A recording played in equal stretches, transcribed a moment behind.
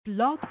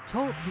Blog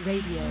Talk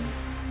Radio.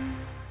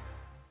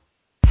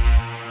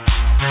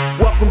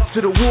 Welcome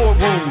to the War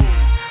Room.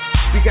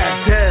 We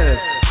got Dev,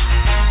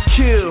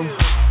 Kill,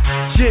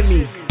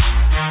 Jimmy,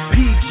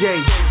 PJ,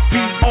 B.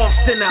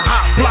 Austin, the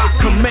Hot Block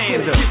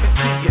Commander.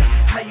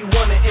 How you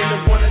want it in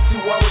the 1 or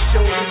 2 hour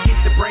show to keep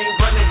the brain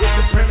running with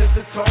the premise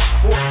to talk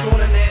sports on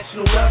a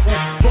national level.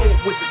 Roll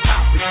with the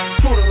topic,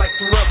 sorta like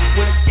the rebels.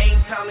 When it's game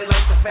time, they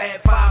like the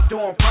Fab Five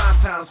during prime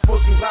time.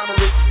 Sports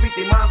conglomerates speak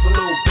their minds a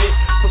little bit.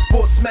 For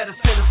sports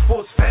medicine and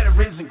sports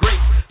veterans and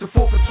greats. The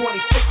 4th and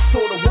 26th,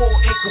 or the war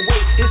in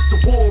Kuwait. It's the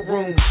War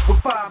Room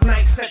with 5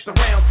 nights at the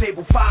round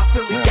table. 5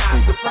 Philly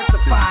guys,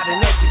 diversified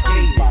and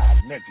educated.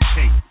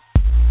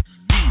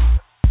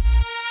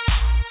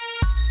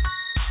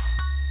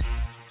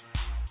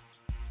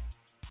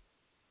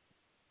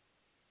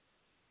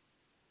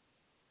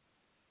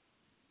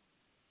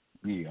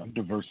 Yeah, I'm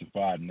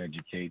diversified and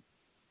educated.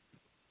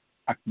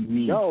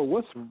 Yo,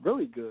 what's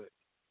really good?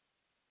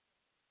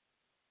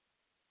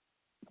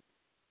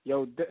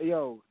 Yo,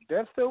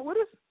 Dev's still with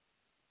us?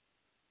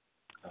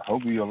 I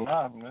hope you're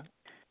alive, man.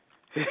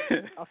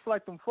 I feel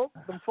like them folks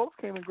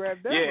came and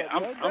grabbed Dev. Yeah,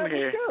 up, I'm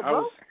here. Good,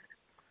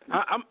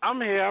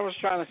 I'm here. I was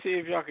trying to see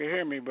if y'all could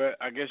hear me, but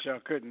I guess y'all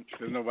couldn't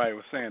because nobody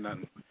was saying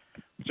nothing.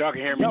 But y'all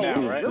can hear me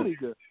now, right? Really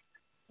good.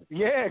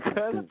 Yeah,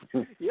 cuz.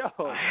 Yo,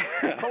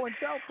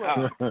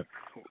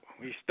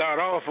 we start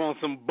off on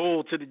some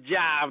bull to the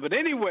jive. But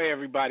anyway,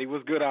 everybody,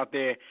 what's good out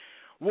there?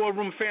 War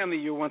Room family,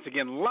 you're once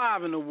again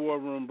live in the War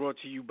Room, brought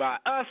to you by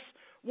us,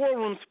 War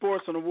Room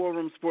Sports on the War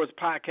Room Sports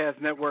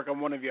Podcast Network.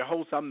 I'm one of your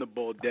hosts. I'm the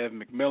bull, Dev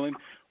McMillan,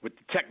 with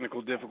the technical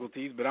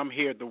difficulties. But I'm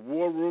here at the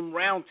War Room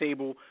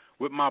Roundtable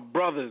with my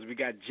brothers. We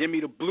got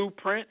Jimmy the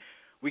Blueprint.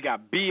 We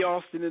got B.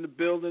 Austin in the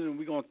building, and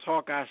we're going to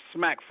talk our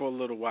smack for a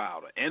little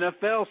while. The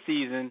NFL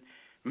season,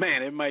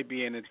 man, it might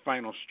be in its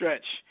final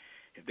stretch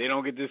if they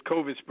don't get this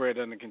COVID spread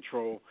under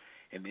control.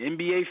 And the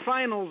NBA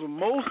Finals will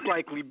most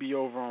likely be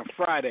over on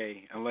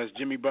Friday unless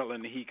Jimmy Butler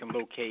and the Heat can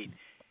locate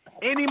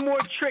any more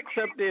tricks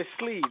up their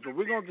sleeves. But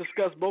we're going to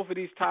discuss both of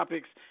these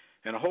topics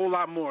and a whole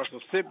lot more. So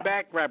sit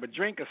back, grab a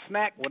drink, a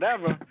snack,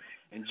 whatever,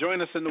 and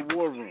join us in the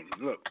War Room.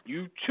 Look,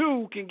 you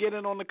too can get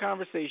in on the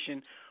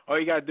conversation. All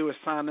you got to do is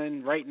sign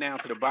in right now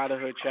to the By the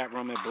Hood chat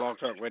room at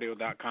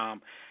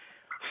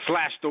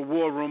blogtalkradio.com/the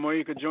War Room, or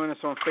you can join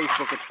us on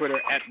Facebook or Twitter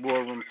at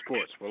War Room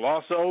Sports. We'll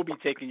also be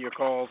taking your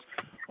calls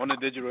on the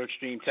Digital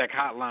Extreme Tech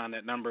Hotline.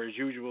 That number, as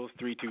usual, is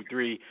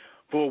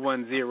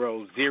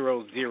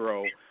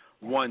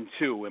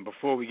 323-410-0012. And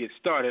before we get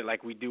started,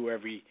 like we do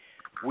every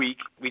week,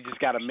 we just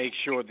got to make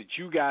sure that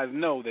you guys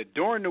know that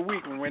during the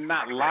week when we're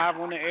not live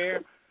on the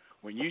air,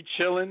 when you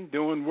chilling,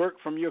 doing work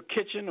from your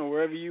kitchen or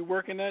wherever you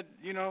working at,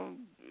 you know,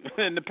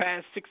 in the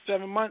past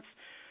 6-7 months,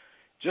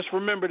 just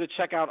remember to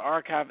check out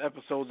archived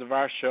episodes of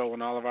our show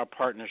and all of our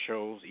partner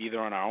shows, either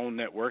on our own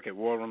network at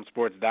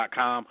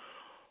warroomsports.com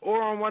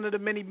or on one of the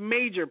many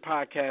major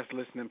podcast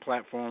listening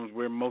platforms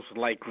we're most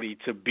likely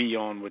to be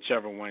on,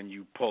 whichever one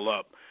you pull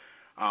up.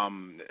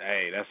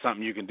 Hey, that's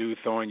something you can do,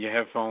 throw in your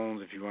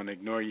headphones if you want to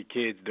ignore your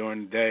kids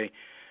during the day.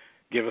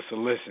 Give us a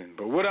listen.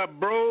 But what up,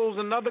 bros?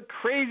 Another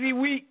crazy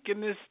week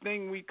in this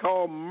thing we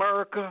call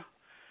America.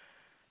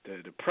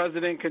 The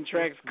president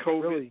contracts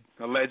COVID,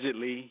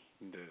 allegedly.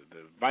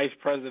 The vice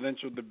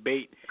presidential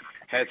debate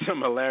had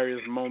some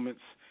hilarious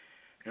moments.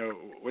 You know,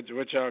 what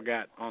y'all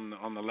got on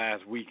the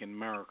last week in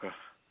America?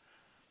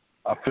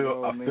 I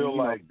feel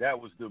like that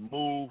was the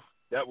move.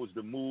 That was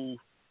the move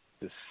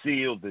to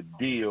seal the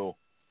deal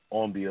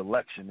on the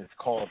election. It's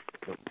called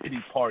the pity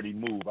party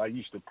move. I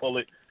used to pull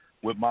it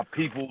with my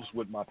peoples,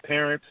 with my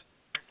parents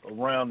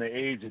around the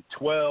age of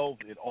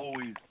 12. It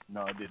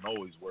didn't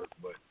always work,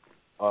 but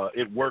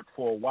it worked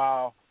for a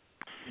while.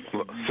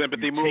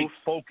 Sympathy you move? Take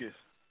focus.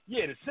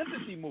 Yeah, the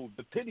sympathy move,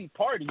 the pity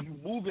party, you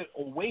move it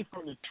away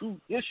from the true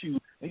issue,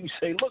 and you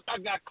say, look, I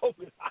got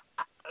COVID,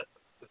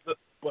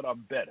 but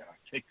I'm better. I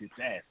kicked his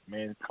ass,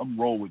 man. Come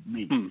roll with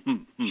me.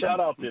 Shout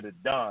out to the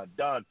Don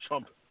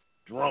Trump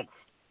drunk.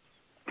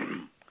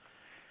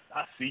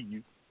 I see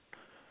you.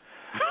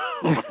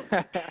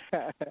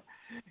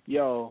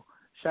 Yo,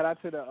 shout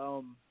out to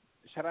the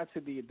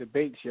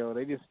debates, yo.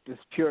 They just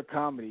pure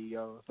comedy,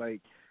 yo. It's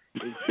like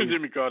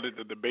Jimmy called it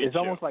the debate. It's show.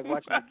 almost like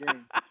watching a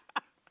game.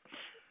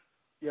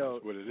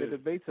 Yo, the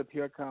debates are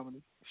pure comedy.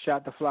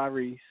 Shot the Fly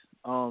Reese.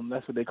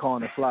 That's what they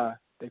call the Fly.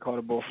 They call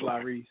the boy Fly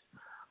Reese.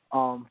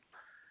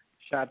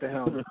 Shout to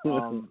him.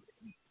 In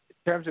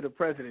terms of the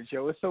president,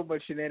 yo, there's so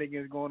much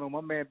shenanigans going on.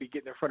 My man be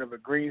getting in front of a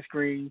green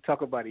screen,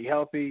 talk about he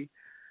healthy,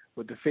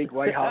 with the fake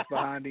White House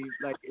behind him.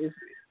 Like it's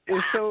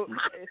to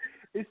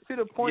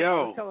the point. I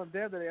was telling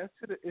Deb that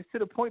it's to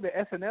the point that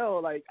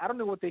SNL, like, I don't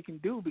know what they can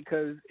do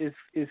because it's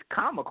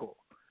comical.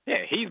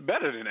 Yeah, he's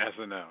better than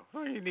SNL.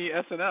 What do you need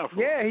SNL for?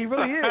 Yeah, he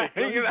really is.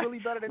 He's really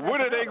better than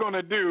what SNL. are they going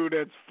to do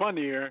that's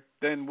funnier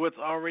than what's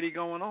already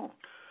going on?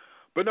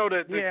 But no,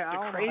 the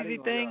crazy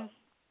thing,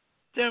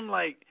 Jim,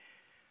 like,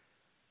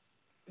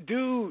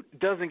 dude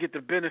doesn't get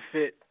the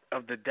benefit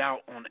of the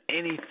doubt on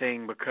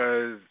anything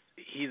because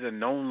he's a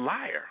known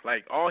liar.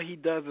 Like, all he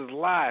does is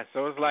lie.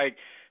 So it's like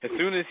As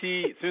soon as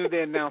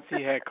they announced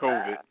he had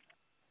COVID,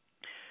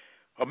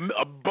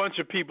 a bunch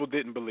of people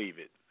didn't believe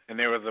it, and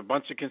there was a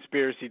bunch of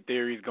conspiracy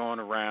theories going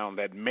around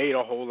that made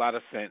a whole lot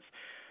of sense.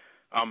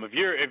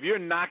 If you're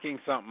knocking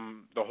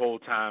something the whole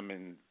time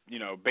and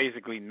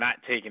basically not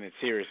taking it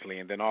seriously,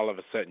 and then all of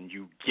a sudden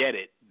you get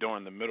it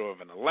during the middle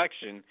of an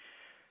election,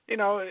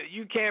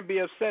 you can't be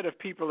upset if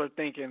people are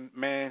thinking,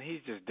 man,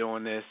 he's just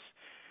doing this.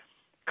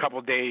 A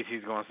couple days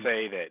he's going to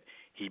say that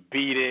he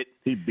beat it.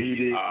 He beat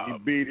it.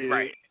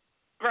 Right.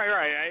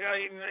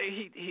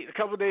 He a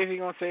couple of days he's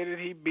going to say that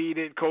he beat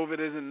it. COVID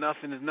isn't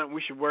nothing. There's nothing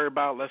we should worry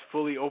about. Let's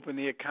fully open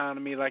the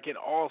economy. Like, it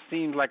all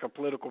seems like a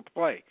political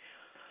play.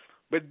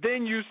 But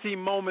then you see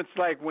moments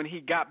like when he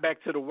got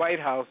back to the White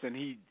House and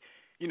he,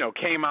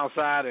 came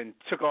outside and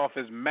took off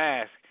his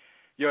mask.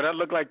 That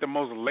looked like the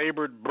most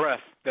labored breath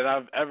that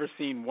I've ever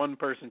seen one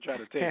person try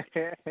to take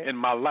in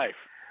my life.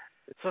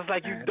 So it's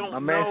like, you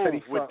don't know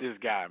with this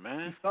guy,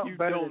 man. He felt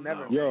better than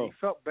ever. He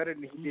felt better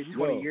than he did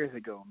 20 years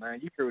ago, man.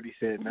 You heard what he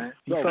said, man.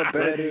 He felt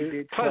better than he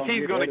did. Plus,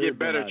 he's going to get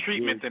better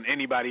treatment than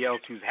anybody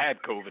else who's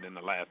had COVID in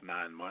the last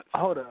 9 months.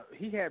 Hold up.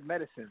 He had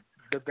medicine.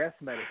 The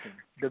best medicine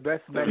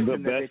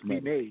that he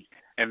made.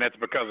 And that's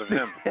because of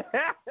him.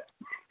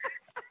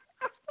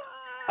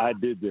 I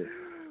did this.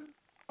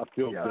 I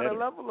feel better. The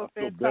level of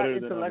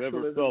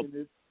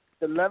anti-intellectualism,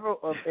 the level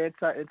of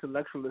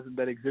anti-intellectualism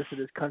that exists in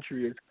this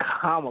country is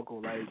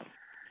comical. Like,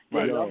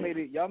 y'all made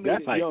it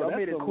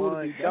cool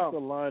to be dumb. That's the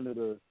line of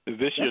the. Is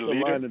this your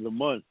leader? Line of the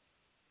month.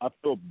 I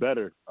felt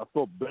better. I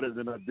felt better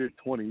than I did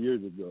 20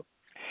 years ago.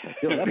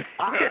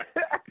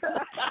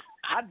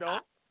 I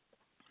don't.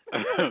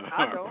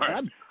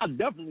 I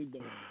definitely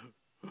don't.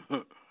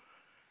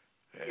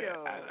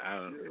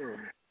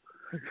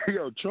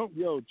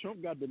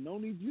 Trump got the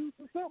noni juice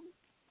or something?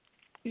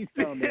 He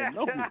found that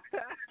noni.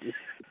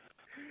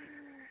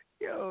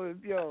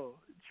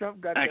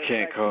 Trump got. I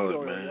can't call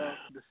it, man.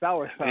 The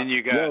sour stuff. And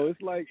you got.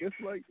 It's like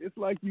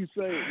you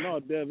say. No,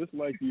 Dev, it's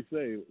like you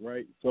say,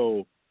 right?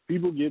 So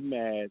people get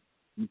mad.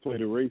 You play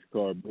the race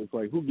card, but it's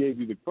like, who gave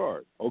you the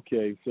card?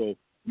 Okay, so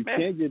you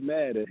can't get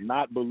mad at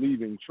not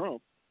believing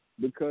Trump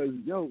because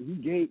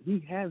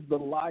he has the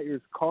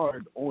liar's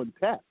card on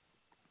tap.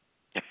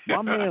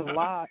 My man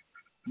lied.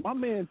 My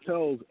man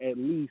tells at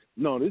least,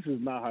 no, this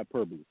is not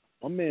hyperbole.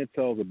 My man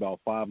tells about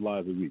 5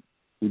 lies a week.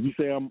 Would you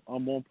say I'm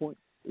on point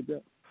with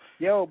that?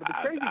 But the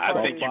crazy part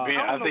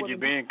I think you're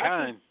being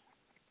kind.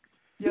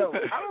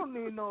 I don't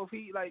even know if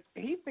he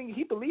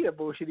believe that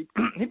bullshit.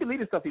 He believe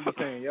the stuff he be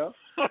saying,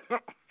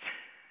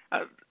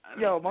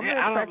 my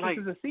man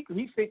practices a secret.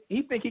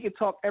 He think he could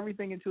talk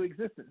everything into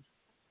existence.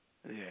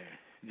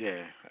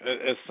 Yeah,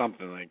 it's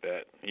something like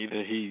that.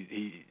 Either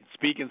he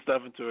speaking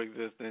stuff into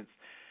existence,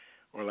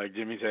 or like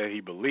Jimmy said, he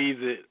believes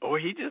it, or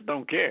he just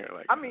don't care.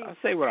 Like, I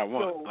say what I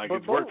want.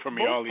 It's worked for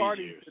me all these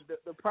years.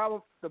 The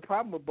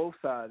problem with both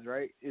sides,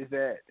 right, is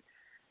that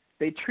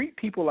they treat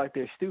people like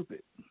they're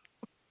stupid.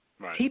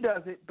 Right. He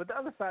does it, but the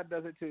other side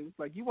does it too.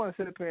 Like, you want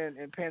to sit up here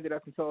and pander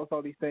us and tell us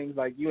all these things,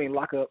 like you ain't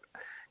lock up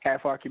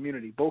half our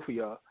community, both of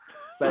y'all.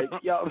 Like,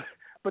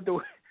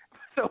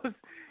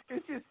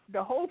 it's just,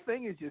 the whole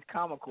thing is just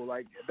comical.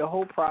 Like, the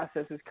whole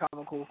process is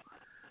comical.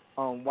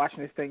 Watching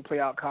this thing play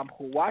out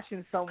comical.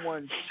 Watching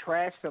someone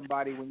trash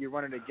somebody when you're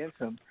running against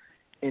them,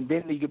 and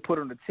then you can put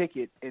on the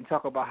ticket and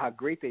talk about how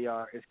great they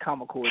are is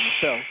comical in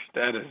itself.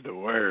 That is the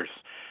worst.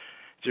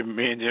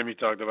 Me and Jimmy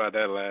talked about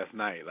that last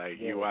night. Like,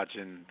 you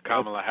watching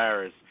Kamala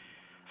Harris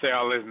say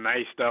all this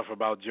nice stuff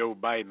about Joe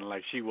Biden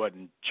like she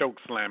wasn't choke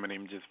slamming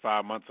him just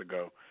 5 months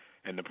ago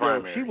in the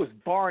primary. She was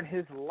barring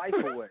his life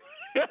away.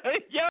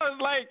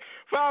 It's like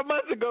 5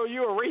 months ago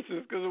you were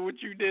racist because of what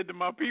you did to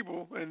my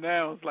people, and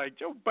now it's like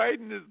Joe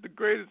Biden is the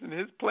greatest and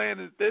his plan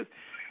is this.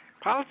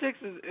 Politics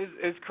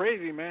is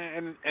crazy,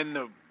 man, and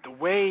the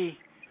way,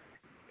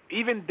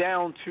 even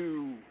down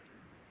to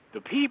the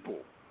people,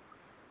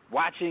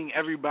 watching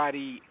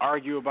everybody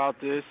argue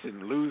about this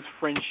and lose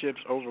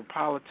friendships over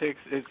politics,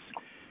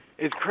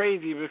 it's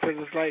crazy because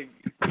it's like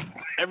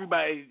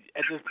everybody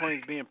at this point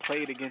is being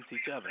played against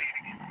each other.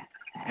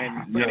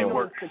 And it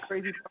works.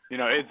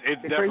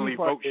 It's definitely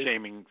folk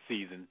shaming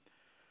season.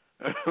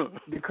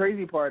 The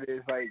crazy part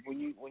is, like, when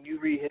you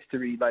read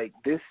history, like,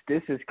 this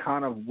is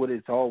kind of what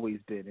it's always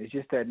been. It's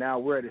just that now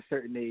we're at a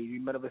certain age. We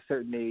met of a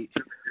certain age.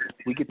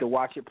 We get to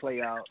watch it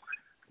play out.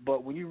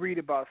 But when you read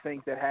about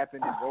things that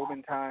happened in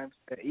Roman times,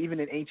 even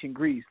in ancient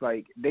Greece,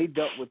 like, they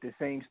dealt with the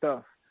same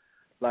stuff.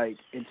 Like,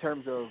 in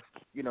terms of,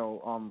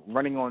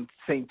 running on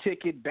same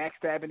ticket,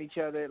 backstabbing each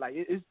other. Like,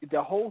 it's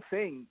the whole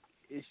thing.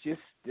 It's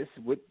just this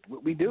is what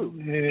we do.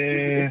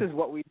 Yeah. This is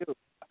what we do.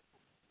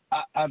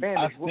 I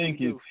think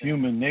it's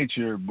human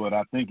nature, but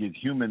I think it's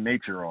human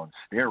nature on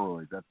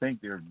steroids. I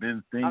think there have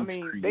been things. I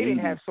mean, they didn't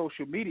have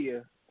social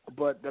media,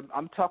 but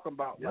I'm talking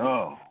about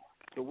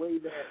the way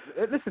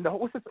that. Listen,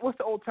 what's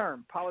the old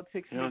term?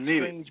 Politics and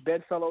strange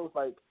bedfellows.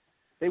 Like,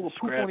 they will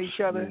poop on each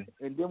other,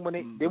 and then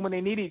when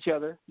they need each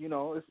other,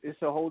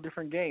 it's a whole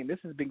different game. This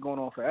has been going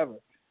on forever.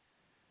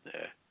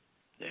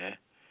 Yeah.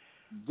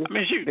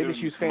 shoot, they just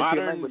used fancy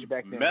language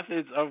back then.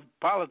 Methods of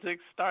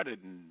politics started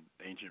in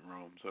ancient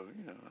Rome, so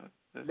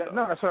that's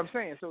what I'm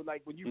saying. So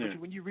like when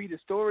you read the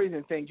stories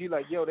and things, you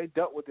like, yo, they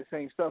dealt with the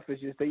same stuff.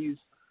 It's just they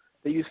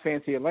use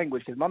fancier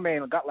language. Because my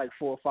man got like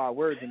 4 or 5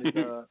 words in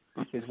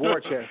his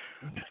war chest.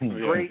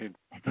 Great,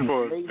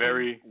 amazing,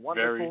 very,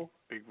 wonderful, very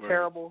big words.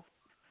 Terrible.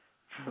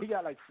 He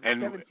got like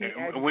 17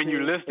 and when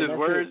you list his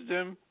words,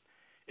 Jim,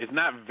 it's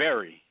not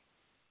very.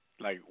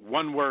 Like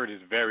one word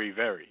is very,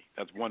 very.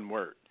 That's one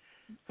word.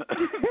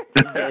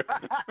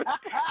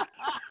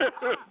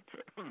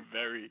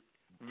 Very,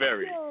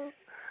 very. Yo,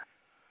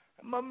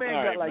 my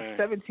man got like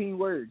 17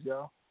 words,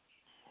 yo.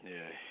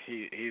 Yeah,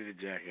 he's a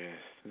jackass.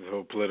 His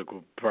whole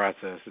political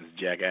process is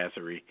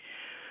jackassery.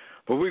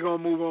 But we're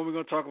going to move on. We're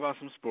going to talk about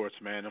some sports,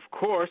 man. Of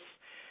course,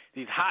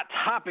 these hot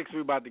topics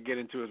we're about to get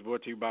into is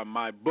brought to you by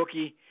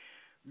MyBookie.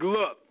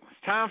 Look,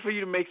 it's time for you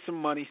to make some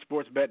money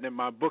sports betting at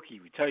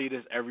MyBookie. We tell you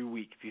this every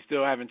week. If you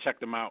still haven't checked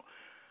them out,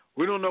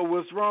 we don't know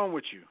what's wrong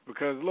with you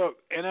because, look,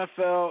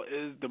 NFL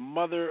is the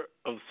mother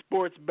of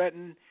sports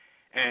betting,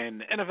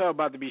 and the NFL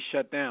about to be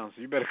shut down,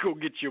 so you better go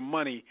get your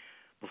money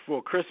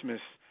before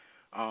Christmas,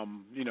 so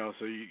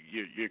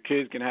your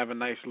kids can have a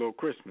nice little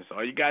Christmas.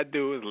 All you got to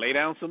do is lay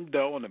down some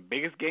dough on the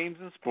biggest games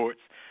in sports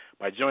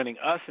by joining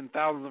us and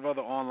thousands of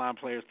other online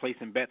players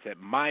placing bets at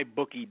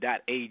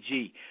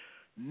mybookie.ag.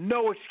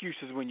 No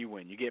excuses when you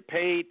win. You get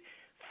paid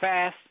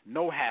fast,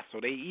 no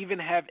hassle. They even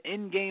have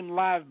in-game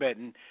live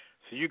betting,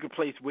 so you can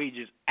place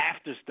wagers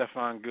after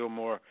Stephon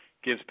Gilmore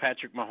gives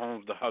Patrick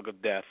Mahomes the hug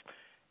of death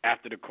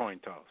after the coin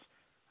toss.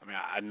 I mean,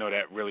 I know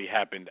that really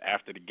happened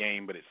after the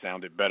game, but it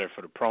sounded better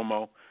for the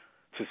promo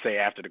to say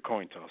after the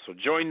coin toss. So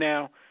join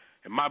now,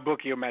 and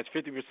MyBookie will match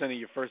 50% of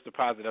your first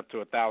deposit up to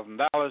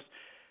 $1,000.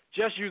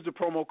 Just use the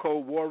promo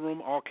code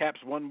WARROOM, all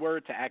caps, one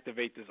word, to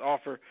activate this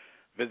offer.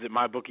 Visit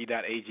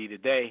mybookie.ag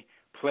today.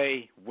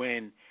 Play,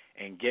 win,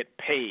 and get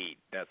paid.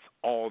 That's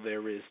all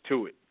there is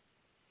to it.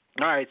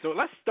 All right, so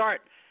let's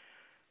start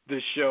the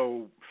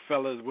show,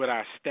 fellas, with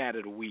our stat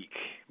of the week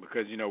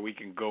because, we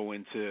can go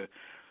into,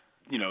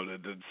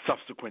 the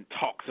subsequent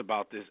talks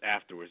about this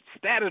afterwards.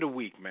 Stat of the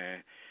week,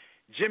 man.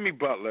 Jimmy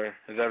Butler,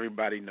 as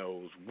everybody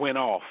knows, went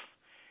off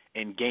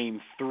in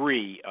Game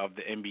 3 of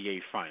the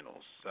NBA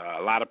Finals.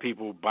 A lot of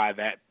people by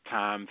that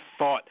time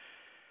thought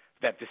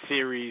that the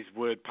series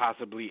would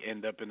possibly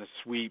end up in a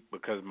sweep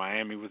because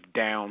Miami was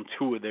down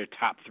 2 of their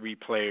top 3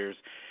 players.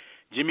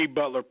 Jimmy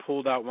Butler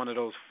pulled out one of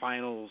those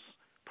finals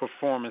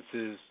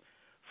performances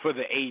for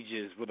the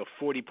ages with a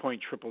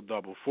 40-point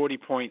triple-double, 40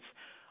 points,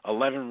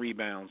 11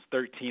 rebounds,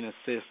 13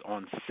 assists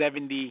on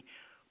 70%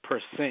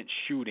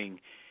 shooting.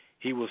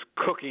 He was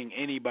cooking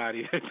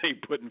anybody that they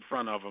put in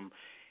front of him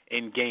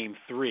in Game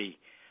 3.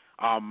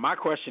 My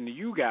question to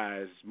you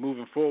guys,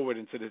 moving forward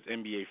into this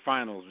NBA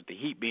Finals with the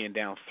Heat being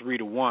down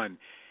 3-1,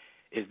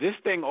 is this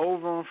thing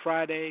over on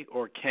Friday,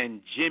 or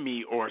can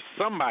Jimmy or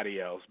somebody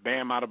else,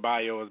 Bam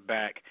Adebayo is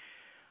back,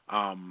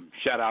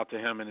 shout out to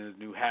him and his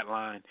new hat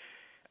line,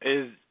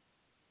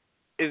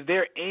 is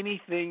there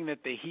anything that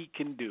the Heat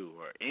can do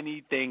or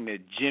anything that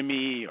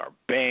Jimmy or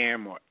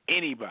Bam or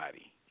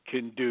anybody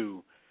can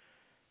do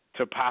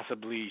to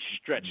possibly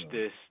stretch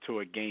this to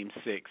a Game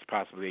 6,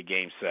 possibly a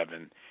Game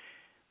 7?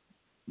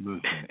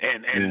 Listen,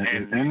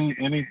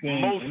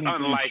 anything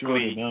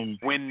unlikely them,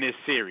 win this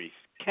series.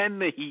 Can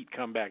the Heat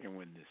come back and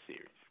win this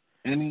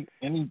series?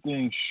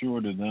 Anything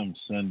short of them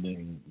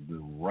sending the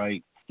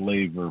right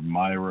flavor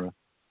Myra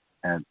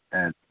at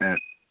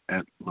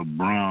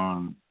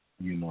LeBron,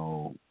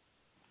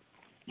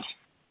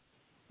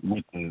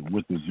 with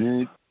the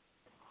vid.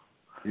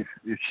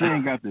 If she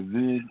ain't got the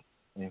vid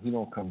and he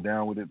don't come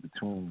down with it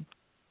between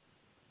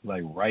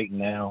like right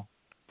now,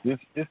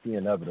 it's the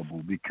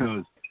inevitable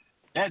because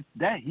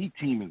that Heat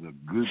team is a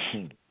good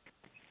team.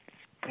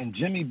 And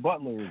Jimmy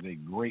Butler is a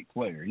great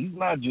player. He's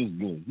not just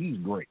good, he's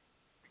great.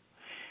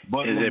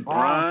 But is it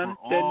Bron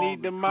that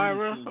need the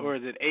Myra, or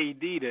is it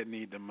AD that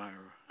need the Myra?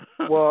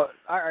 Well,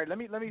 all right. Let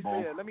me say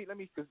Both. Let me.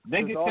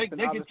 They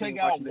can take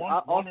out one.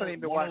 Austin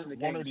ain't been watching the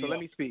game, so let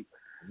me speak.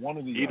 One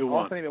of the either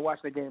one. Austin ain't been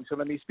watching the game, so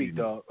let me speak,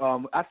 dog.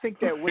 I think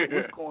that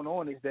what's going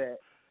on is that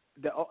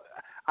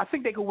I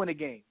think they could win a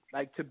game.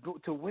 Like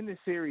to win the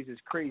series is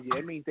crazy.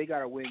 That means they got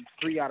to win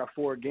 3 out of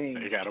 4 games.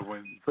 They got to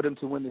win for them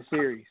to win the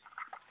series,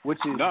 which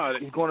is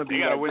going to be.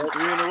 They got to win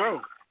 3 in a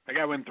row. They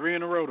got to win 3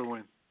 in a row to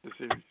win the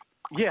series.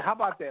 Yeah, how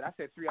about that? I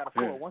said 3 out of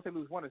 4. Yeah. Once they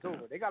lose 1, it's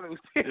over. They got to lose.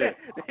 Yeah.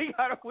 They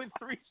got to win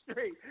 3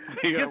 straight.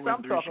 They That's win what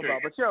I'm 3 talking straight.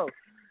 about.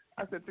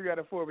 But I said 3 out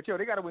of 4. But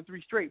they got to win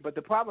 3 straight. But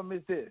the problem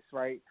is this,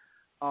 right?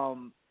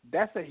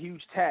 That's a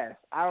huge task.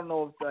 I don't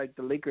know if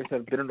the Lakers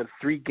have been on a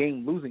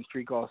 3-game losing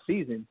streak all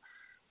season,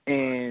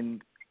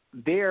 and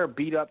they're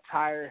beat up,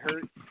 tired,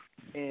 hurt.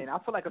 And I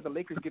feel like if the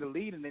Lakers get a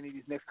lead in any of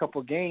these next couple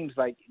of games,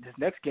 like this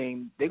next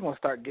game, they're gonna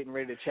start getting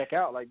ready to check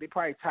out. Like they're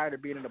probably tired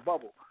of being in the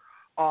bubble.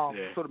 So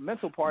the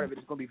mental part of it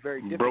is going to be very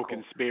difficult.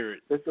 Broken spirit.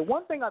 The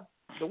one thing I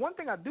do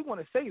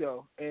want to say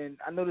though, and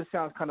I know this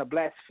sounds kind of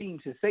blaspheme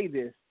to say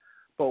this,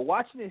 but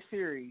watching this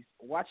series,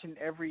 watching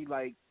every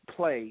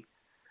play,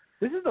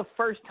 this is the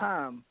first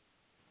time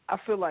I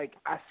feel like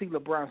I see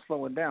LeBron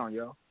slowing down,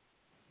 yo.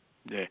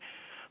 Yeah.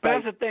 But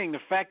that's the thing. The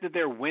fact that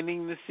they're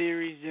winning the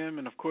series, Jim,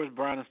 and of course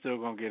Bron is still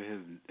going to get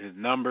his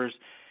numbers.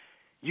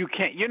 You're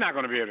not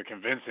going to be able to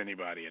convince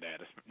anybody of that.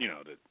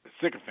 The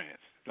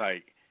sycophants.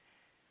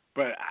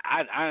 But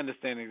I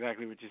understand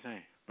exactly what you're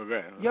saying. But go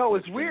ahead. Yo,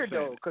 it's weird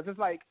though, because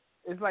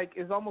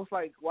it's almost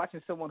like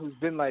watching someone who's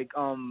been like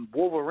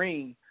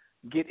Wolverine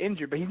get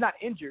injured, but he's not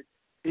injured.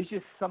 It's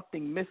just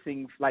something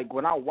missing. Like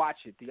when I watch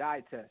it, the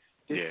eye test,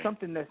 it's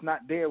something that's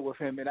not there with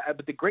him.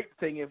 But the great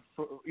thing,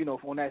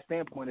 from that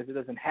standpoint, is it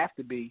doesn't have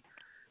to be,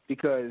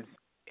 because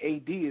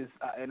AD is.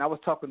 And I was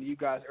talking to you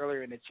guys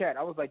earlier in the chat.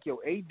 I was like, yo,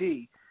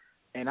 AD,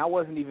 and I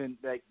wasn't even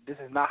like, this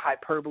is not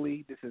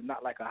hyperbole. This is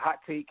not like a hot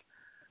take.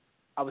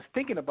 I was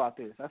thinking about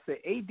this. I said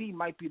AD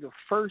might be the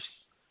first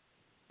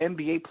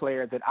NBA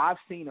player that I've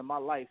seen in my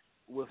life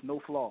with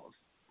no flaws.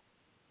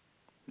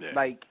 Yeah.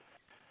 Like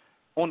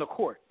on the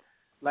court.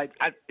 Like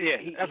I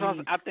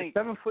think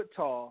 7 foot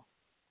tall.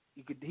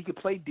 He could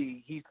play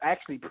D. He's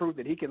actually proved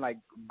that he can like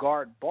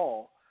guard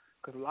ball,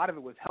 because a lot of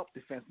it was help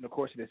defense in the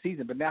course of the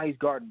season. But now he's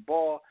guarding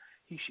ball.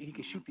 He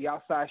can shoot the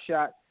outside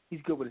shot.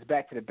 He's good with his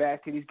back to the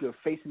basket. He's good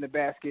facing the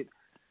basket.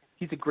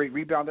 He's a great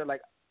rebounder.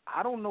 Like,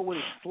 I don't know what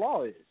his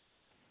flaw is.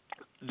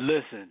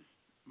 Listen,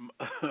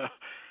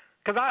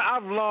 because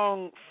I've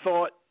long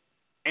thought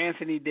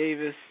Anthony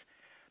Davis.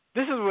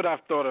 This is what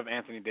I've thought of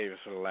Anthony Davis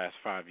for the last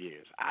 5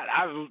 years.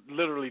 I've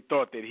literally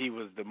thought that he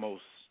was the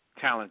most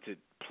talented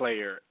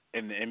player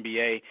in the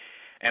NBA,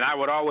 and I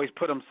would always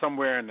put him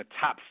somewhere in the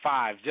top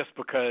 5 just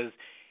because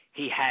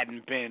he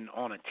hadn't been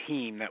on a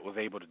team that was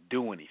able to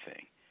do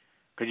anything.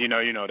 Because, you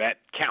know, that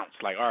counts.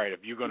 Like, all right, if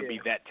you're going to be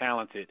that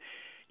talented,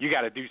 you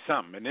got to do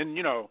something. And then,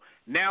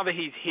 now that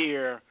he's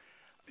here,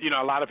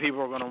 a lot of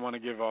people are going to want to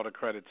give all the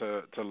credit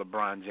to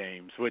LeBron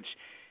James, which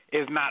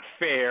is not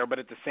fair, but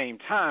at the same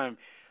time,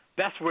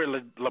 that's where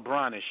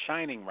LeBron is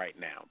shining right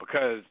now.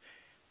 Because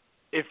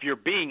if you're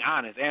being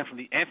honest,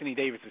 Anthony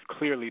Davis is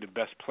clearly the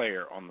best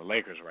player on the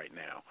Lakers right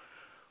now.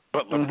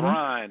 But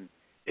LeBron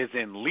is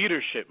in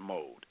leadership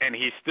mode, and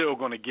he's still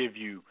going to give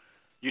you,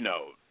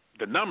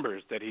 the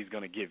numbers that he's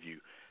going to give you.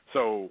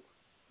 So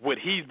what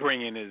he's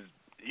bringing is,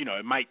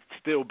 it might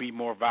still be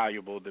more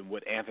valuable than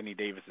what Anthony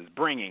Davis is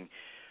bringing.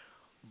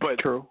 But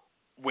True.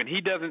 When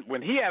he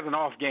has an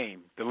off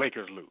game, the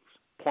Lakers lose,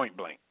 point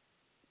blank,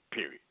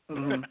 period.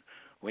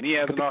 When he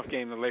has an off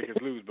game, the Lakers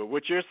lose. But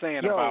what you're saying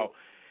about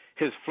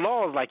his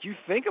flaws, like, you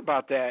think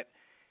about that,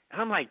 and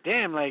I'm like,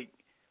 damn, like,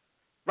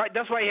 right,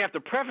 that's why you have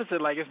to preface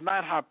it like it's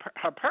not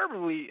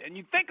hyperbole, and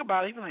you think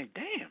about it, you're like,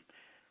 damn.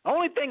 The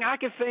only thing I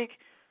can think,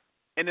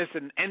 and it's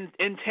an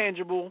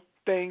intangible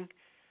thing,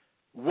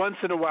 once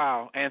in a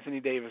while, Anthony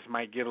Davis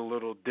might get a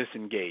little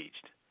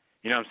disengaged.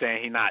 You know what I'm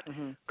saying? He's not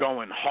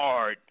going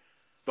hard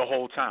the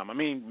whole time. I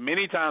mean,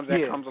 many times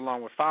that comes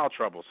along with foul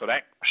trouble. So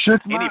that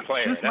any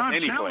player in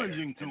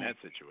that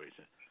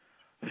situation.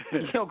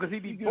 Because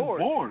he'd be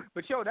bored.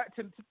 But to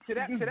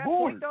that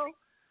point though,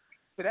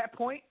 to that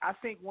point, I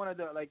think one of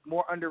the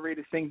more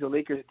underrated things the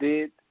Lakers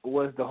did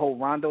was the whole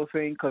Rondo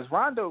thing. Because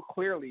Rondo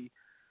clearly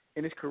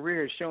in his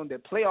career has shown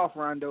that playoff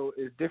Rondo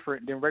is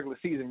different than regular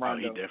season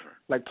Rondo. He's different.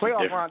 Like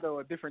playoff Rondo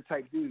a different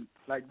type dude.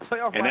 Like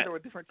playoff Rondo a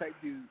different type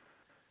dude.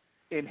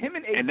 And him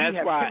and AD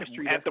have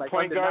chemistry at the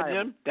point guard,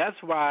 Jim, that's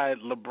why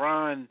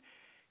LeBron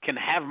can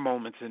have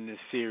moments in this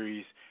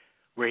series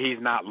where he's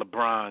not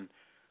LeBron,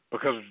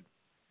 because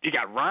you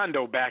got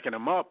Rondo backing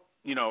him up,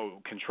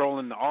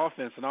 controlling the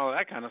offense and all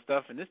that kind of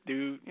stuff. And this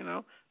dude,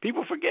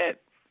 people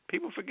forget.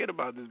 People forget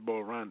about this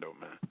boy Rondo,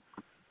 man.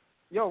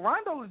 Yo,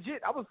 Rondo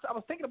legit. I was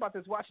thinking about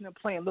this watching him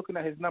play and looking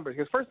at his numbers.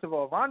 Because first of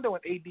all, Rondo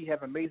and AD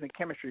have amazing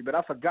chemistry, but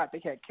I forgot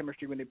they had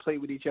chemistry when they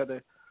played with each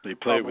other. They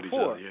played with each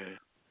other, yeah.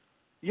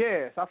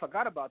 Yes, I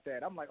forgot about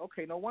that. I'm like,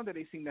 okay, no wonder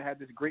they seem to have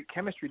this great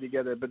chemistry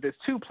together. But this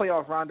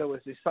playoff Rondo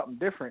is just something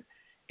different.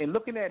 And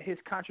looking at his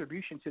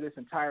contribution to this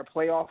entire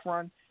playoff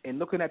run and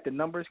looking at the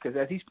numbers, because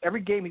every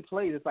game he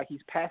plays, it's like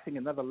he's passing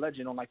another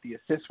legend on the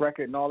assist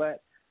record and all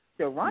that.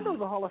 Yo, Rondo's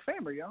a Hall of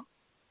Famer, yo.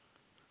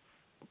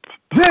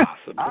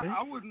 Possibly.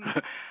 I wouldn't.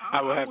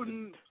 I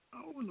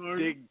wouldn't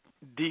dig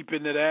deep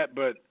into that,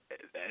 but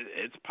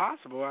it's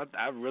possible.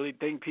 I really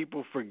think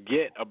people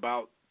forget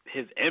about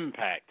his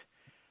impact.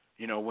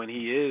 When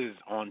he is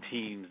on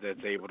teams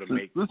that's able to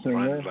make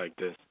runs like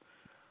this.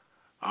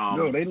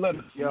 They let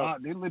it smile.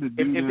 They let it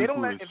do this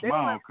for a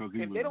smile because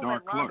he was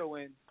dark clock.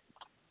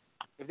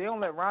 If they don't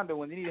let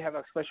Rondo in, they need to have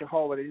a special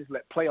hall where they just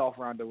let playoff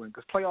Rondo in,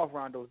 because playoff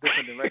Rondo is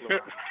different than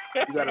regular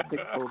Rondo. You got to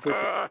think for a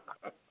picture.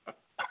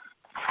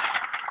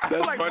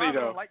 That's funny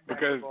though,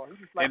 because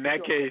in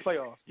that case,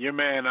 your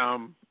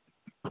man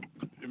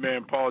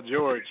Paul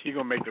George, he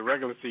gonna make the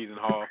regular season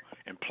hall,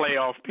 and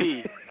playoff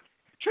P.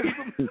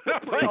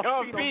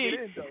 Playoff P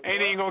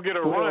ain't even gonna get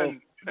a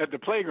run at the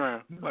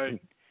playground.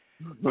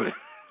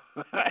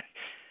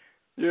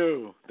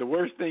 Yo, the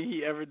worst thing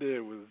he ever did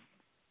was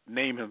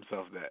name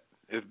himself that.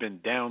 It's been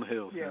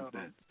downhill since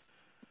then.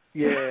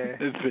 Yeah,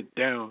 it's been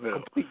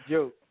downhill. Complete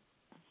joke.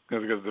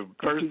 Because the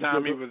first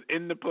time he was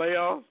in the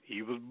playoffs,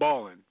 he was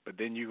balling. But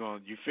then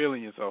you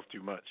feeling yourself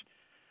too much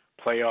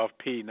Playoff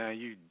P. Now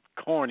you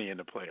corny in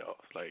the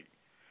playoffs. Like,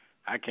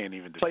 I can't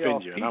even defend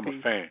playoff you, PP. and I'm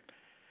a fan.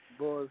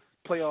 Boys,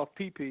 playoff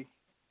PP.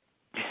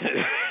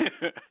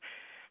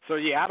 So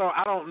yeah,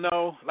 I don't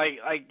know. Like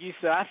you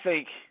said, I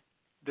think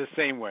the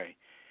same way.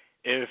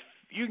 If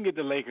you can get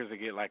the Lakers to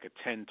get like a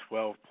 10,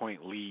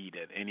 12-point lead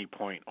at any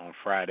point on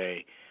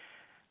Friday,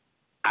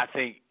 I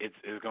think it's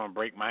going to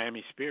break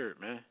Miami's spirit,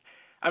 man.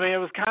 I mean, it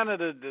was kind of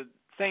the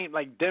same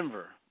like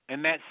Denver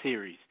in that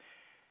series.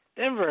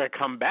 Denver had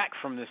come back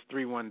from this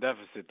 3-1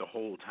 deficit the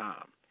whole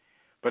time.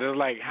 But it was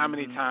like, how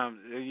many times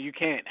you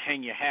can't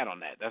hang your hat on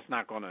that. That's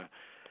not gonna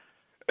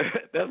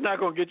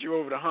get you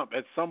over the hump.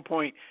 At some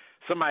point,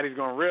 somebody's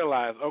gonna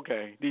realize,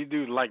 okay, these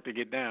dudes like to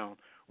get down.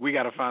 We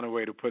got to find a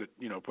way to put a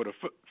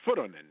foot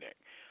on their neck.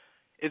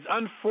 It's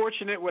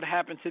unfortunate what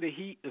happened to the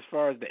Heat as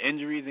far as the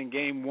injuries in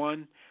Game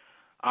 1.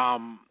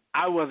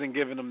 I wasn't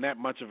giving them that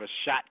much of a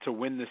shot to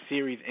win the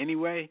series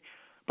anyway.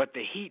 But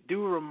the Heat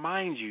do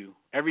remind you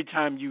every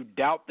time you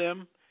doubt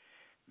them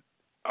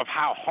of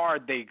how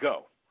hard they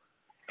go.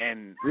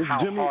 And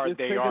how hard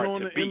they are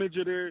on to the beat.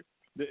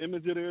 The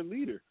image of their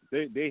leader.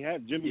 They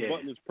have Jimmy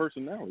Butler's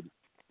personality.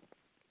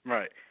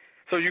 Right.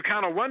 So you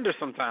kind of wonder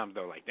sometimes,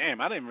 though, like,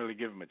 damn, I didn't really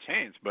give them a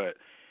chance. But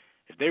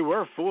if they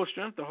were full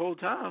strength the whole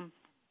time,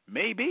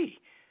 maybe.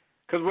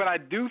 Because what I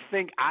do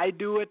think I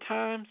do at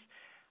times,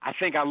 I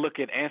think I look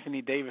at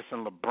Anthony Davis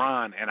and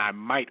LeBron, and I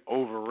might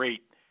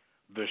overrate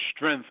the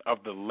strength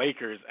of the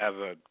Lakers as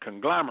a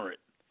conglomerate.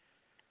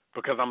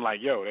 Because I'm like,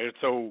 yo, they're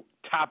so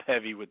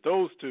top-heavy with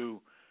those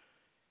two.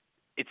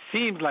 It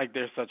seems like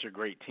they're such a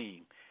great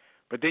team.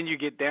 But then you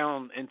get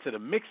down into the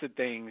mix of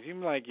things, you're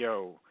like,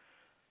 yo,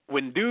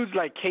 when dudes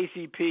like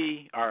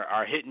KCP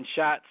are hitting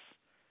shots,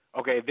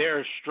 okay, they're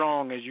as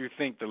strong as you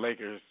think the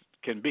Lakers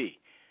can be.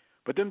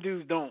 But them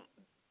dudes don't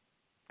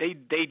hit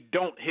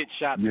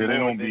shots more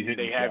than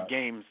they have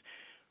games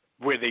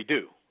where they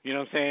do. You know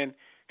what I'm saying?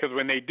 Because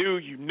when they do,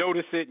 you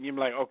notice it, and you're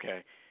like,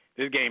 okay,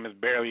 this game is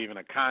barely even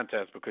a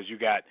contest because you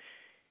got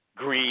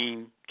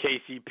Green,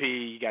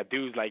 KCP, you got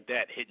dudes like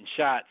that hitting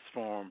shots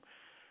for them.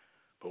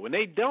 But when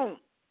they don't,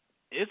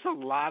 it's a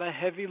lot of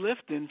heavy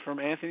lifting from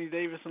Anthony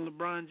Davis and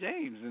LeBron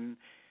James. And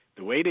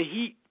the way the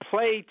Heat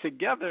play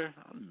together,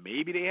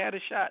 maybe they had a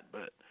shot,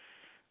 but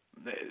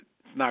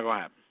it's not going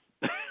to happen.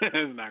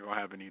 It's not going to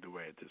happen either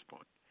way at this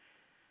point.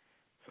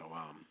 So,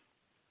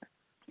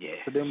 yeah.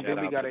 So then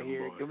we got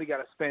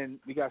to spend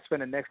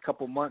the next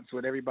couple months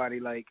with everybody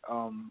like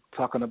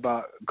talking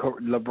about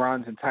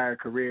LeBron's entire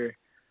career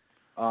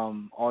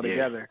all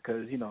together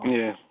because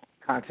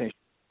content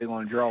they're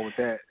going to draw with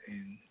that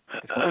and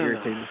it's going to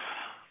irritate us.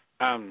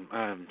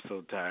 I'm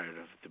so tired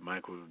of the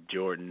Michael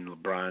Jordan,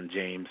 LeBron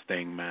James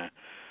thing, man.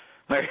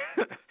 Like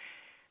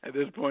at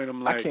this point,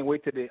 I'm like, I can't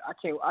wait till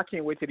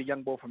the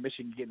young boy from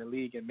Michigan get in the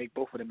league and make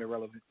both of them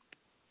irrelevant.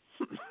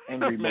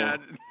 Angry man.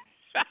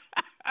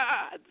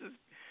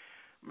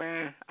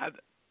 I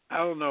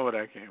don't know what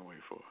I can't wait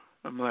for.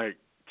 I'm like,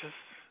 just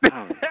I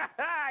don't know.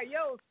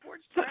 Yo,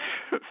 sports trash.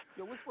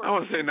 Yo, I don't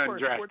want to say nothing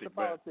drastic,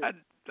 but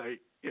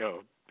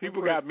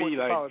people got me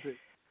like. Politics.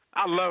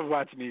 I love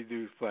watching these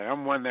dudes play.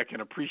 I'm one that can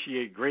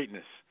appreciate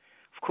greatness.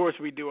 Of course,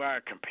 we do our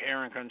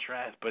compare and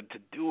contrast, but to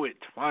do it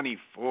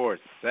 24/7,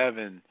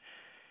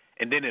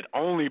 and then it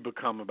only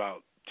become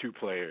about two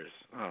players.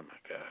 Oh my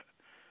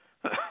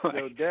God!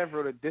 Yo, Dev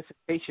wrote a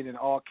dissertation in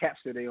all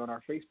caps today on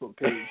our Facebook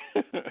page.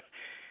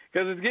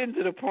 Because it's getting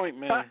to the point,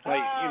 man.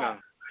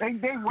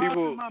 Like they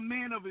robbed my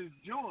man of his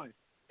joy.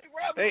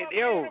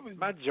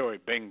 My joy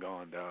been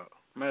gone, dog.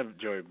 My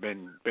joy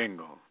been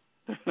gone.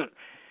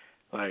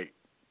 Like.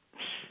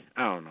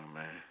 I don't know,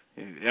 man.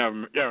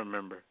 Y'all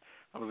remember,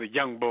 I was a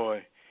young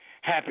boy,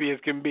 happy as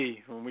can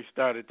be when we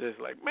started this.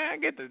 Like, man, I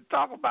get to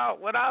talk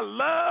about what I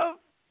love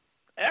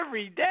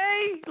every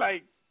day.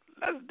 Like,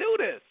 let's do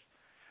this.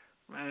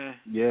 Man,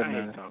 I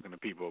hate talking to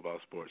people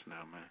about sports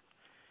now, man.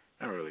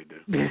 I really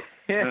do.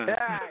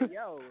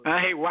 Yo, I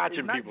hate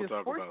watching people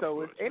talk sports, about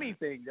though. sports. It's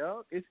anything,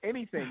 yo. It's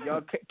anything,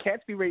 yo.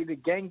 Cats be ready to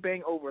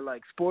gangbang over,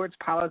 like, sports,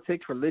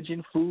 politics,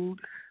 religion, food.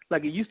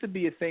 Like, it used to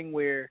be a thing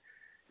where,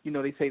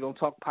 they say don't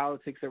talk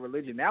politics or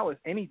religion. Now it's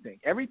anything.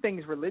 Everything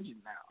is religion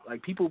now.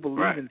 Like, people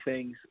believe in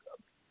things,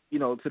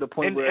 to the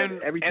point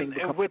where everything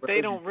becomes and what religion.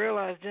 they don't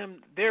realize,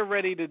 Jim, they're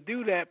ready to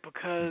do that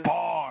because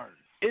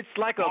it's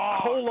like a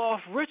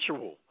pull-off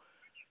ritual.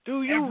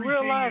 Do you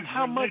realize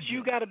how much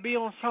you got to be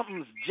on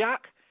something's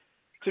jock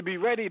to be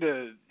ready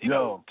to,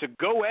 to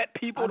go at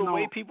people the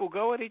way people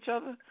go at each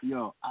other?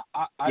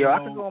 I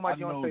could go on my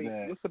joint and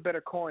say, what's a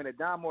better coin, a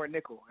dime or a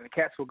nickel? And the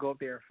cats will go up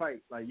there and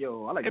fight. Like, I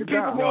like the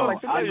dime. People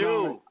like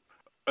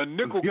a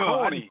nickel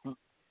corny.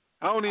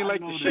 I don't even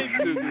like the shape.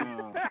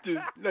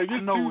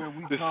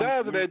 The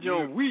size of that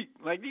joint weak.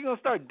 Like, you going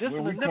to start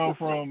dissing the nickel.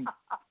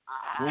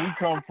 Where we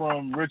come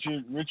from,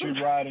 Richard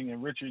riding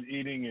and Richard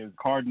eating is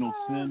cardinal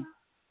sin.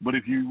 But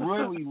if you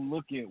really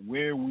look at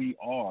where we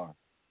are,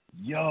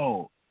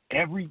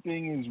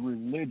 everything is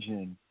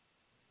religion,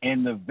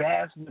 and the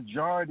vast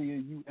majority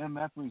of you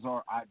MFers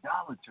are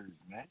idolaters,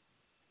 man.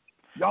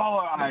 Y'all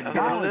are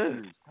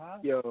idolaters, huh?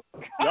 Yo,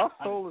 y'all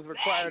soul is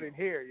required in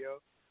here, yo.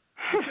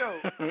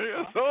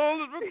 Your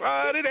soul is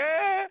required in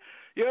air.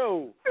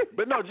 Yo,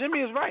 but no, Jimmy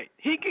is right.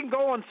 He can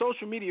go on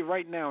social media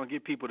right now and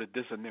get people to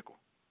diss a nickel.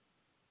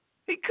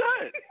 He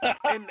could.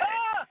 And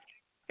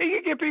he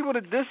can get people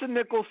to diss a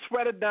nickel,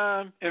 sweat a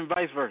dime, and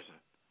vice versa.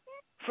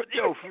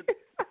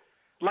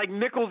 Like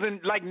nickels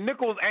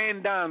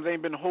and dimes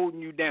ain't been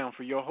holding you down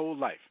for your whole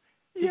life.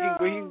 He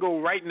can go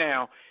right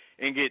now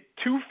and get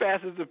two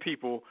facets of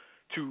people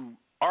to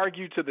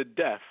argue to the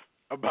death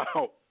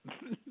about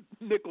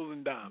nickels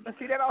and dimes.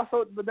 See, that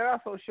also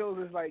shows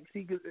us, like,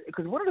 because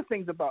one of the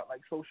things about,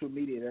 like, social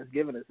media that's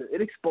given us,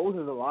 it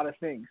exposes a lot of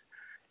things.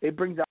 It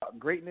brings out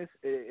greatness.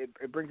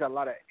 It brings out a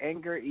lot of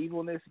anger,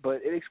 evilness,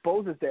 but it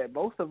exposes that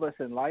most of us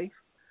in life,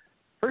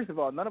 first of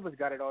all, none of us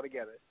got it all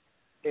together.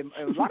 And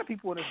a lot of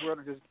people in this world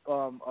are just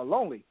are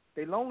lonely.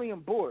 They're lonely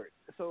and bored.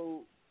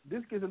 So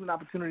this gives them an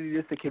opportunity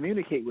just to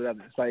communicate with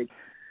others. Like,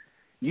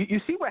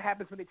 you see what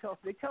happens when they tell us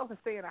to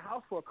stay in a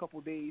house for a couple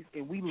of days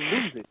and we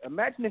lose it.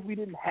 Imagine if we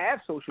didn't have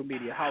social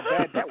media, how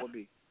bad that would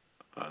be.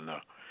 I know.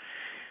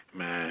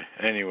 Man,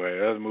 anyway,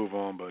 let's move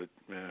on, but,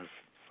 man,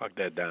 fuck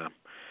that dime.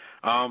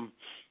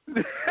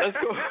 Let's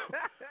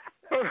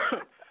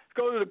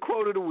go to the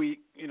quote of the week,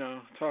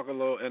 talk a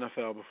little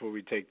NFL before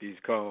we take these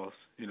calls,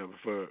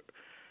 before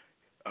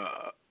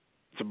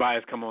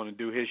Tobias come on and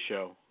do his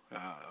show.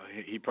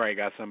 He probably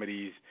got some of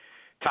these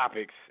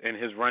topics in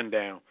his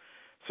rundown.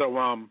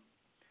 So,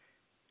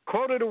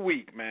 quote of the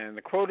week, man.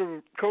 The quote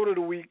of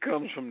the week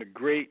comes from the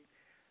great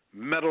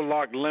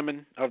Meadowlark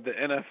Lemon of the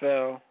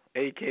NFL,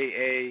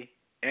 a.k.a.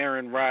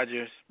 Aaron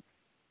Rodgers.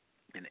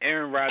 And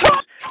Aaron Rodgers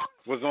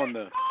was on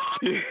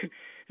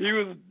he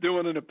was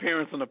doing an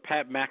appearance on the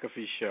Pat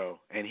McAfee show,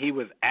 and he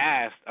was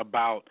asked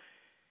about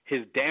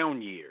his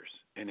down years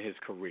in his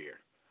career.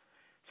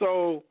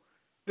 So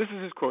this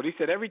is his quote. He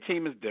said, "Every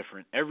team is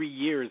different. Every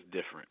year is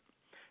different.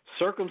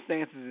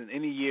 Circumstances in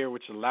any year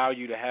which allow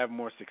you to have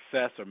more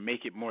success or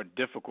make it more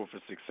difficult for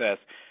success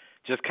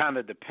just kind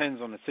of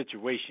depends on the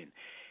situation.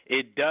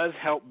 It does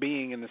help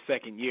being in the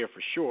second year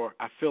for sure.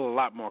 I feel a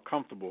lot more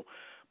comfortable.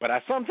 But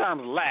I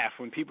sometimes laugh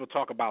when people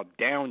talk about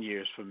down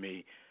years for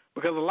me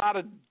because a lot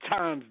of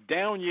times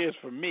down years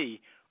for me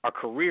are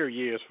career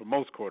years for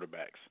most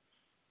quarterbacks."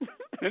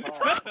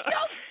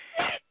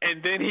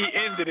 And then he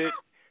ended it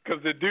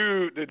because the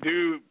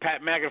dude,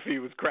 Pat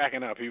McAfee, was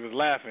cracking up. He was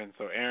laughing.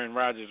 So Aaron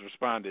Rodgers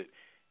responded,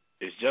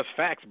 "It's just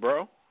facts,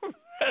 bro."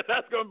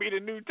 That's going to be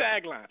the new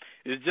tagline.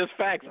 It's just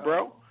facts,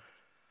 bro.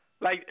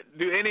 Like,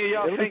 do any of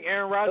y'all think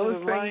Aaron Rodgers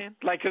is lying?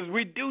 Like, because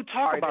we do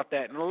talk about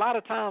that. And a lot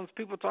of times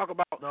people talk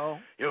about,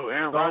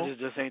 Aaron Rodgers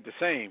just ain't the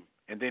same.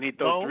 And then he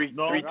throws three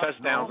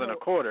touchdowns in a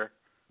quarter.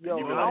 Let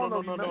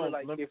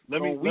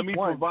me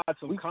provide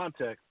some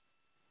context.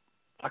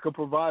 I could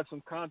provide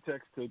some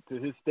context to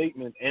his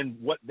statement and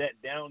what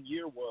that down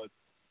year was.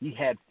 He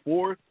had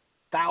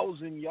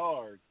 4,000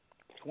 yards,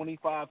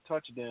 25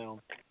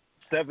 touchdowns,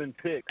 7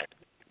 picks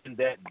in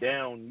that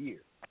down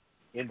year.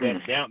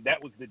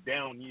 That was the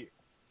down year.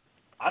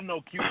 I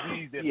know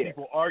QBs that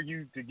people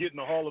argue to get in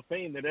the Hall of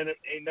Fame that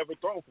ain't never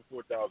thrown for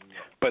 4,000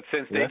 yards. But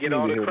since they get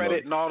all the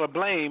credit and all the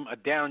blame, a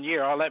down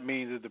year, all that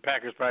means is the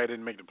Packers probably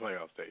didn't make the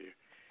playoffs that year.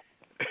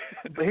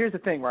 But here's the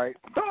thing, right?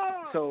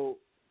 So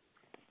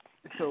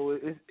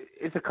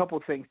it's a couple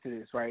things to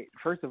this, right?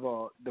 First of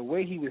all, the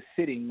way he was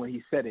sitting when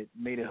he said it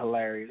made it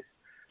hilarious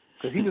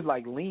because he was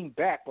like leaned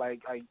back,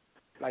 like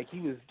he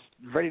was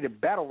ready to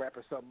battle rap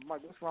or something. I'm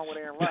like, what's wrong with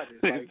Aaron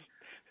Rodgers? Like, it's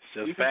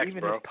just facts,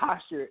 even bro.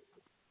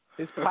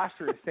 His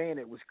posture of saying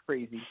it was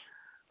crazy,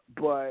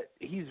 but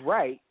he's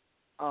right.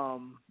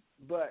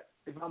 But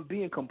if I'm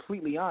being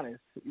completely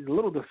honest, he's a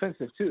little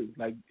defensive too.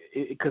 Like,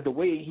 because the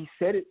way he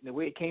said it, the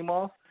way it came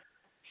off,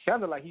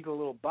 sounded like he's a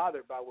little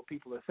bothered by what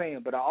people are saying.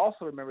 But I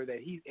also remember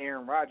that he's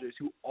Aaron Rodgers,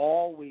 who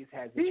always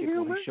has a chip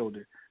on his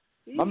shoulder.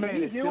 My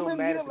man is still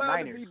mad at the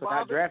Niners for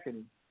not drafting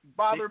him.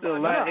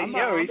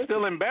 He's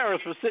still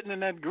embarrassed for sitting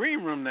in that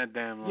green room that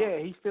damn long. Yeah,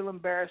 he's still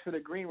embarrassed for the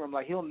green room.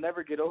 Like, he'll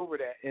never get over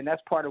that, and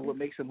that's part of what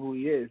makes him who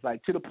he is.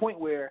 Like, to the point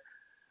where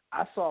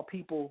I saw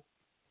people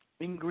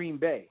in Green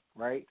Bay,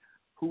 right,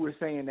 who were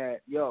saying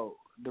that,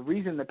 the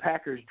reason the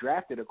Packers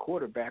drafted a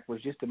quarterback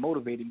was just to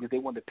motivate him because they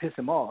wanted to piss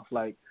him off.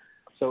 Like,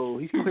 so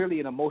he's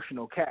clearly an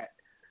emotional cat.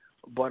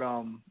 But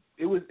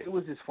it was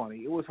just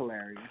funny. It was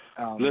hilarious.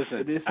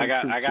 Listen,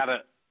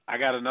 I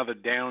got another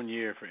down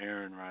year for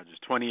Aaron Rodgers.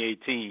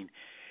 2018,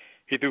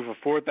 he threw for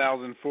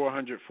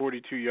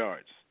 4,442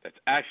 yards. That's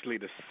actually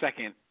the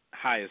second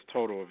highest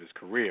total of his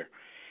career.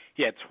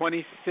 He had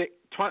 25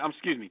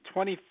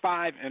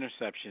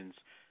 interceptions.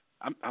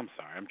 I'm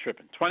sorry, I'm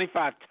tripping.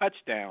 25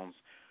 touchdowns,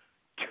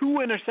 2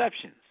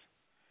 interceptions.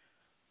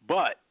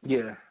 But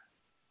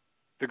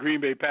the Green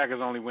Bay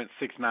Packers only went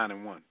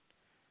 6-9-1.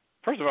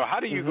 First of all, how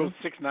do you go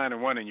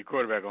 6-9-1 and your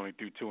quarterback only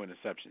threw 2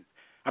 interceptions?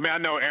 I mean, I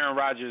know Aaron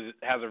Rodgers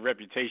has a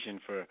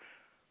reputation for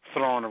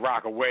throwing the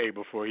rock away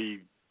before he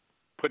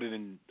put it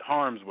in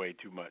harm's way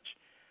too much.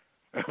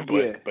 But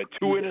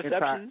 2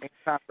 interceptions,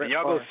 and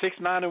y'all go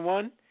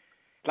 6-9-1?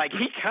 Like,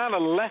 he kind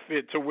of left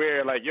it to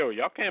where, like,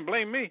 y'all can't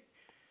blame me.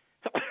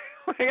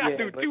 I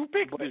threw 2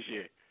 picks this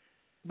year.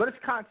 But it's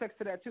context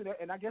to that too,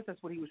 and I guess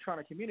that's what he was trying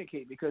to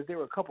communicate because there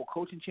were a couple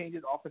coaching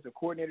changes, offensive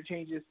coordinator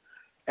changes,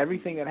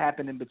 everything that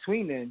happened in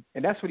between then,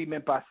 and that's what he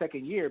meant by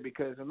second year.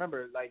 Because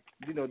remember,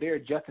 they're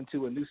adjusting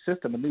to a new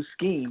system, a new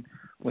scheme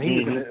when he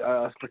was in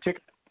a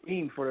particular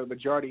scheme for the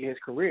majority of his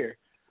career.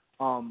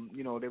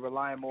 They're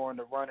relying more on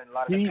the run and a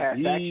lot of the pass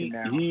action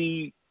now.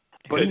 He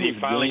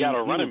finally got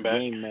a running back.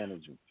 Game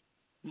manager.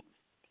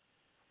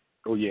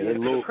 Oh yeah, the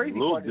little crazy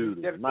little part dude.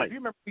 is, Nice. if you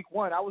remember week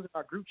 1, I was in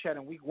our group chat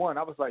in week 1.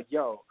 I was like,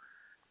 "Yo,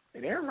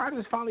 did Aaron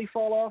Rodgers finally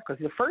fall off?" Because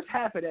the first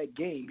half of that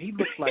game, he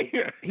looked like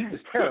he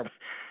was terrible.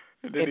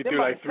 And then he threw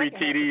like 3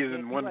 TDs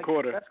in one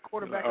quarter. Best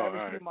quarterback I've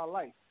ever seen in my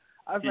life.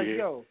 I was like,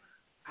 "Yo,"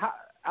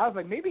 I was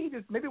like, maybe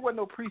it wasn't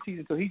no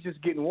preseason, so he's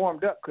just getting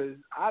warmed up because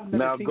I've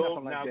never seen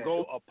nothing like that. Now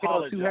go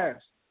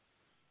apologize.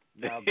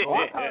 Now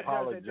go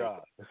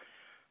apologize.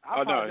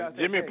 Oh no,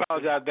 Jimmy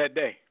apologized that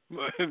day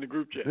in the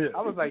group chat.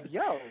 I was like,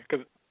 "Yo,"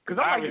 because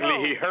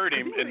obviously he heard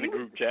him in the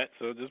group chat,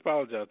 so just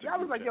apologize to him. I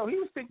was like, "Yo, he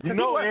was thinking."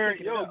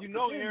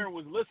 Aaron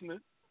was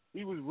listening.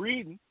 He was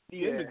reading.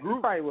 He in the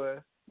group.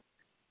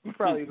 He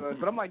probably was.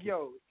 But I'm like,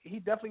 yo, he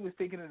definitely was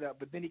thinking it up.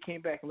 But then he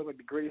came back and looked like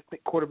the greatest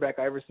quarterback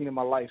I ever seen in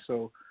my life.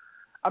 So,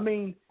 I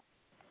mean,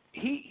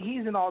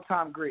 he's an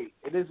all-time great.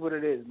 It is what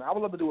it is, man. I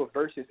would love to do a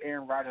versus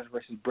Aaron Rodgers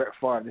versus Brett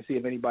Favre to see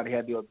if anybody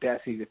had the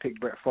audacity to pick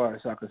Brett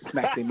Favre so I could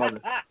smack their mother.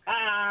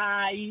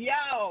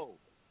 Yo,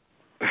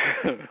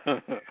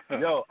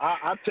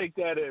 I take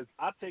that as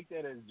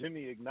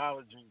Jimmy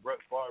acknowledging Brett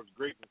Favre's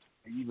greatness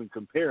and even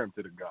compare him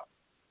to the guy.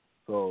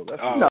 So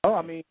that's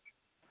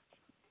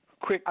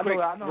Quick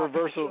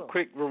reversal,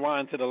 quick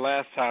rewind to the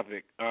last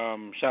topic.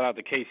 Shout out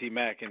to Casey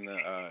Mack in the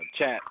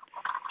chat.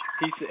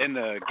 He's in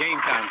the Game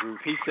Time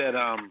group. He said,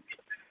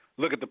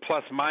 look at the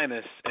plus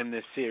minus in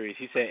this series.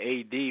 He said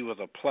AD was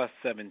a plus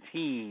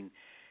 17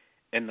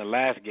 in the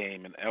last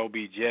game, and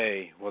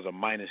LBJ was a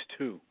minus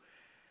 2.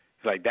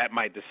 He's like, that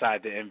might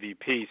decide the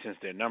MVP since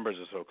their numbers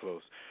are so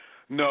close.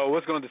 No,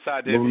 what's going to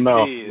decide the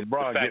MVP is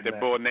the fact that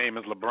boy name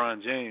is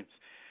LeBron James.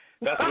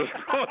 That's what's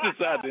going to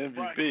decide the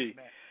MVP.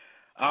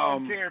 I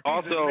don't care if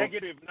also,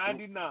 negative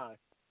 99.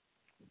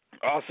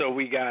 Also,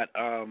 we got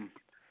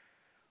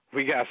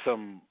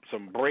some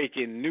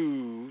breaking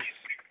news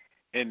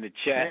in the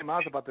chat. Damn, I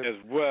was about to, as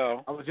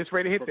well. I was just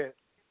ready to hit that.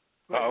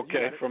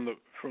 Okay, from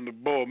the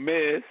boy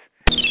Miz.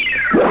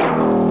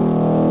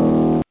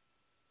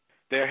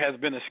 There has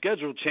been a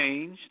schedule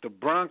change. The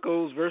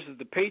Broncos versus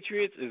the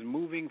Patriots is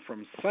moving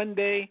from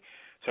Sunday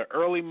to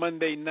early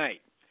Monday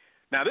night.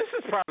 Now, this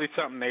is probably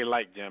something they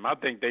like, Jim. I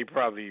think they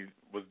probably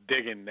was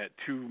digging that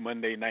 2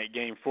 Monday night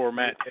game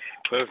format,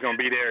 so it's going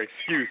to be their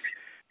excuse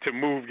to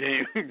move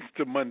games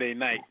to Monday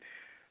night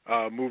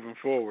moving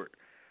forward.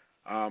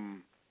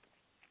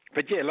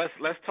 But yeah,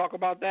 let's talk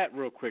about that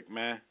real quick,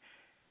 man.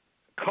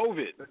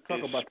 COVID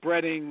is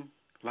spreading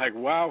like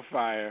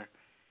wildfire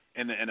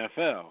in the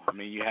NFL. I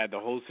mean, you had the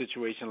whole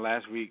situation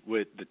last week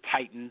with the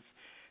Titans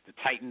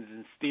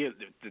and Steelers.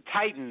 The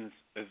Titans,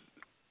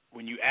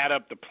 when you add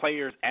up the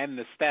players and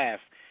the staff,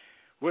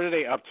 what are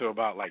they up to?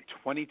 About like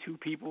 22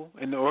 people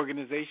in the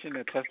organization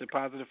that tested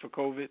positive for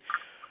COVID.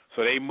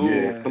 So they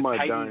moved the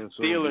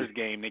Titans-Steelers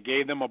game. They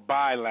gave them a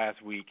bye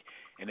last week,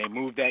 and they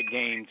moved that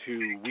game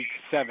to week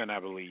 7, I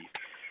believe.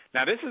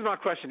 Now, this is my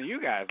question to you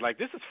guys. Like,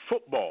 this is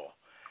football.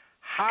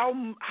 How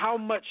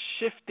much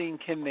shifting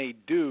can they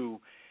do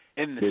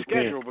in the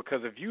schedule?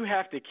 Because if you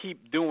have to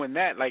keep doing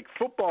that, like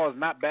football is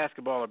not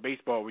basketball or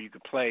baseball where you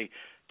could play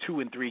 2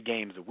 and 3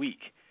 games a week.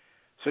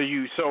 So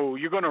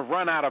you're going to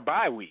run out of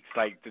bye weeks.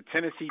 Like the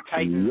Tennessee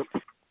Titans,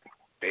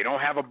 they don't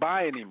have a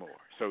bye anymore.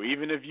 So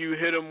even if you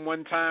hit them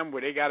one time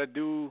where they got to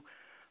do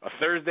a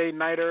Thursday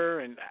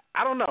nighter, and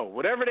I don't know,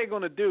 whatever they're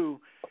going to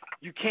do,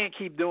 you can't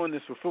keep doing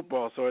this with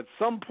football. So at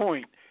some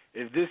point,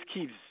 if this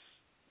keeps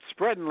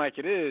spreading like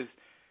it is,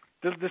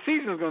 the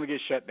season is going to get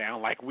shut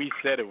down like we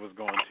said it was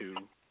going to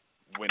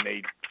when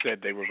they said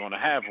they were going to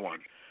have one.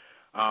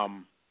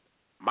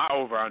 My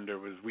over-under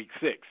was week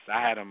 6.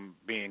 I had them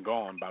being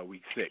gone by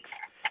week 6.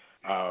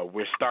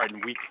 We're starting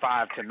week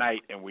 5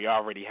 tonight, and we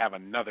already have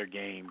another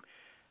game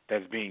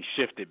that's being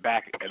shifted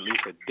back at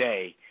least a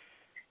day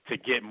to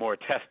get more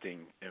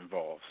testing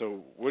involved.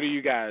 So, what do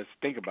you guys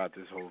think about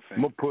this whole thing?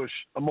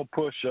 I'm gonna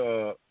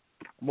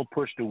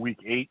push to week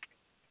 8.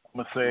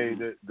 I'm gonna say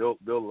that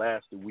they'll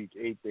last to week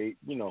 8.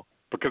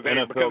 Because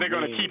they're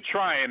going to keep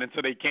trying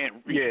until they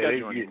can't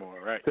reschedule anymore,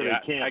 right? So they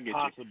can't I get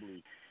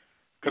possibly.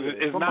 Because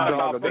it's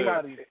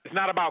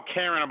not about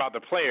caring about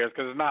the players.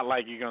 Because it's not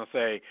like you're going to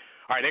say,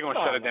 all right, they're going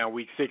to shut it down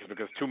week 6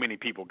 because too many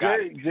people got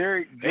it.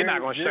 They're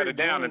not going to shut it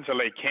down until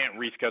they can't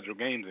reschedule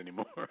games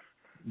anymore.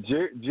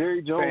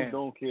 Jerry Jones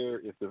don't care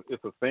if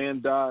a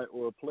fan die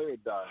or a player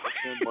die.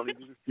 They send money to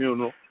the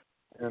funeral,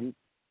 and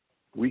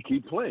we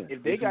keep playing.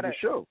 If they got a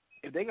show.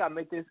 If they gotta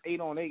make this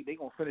 8-on-8, they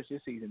gonna finish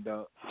this season,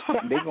 dog.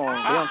 They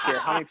don't care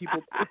how many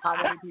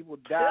people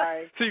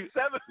die. See,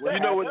 you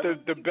know what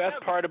the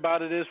best part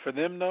about it is for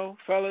them, though,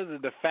 fellas,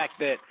 is the fact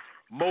that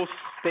most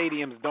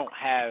stadiums don't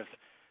have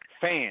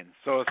fans,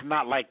 so it's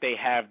not like they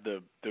have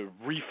the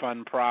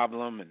refund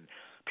problem and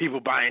people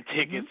buying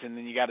tickets, and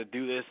then you got to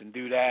do this and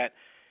do that.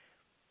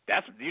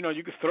 That's, you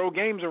can throw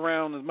games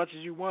around as much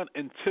as you want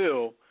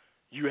until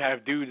you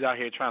have dudes out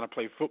here trying to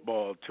play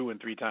football 2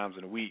 and 3 times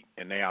in a week,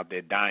 and they out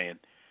there dying.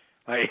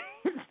 Like,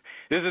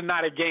 this is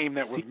not a game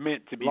that was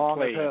meant to be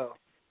played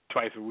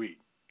twice a week.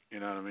 You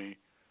know what I mean?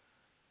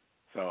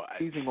 So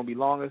season gonna be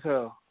long as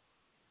hell.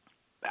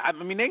 I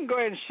mean, they can go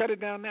ahead and shut it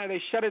down now.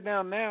 They shut it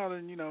down now,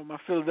 then my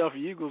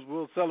Philadelphia Eagles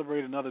will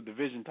celebrate another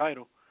division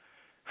title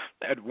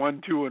at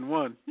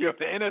 1-2-1. The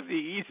NFC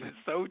East is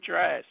so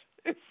trash.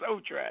 It's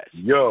so trash.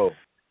 Yo,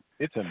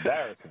 it's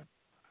embarrassing.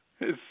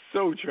 It's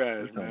so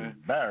trash, man. It's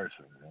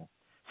embarrassing, man.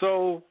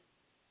 So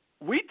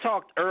we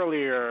talked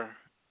earlier,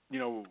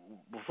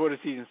 before the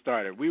season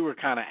started. We were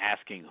kind of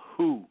asking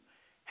who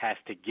has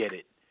to get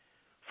it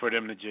for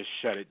them to just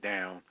shut it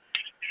down.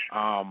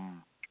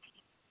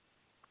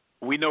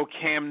 We know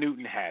Cam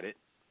Newton had it.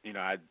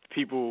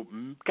 People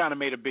kind of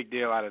made a big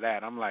deal out of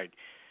that. I'm like,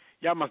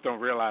 y'all must don't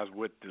realize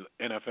what the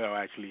NFL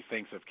actually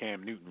thinks of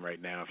Cam Newton right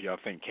now if y'all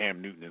think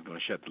Cam Newton is going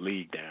to shut the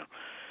league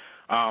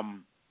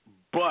down.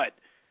 But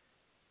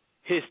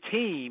his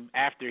team,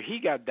 after he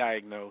got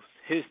diagnosed,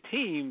 his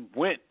team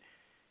went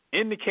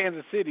into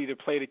Kansas City to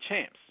play the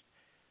champs.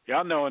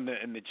 Y'all know in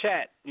the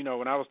chat,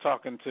 when I was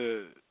talking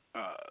to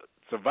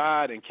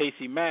Savad and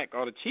Casey Mack,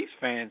 all the Chiefs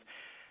fans,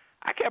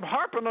 I kept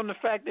harping on the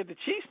fact that the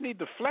Chiefs need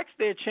to flex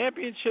their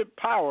championship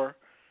power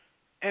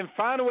and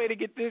find a way to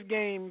get this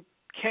game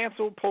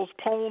canceled,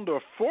 postponed,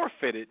 or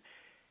forfeited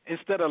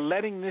instead of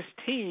letting this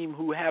team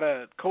who had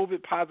a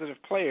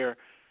COVID-positive player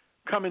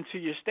come into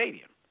your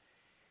stadium.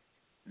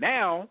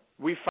 Now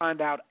we find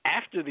out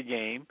after the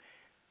game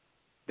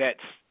that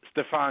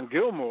Stephon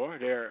Gilmore,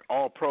 their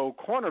all-pro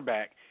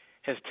cornerback,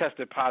 has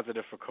tested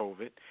positive for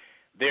COVID.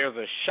 There's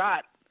a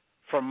shot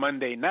from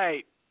Monday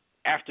night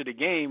after the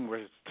game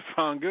where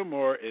Stephon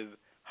Gilmore is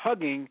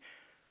hugging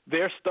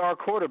their star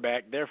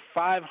quarterback, their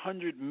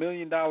 $500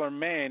 million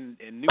man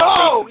in new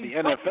face of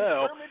the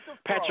NFL,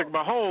 Patrick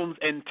Mahomes,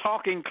 and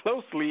talking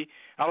closely.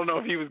 I don't know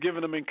if he was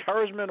giving him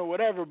encouragement or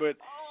whatever, but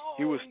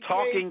he was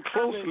talking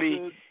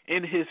closely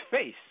in his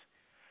face.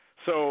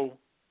 So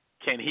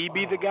can he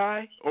be the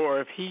guy? Or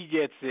if he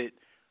gets it,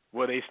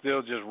 will they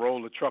still just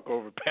roll the truck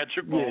over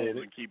Patrick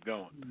Mahomes and keep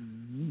going?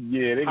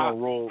 Yeah, they're going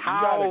to roll.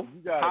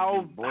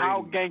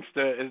 How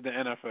gangster is the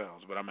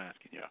NFL is what I'm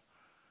asking you.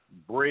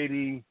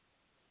 Brady.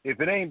 If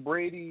it ain't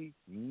Brady,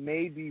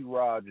 maybe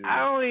Rodgers. I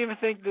don't even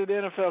think the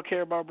NFL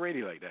care about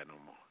Brady like that no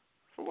more.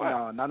 For what?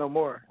 No, not no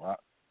more.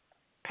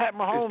 Pat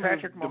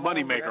Mahomes is the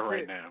moneymaker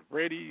right now.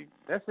 Brady,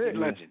 that's it.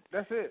 Legend.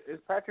 That's it.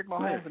 It's Patrick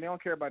Mahomes, and they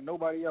don't care about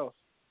nobody else.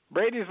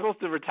 Brady's supposed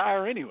to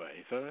retire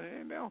anyway, so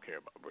they don't care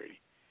about Brady.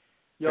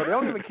 Yo, they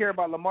don't even care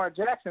about Lamar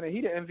Jackson, and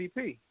he the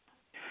MVP.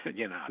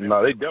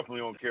 No, they definitely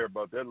don't care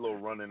about that little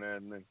running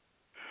ass nigga.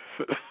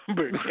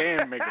 But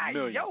Cam make $1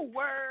 million. Yo,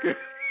 word.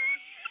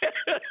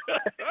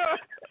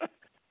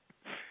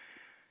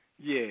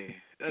 Yeah,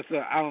 that's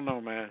I don't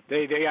know, man.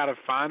 They got to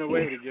find a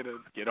way to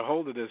get a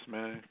hold of this,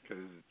 man.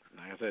 Because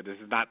like I said, this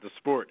is not the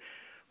sport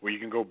where you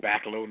can go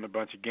backloading a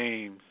bunch of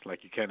games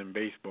like you can in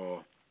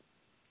baseball.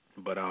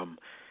 But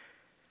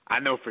I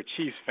know for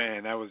Chiefs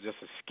fan, that was just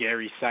a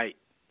scary sight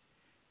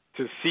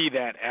to see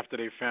that after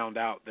they found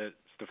out that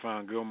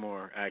Stephon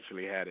Gilmore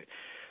actually had it.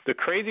 The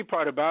crazy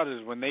part about it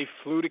is when they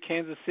flew to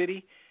Kansas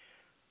City,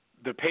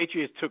 the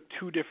Patriots took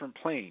 2 different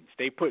planes.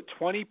 They put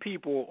 20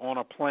 people on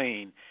a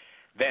plane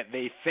that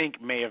they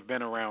think may have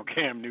been around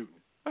Cam Newton.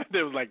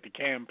 It was like the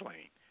Cam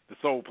plane, the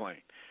Soul plane.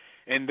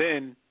 And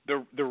then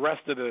the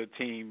rest of the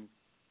team,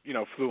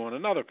 flew on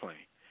another plane.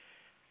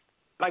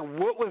 Like,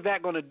 what was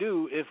that going to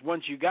do if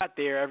once you got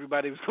there,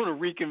 everybody was going to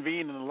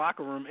reconvene in the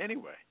locker room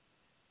anyway?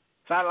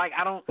 So,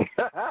 I don't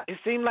 – it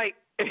seemed like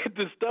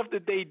the stuff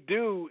that they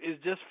do is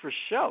just for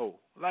show.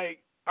 Like,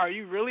 are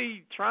you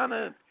really trying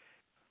to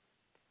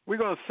 – we're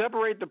going to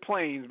separate the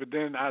planes, but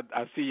then I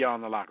see y'all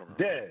in the locker room.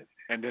 Dead.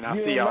 And then I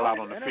see y'all out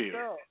on the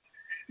field.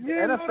 The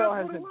NFL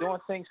has been doing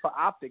things for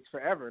optics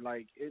forever.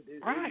 Like,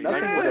 right.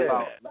 Nothing was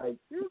about, like,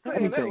 you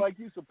saying that like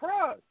you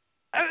surprised.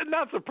 I'm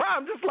not surprised.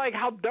 I'm just like,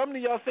 how dumb do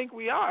y'all think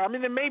we are? I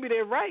mean, then maybe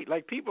they're right.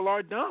 Like, people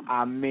are dumb.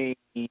 I mean,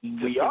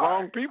 we are.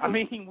 Wrong people. I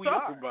mean, we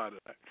are. About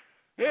it.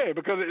 Yeah,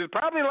 because there's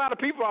probably a lot of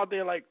people out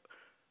there, like,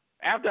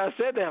 after I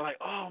said that, like,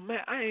 oh, man,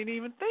 I ain't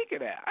even think of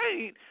that.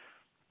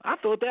 I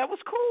thought that was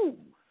cool.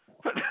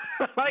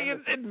 Like,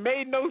 it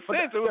made no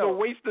sense. It was a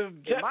waste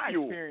of jet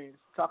fuel. Experience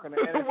talking to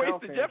it was NFL a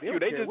waste of jet fuel.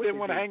 They just didn't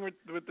want to hang with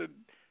the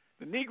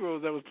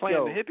Negroes that was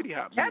playing the hippity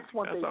hop. Cats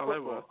want That's all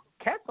that was.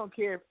 Cats don't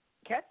care.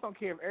 Cats don't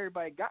care if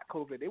everybody got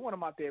COVID. They want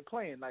them out there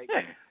playing. Like,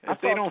 if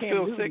they don't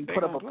feel sick, they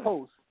put up don't a play.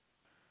 post.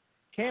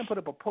 Cam put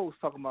up a post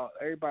talking about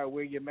everybody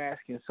wear your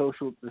mask and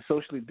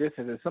socially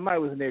distance. And somebody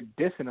was in there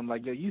dissing him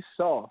like, yo, you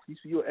soft.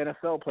 You're an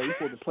NFL player. You're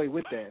supposed to play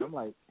with that. I'm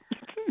like,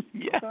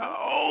 yeah.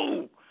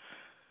 Oh.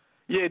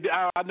 Yeah,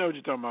 I know what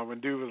you're talking about. When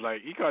dude was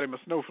like, he called him a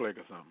snowflake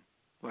or something.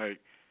 Like,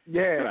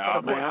 yeah.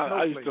 Oh, man,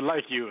 I used to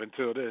like you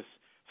until this.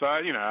 So,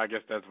 I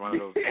guess that's one of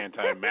those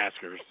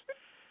anti-maskers.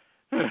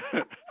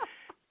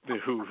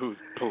 who's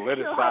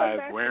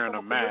politicized wearing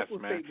a mask,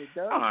 man. I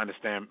don't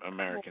understand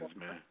Americans,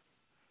 man.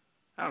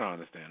 I don't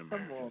understand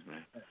Americans,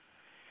 man.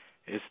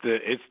 It's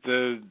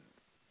the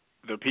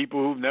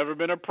people who've never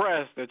been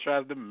oppressed that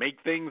tries to make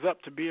things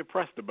up to be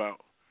oppressed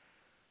about.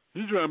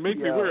 You trying to make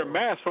me wear a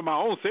mask for my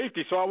own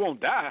safety so I won't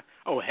die?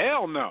 Oh,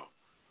 hell no.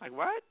 Like,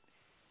 what?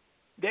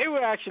 They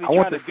were actually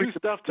trying to do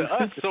stuff to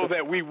us so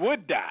that we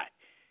would die.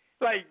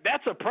 Like,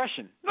 that's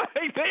oppression.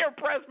 Like, they're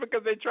oppressed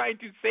because they're trying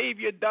to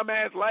save your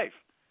dumbass life.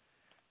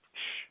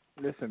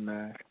 Listen,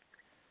 man.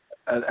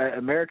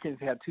 Americans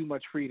have too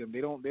much freedom.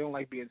 They don't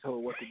like being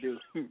told what to do.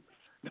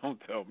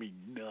 Don't tell me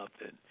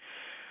nothing.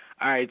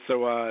 All right,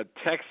 so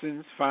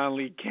Texans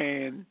finally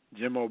canned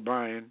Bill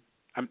O'Brien.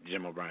 I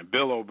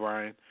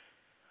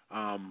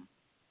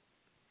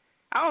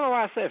don't know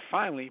why I said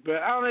finally, but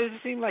I don't know. It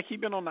just seemed like he'd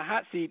been on the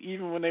hot seat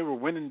even when they were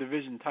winning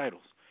division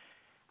titles.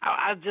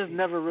 I've just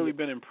never really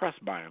been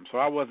impressed by him, so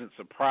I wasn't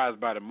surprised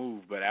by the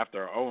move. But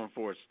after a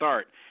 0-4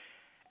 start,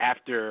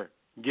 after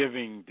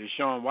giving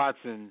Deshaun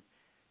Watson,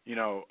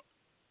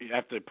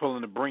 after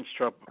pulling the Brinks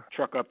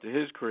truck up to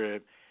his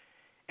crib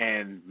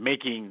and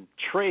making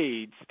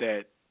trades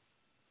that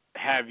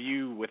have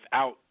you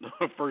without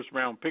a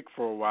first-round pick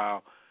for a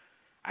while,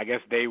 I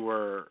guess they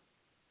were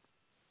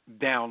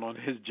down on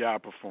his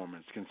job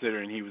performance,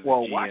 considering he was the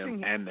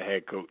GM and the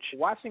head coach.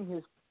 Watching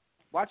his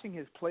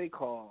play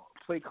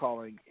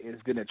calling has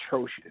been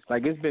atrocious.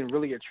 Like, it's been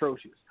really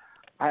atrocious.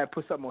 I had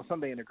put something on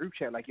Sunday in the group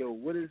chat, like, yo,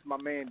 what is my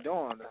man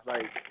doing? It's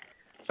like,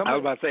 I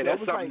was about to say,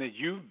 that's something that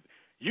you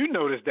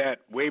noticed that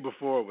way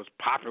before it was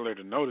popular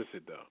to notice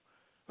it, though.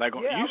 Like,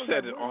 you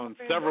said it on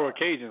several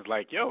occasions,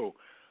 like, yo,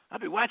 I'll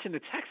be watching the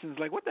Texans,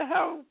 like, what the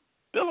hell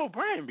Bill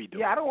O'Brien be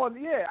doing? I don't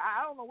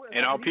know what.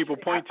 And all people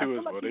point to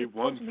is, they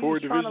won 4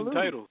 division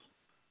titles.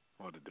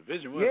 Well, the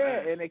division was.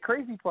 Yeah, and the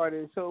crazy part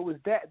is, so it was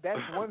that's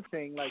one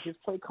thing. Like, his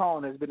play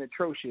calling has been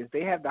atrocious.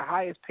 They have the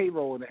highest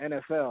payroll in the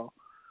NFL.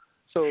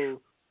 So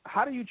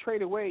how do you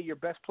trade away your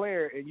best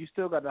player and you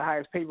still got the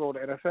highest payroll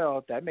in the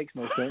NFL? That makes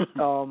no sense.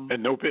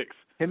 And no picks.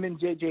 Him and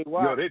J.J.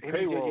 Watt.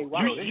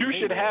 You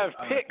should have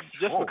picks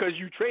just because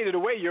you traded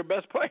away your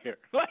best player.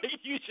 Like,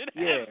 you should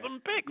have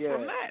some picks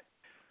from that.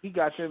 He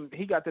got them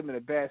in a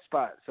bad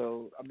spot.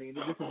 So, I mean,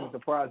 this isn't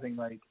surprising.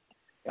 Like,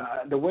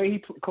 the way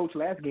he coached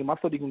last game, I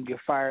thought he was going to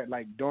get fired,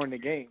 like, during the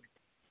game.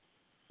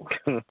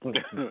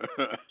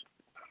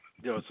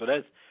 Yo, so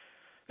that's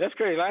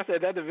crazy. Like I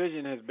said, that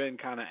division has been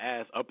kind of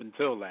ass up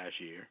until last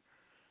year.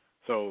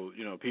 So,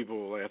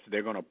 people,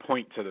 they're going to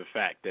point to the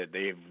fact that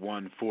they've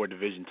won 4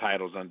 division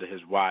titles under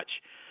his watch.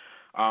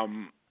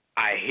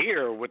 I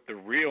hear what the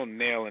real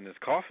nail in his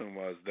coffin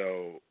was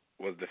the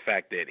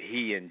fact that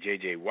he and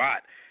J.J.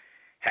 Watt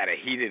had a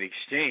heated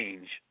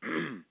exchange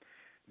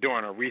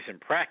during a recent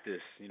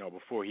practice,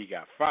 before he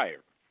got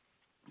fired.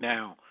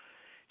 Now,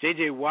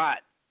 J.J.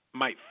 Watt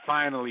might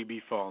finally be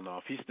falling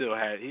off. He still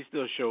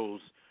shows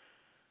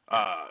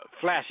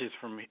flashes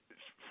from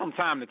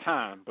time to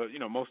time, but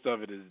most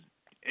of it is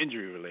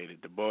injury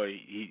related. The boy,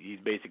 he's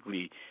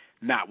basically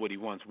not what he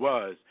once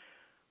was,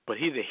 but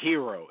he's a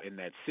hero in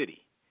that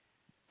city.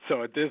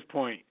 So at this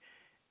point,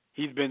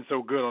 he's been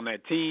so good on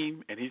that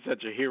team, and he's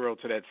such a hero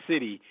to that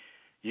city.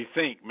 You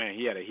think, man,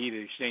 he had a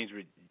heated exchange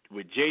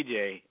with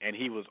JJ, and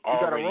he was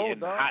already in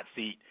the hot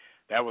seat.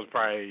 That was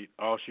probably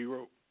all she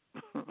wrote.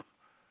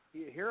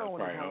 He's a hero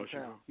in his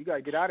hometown. You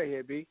gotta get out of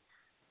here, B.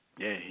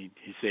 Yeah, he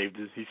saved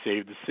the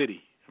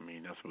city. I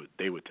mean, that's what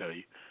they would tell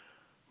you.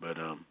 But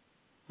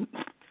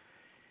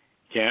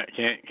can't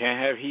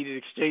have heated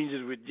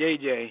exchanges with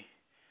JJ.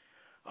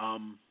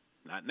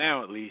 Not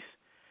now, at least.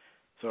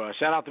 So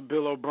shout out to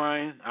Bill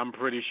O'Brien. I'm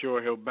pretty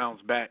sure he'll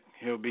bounce back.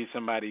 He'll be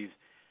somebody's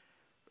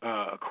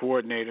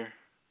coordinator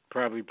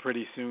probably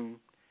pretty soon.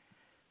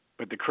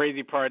 But the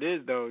crazy part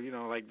is, though,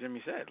 like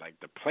Jimmy said, like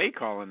the play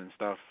calling and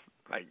stuff,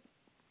 like,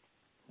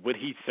 would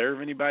he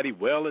serve anybody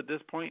well at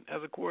this point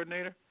as a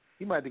coordinator?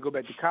 He might have to go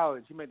back to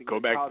college. He might have to go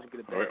back to college and get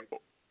a bag.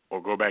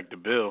 Or go back to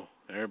Bill.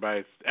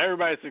 Everybody's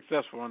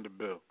successful under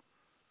Bill.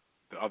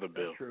 The other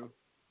Bill. That's true.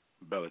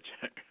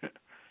 Belichick.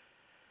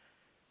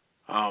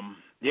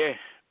 Yeah.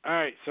 All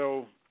right,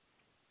 so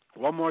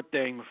one more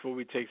thing before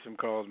we take some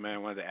calls, man. I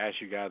wanted to ask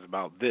you guys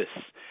about this.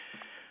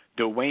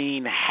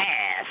 Dwayne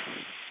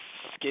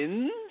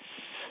Haskins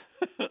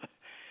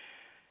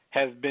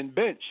has been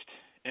benched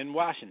in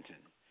Washington.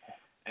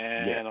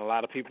 And a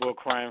lot of people are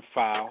crying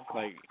foul.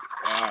 Like,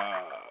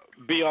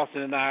 B.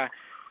 Austin and I,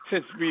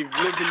 since we've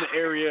lived in the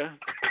area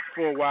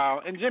for a while,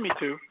 and Jimmy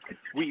too,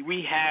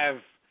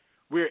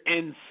 we're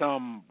in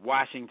some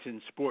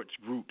Washington sports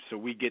groups, so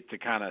we get to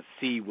kind of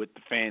see what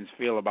the fans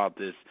feel about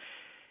this.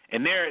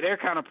 And they're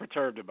kind of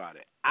perturbed about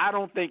it. I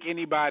don't think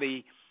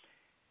anybody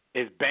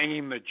is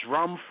banging the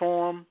drum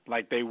for him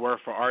like they were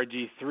for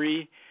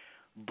RG3,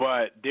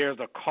 but there's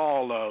a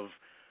call of,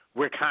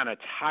 we're kind of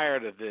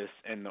tired of this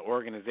and the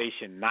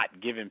organization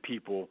not giving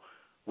people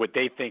what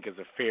they think is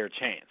a fair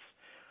chance.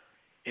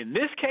 In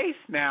this case,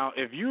 now,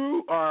 if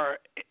you are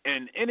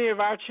in any of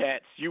our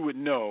chats, you would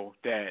know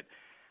that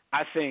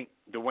I think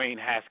Dwayne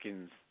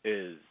Haskins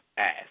is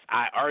ass.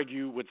 I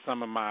argue with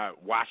some of my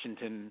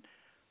Washington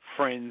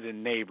friends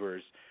and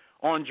neighbors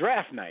on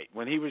draft night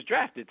when he was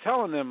drafted,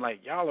 telling them, like,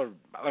 y'all are,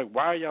 like,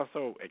 why are y'all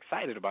so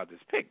excited about this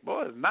pick?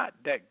 Boy, it's not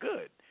that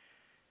good.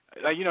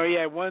 Like, you know, he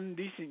had one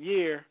decent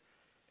year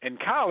in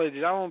college.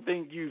 I don't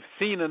think you've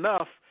seen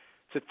enough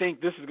to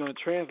think this is going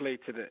to translate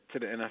to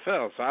the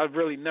NFL. So I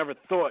really never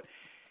thought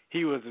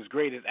he was as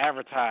great as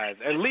advertised.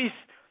 At least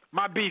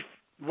my beef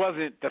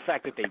wasn't the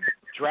fact that they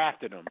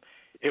drafted him.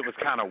 It was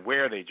kind of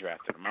where they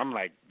drafted him. I'm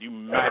like, you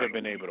might have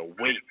been able to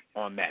wait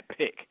on that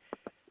pick.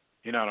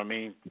 You know what I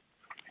mean?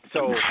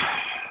 So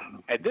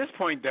at this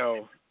point,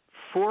 though,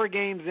 4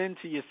 games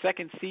into your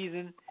second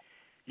season,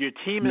 your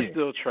team is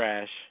still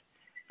trash.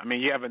 I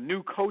mean, you have a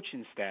new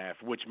coaching staff,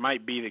 which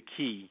might be the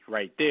key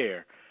right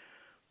there.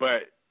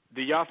 But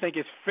do y'all think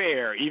it's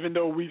fair, even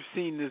though we've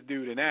seen this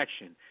dude in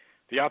action,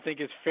 do y'all think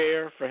it's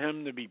fair for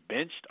him to be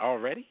benched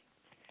already?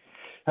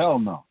 Hell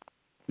no.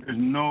 There's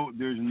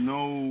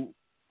no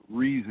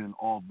reason,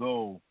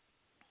 although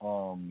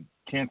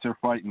cancer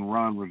fighting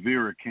Ron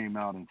Rivera came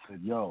out and said,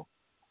 yo,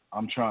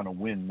 I'm trying to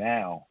win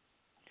now,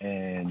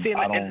 and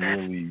I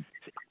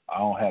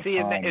don't have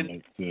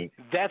time to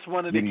that's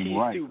one of the keys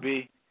right. too,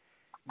 B.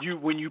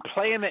 When you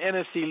play in the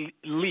NFC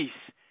least,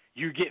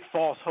 you get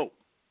false hope.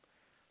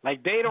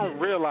 Like, they don't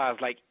realize,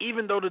 like,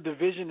 even though the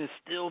division is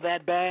still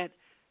that bad,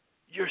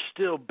 you're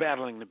still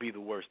battling to be the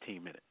worst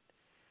team in it.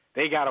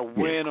 They got to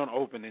win on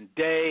opening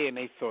day, and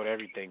they thought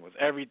everything was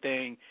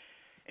everything.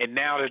 And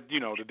now that, you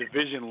know, the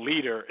division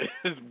leader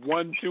is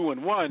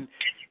 1-2-1,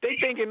 they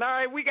thinking, all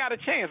right, we got a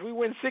chance. We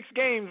win 6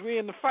 games, we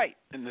in the fight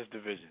in this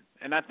division.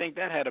 And I think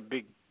that had a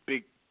big,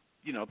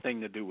 you know,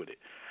 thing to do with it.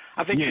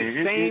 I think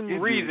the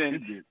same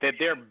reason that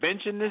they're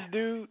benching this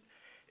dude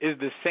is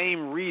the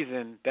same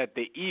reason that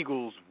the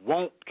Eagles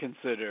won't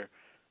consider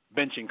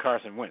benching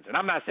Carson Wentz. And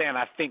I'm not saying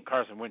I think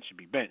Carson Wentz should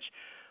be benched,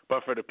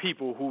 but for the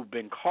people who've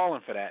been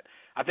calling for that,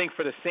 I think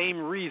for the same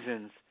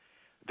reasons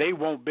they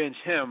won't bench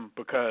him,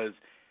 because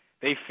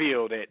they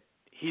feel that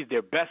he's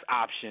their best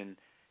option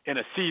in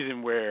a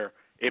season where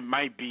it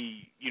might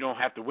be you don't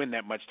have to win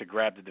that much to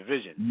grab the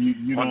division.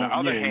 On the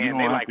other hand,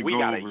 they're like, we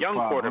got a young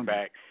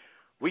quarterback.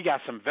 We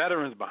got some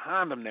veterans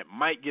behind them that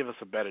might give us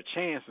a better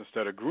chance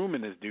instead of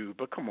grooming this dude.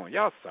 But come on,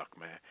 y'all suck,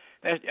 man.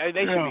 They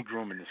should be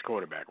grooming this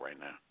quarterback right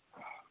now.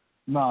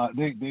 Nah,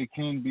 they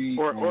can be,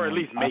 or at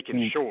least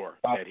making sure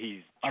that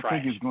he's trash. I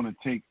think it's going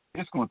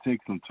to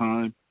take some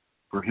time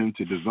for him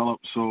to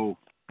develop. So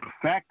the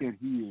fact that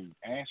he is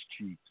ass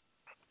cheeked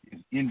is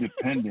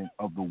independent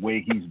of the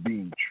way he's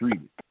being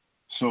treated.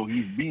 So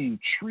he's being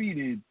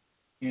treated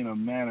in a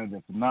manner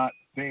that's not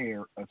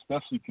fair,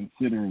 especially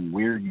considering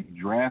where you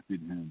drafted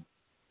him.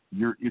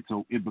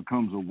 It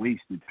becomes a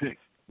wasted pick.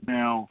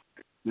 Now,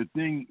 the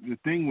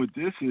thing with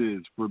this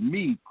is, for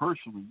me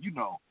personally, you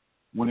know,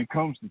 when it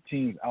comes to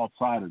teams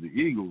outside of the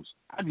Eagles,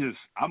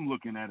 I'm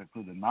looking at it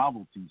for the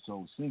novelty.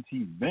 So since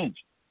he's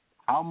benched,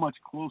 how much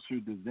closer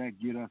does that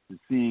get us to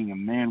seeing a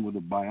man with a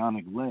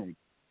bionic leg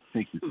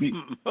take the seat?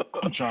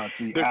 I'm trying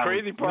to see. The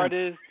crazy part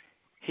is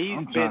he's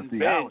been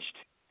benched.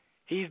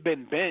 He's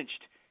been benched,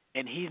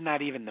 and he's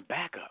not even the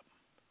backup.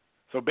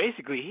 So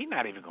basically, he's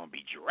not even going to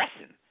be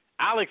dressing.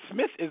 Alex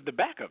Smith is the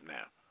backup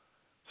now.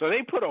 So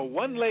they put a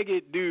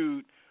one-legged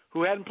dude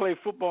who hadn't played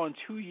football in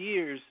 2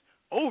 years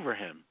over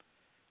him.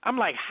 I'm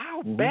like,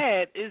 how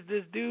bad is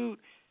this dude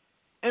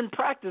in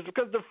practice?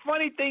 Because the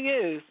funny thing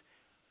is,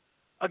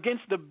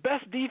 against the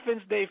best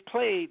defense they've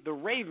played, the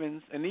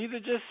Ravens, and these are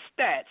just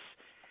stats,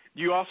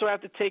 you also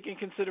have to take in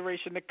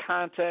consideration the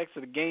context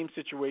of the game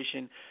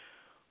situation.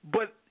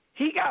 But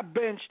he got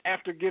benched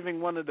after giving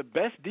one of the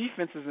best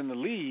defenses in the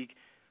league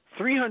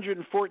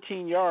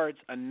 314 yards,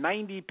 a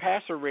 90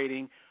 passer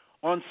rating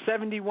on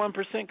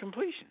 71%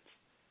 completions.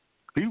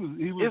 He was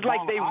it's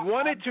like they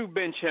wanted to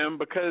bench him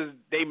because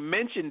they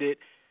mentioned it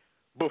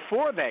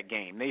before that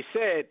game. They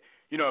said,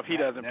 you know, if he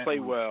doesn't play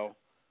well,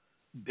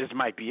 this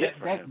might be it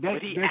for him.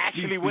 But he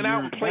actually went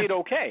out and played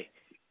okay.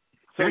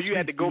 So you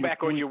had to go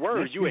back on your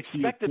words. You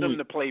expected him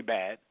to play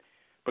bad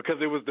because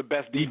it was the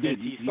best defense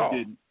he saw.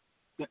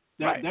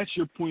 That's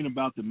your point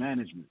about the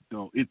management,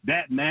 though. If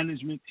that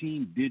management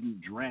team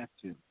didn't draft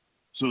him,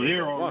 so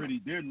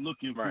they're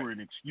looking for an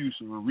excuse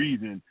or a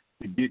reason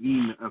to get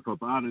him up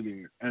out of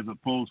there, as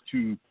opposed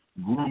to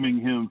grooming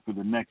him for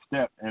the next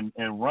step. And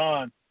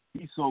Ron,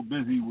 he's so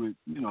busy with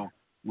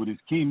his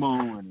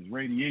chemo and his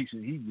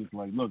radiation, he's just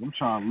like, look, I'm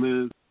trying to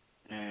live,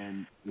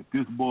 and if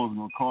this ball is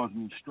gonna cause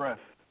me stress,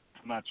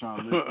 I'm not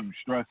trying to live through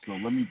stress. So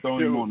let me throw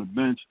him on the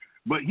bench.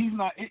 But he's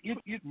not.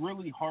 It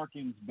really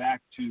harkens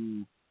back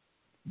to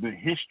the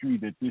history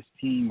that this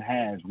team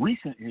has,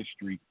 recent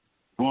history,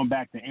 going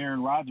back to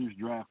Aaron Rodgers'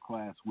 draft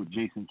class with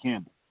Jason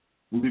Campbell.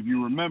 Well, if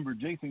you remember,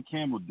 Jason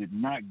Campbell did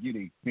not get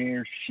a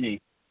fair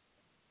shake.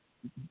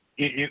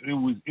 It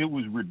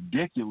was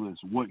ridiculous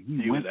what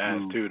he went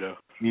through. Too, though.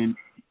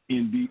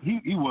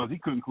 He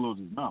couldn't close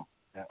his mouth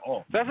at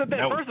all. That's the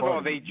thing. First of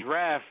all, they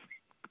draft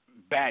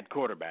bad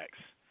quarterbacks,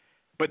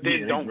 but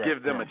then don't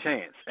give them a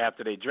chance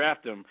after they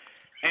draft them,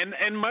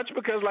 and much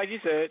because, like you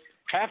said,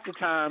 half the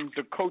time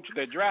the coach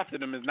that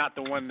drafted him is not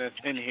the one that's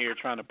in here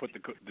trying to put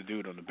the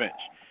dude on the bench.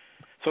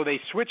 So they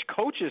switch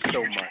coaches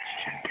so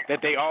much that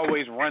they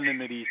always run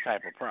into these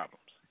type of problems.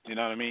 You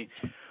know what I mean?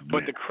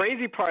 But the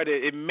crazy part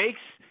is it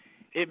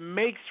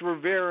makes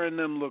Rivera and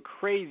them look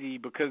crazy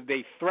because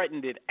they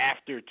threatened it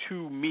after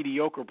 2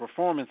 mediocre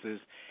performances.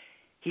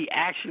 He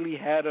actually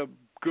had a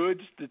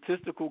good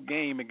statistical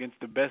game against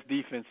the best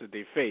defense that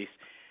they faced.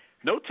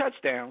 No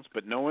touchdowns,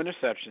 but no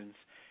interceptions.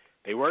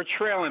 They were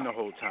trailing the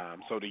whole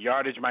time, so the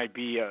yardage might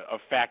be a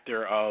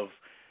factor of,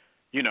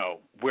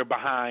 we're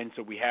behind,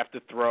 so we have to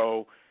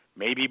throw.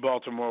 Maybe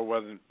Baltimore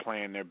wasn't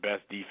playing their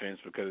best defense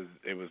because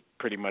it was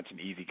pretty much an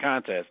easy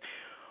contest.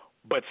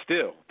 But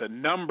still, the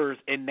numbers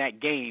in that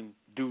game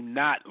do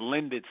not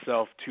lend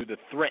itself to the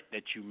threat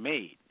that you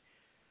made.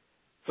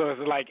 So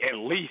it's like at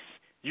least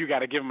you got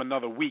to give them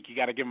another week. You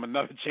got to give them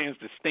another chance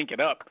to stink it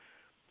up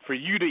for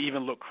you to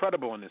even look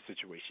credible in this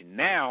situation.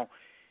 Now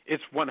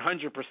it's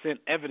 100%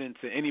 evident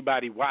to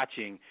anybody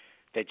watching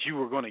that you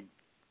were going to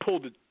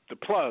pull the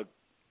plug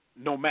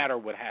no matter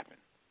what happened.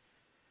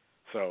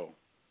 So,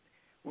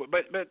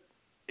 but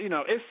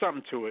it's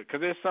something to it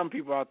because there's some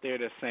people out there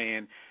that's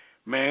saying,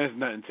 man, there's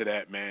nothing to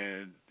that,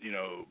 man.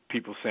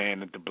 People saying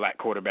that the black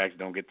quarterbacks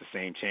don't get the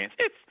same chance.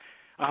 It's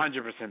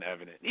 100%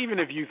 evident. Even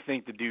if you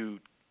think the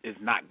dude is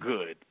not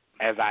good,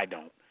 as I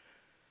don't,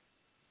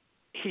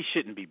 he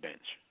shouldn't be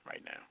benched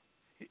right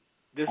now.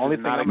 This only is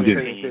thing not I'm a going good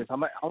to say team. is this.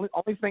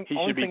 Only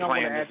thing I'm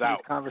going to add to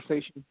this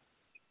conversation.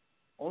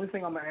 Only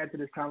thing I'm going to add to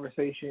this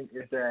conversation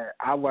is that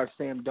I watched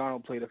Sam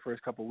Darnold play the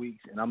first couple of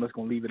weeks, and I'm just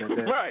going to leave it at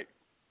that.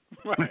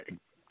 Right.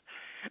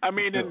 I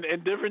mean,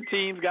 and different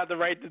teams got the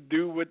right to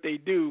do what they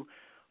do,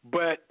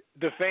 but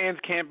the fans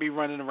can't be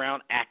running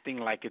around acting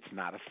like it's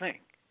not a thing.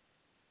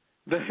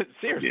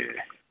 Seriously.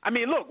 Yeah. I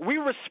mean, look, we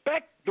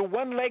respect the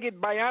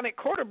one-legged bionic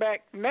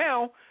quarterback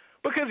now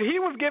because he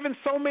was given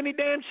so many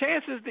damn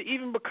chances to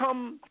even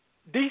become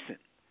decent.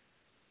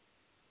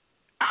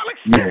 Alex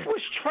Smith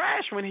was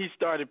trash when he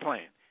started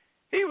playing.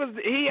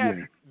 He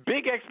had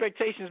big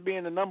expectations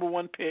being the number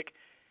 1 pick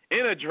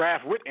in a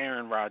draft with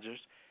Aaron Rodgers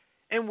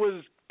and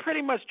was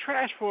pretty much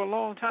trash for a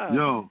long time.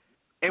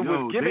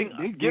 Was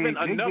given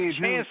enough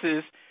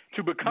chances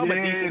to become a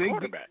decent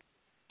quarterback.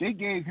 They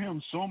gave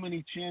him so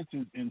many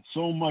chances and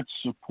so much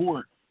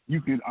support. You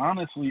could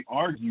honestly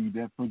argue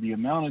that for the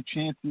amount of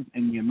chances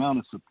and the amount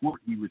of support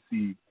he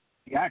received,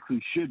 he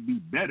actually should be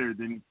better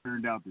than he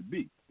turned out to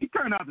be. He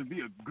turned out to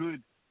be a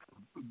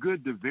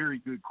good to very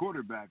good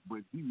quarterback, but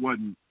he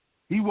wasn't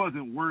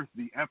worth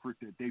the effort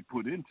that they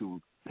put into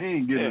him. They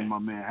ain't giving my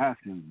man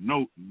Haskins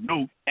no.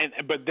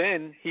 But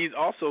then he's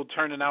also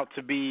turning out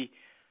to be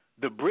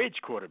the bridge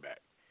quarterback.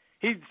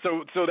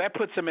 So that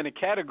puts him in a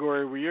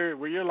category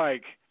where you're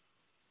like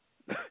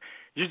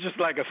you're just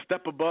like a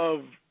step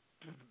above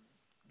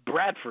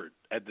Bradford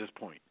at this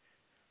point.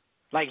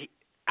 Like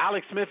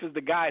Alex Smith is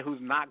the guy who's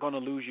not going to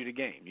lose you the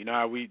game. You know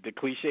how the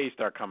cliches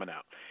start coming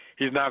out.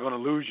 He's not going to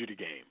lose you the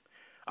game.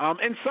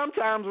 And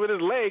sometimes with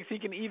his legs, he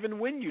can even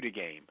win you the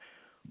game.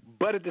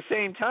 But at the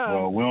same time,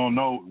 well, we don't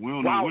know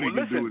what he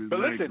can do with his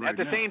legs listen, right at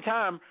the now. same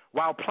time,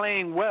 while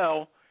playing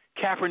well,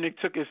 Kaepernick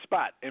took his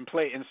spot and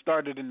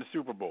started in the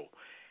Super Bowl.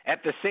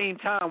 At the same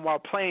time, while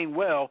playing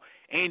well,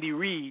 Andy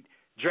Reid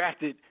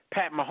drafted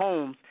Pat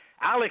Mahomes.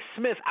 Alex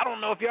Smith, I don't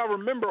know if y'all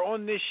remember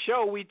on this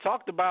show, we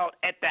talked about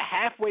at the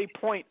halfway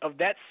point of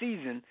that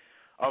season,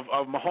 of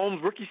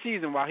Mahomes' rookie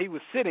season, while he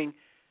was sitting,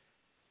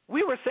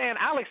 we were saying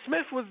Alex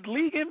Smith was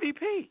league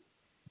MVP.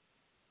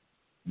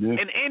 Yeah.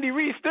 And Andy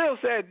Reid still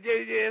said,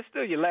 yeah, it's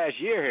still your last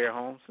year here,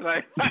 Holmes.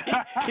 Like,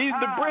 he's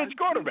the bridge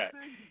quarterback.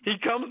 He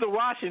comes to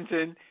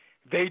Washington,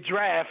 they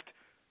draft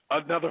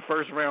another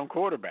first-round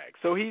quarterback.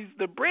 So he's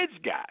the bridge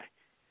guy.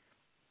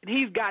 And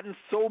he's gotten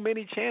so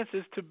many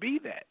chances to be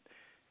that.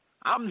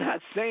 I'm not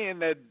saying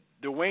that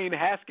Dwayne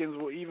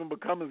Haskins will even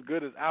become as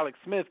good as Alex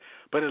Smith,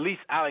 but at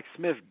least Alex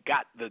Smith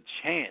got the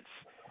chance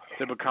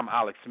to become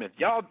Alex Smith.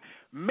 Y'all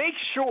make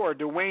sure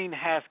Dwayne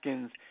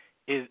Haskins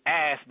is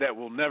ass that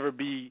will never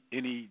be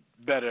any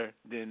better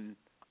than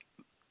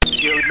 –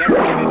 he'll never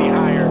get any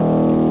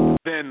higher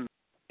than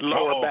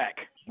lower back.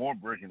 More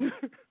breaking.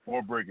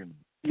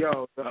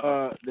 Yo,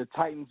 the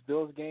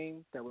Titans-Bills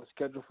game that was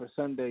scheduled for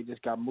Sunday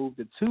just got moved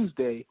to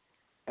Tuesday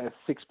at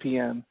 6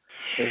 p.m.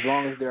 as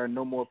long as there are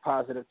no more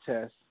positive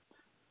tests.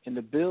 And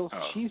the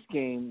Bills-Chiefs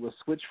game was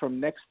switched from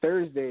next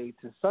Thursday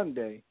to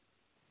Sunday.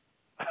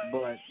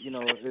 But,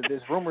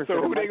 there's rumors that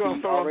who they going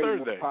to throw on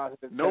Thursday?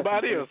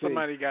 Nobody or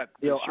somebody got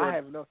I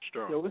have no –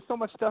 there's so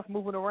much stuff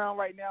moving around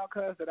right now,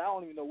 cuz, that I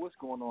don't even know what's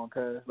going on,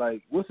 cuz.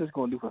 Like, what's this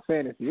going to do for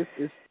fantasy?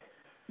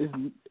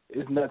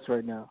 It's nuts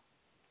right now.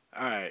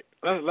 All right,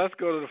 let's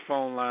go to the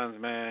phone lines,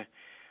 man.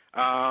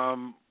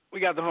 We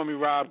got the homie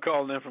Rob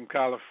calling in from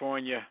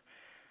California.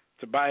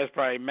 Tobias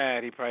probably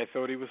mad. He probably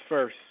thought he was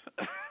first.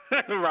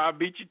 Rob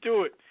beat you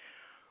to it.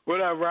 What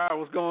up, Rob?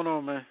 What's going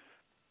on, man?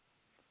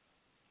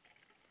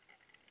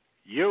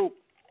 Yo.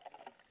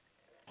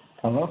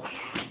 Hello?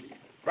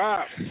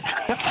 Rob.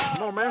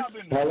 Come on, man.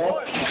 Hello?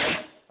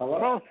 Come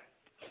on.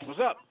 What's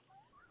up?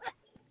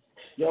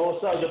 Yo,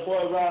 what's up? Your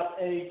boy Rob,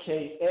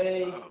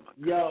 a.k.a.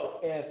 They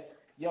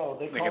call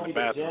me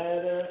the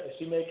janitor. If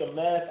she make a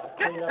mess, I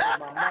clean up with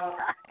my mop.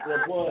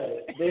 Your boy,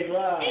 Big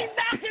Rob,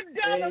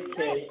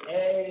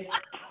 a.k.a.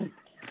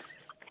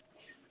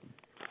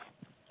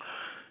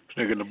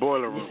 Nigga in the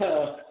boiler room.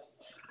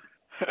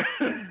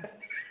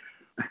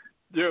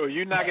 Yo,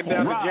 you knocking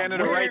down the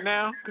janitor right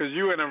now? Because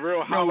you in a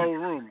real hollow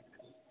room.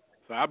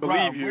 So I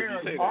believe you if you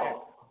say that.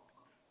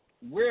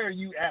 Where are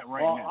you at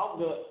right now? I'm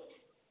good.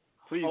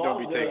 Please don't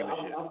be taking this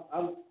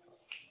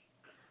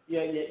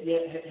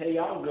shit. Hey,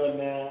 I'm good,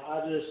 man.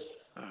 I just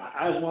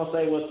want to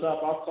say what's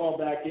up. I'll call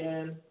back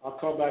in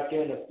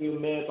a few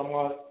minutes. I'm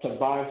going to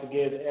buy to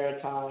get the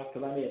airtime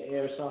because I need to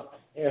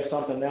air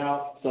something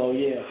out. So,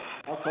 yeah,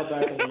 I'll call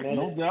back in a minute.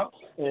 No doubt.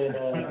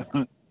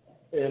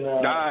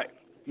 All right.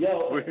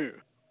 Yo.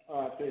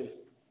 All right, peace.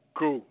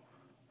 Cool.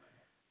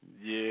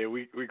 Yeah,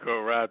 we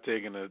call Rob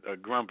taking a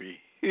grumpy.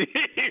 He's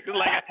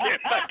like, I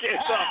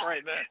can't talk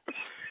right now.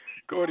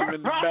 Caught him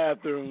in the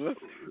bathroom.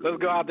 Let's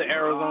go out to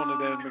Arizona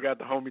then. We got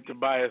the homie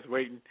Tobias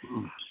waiting.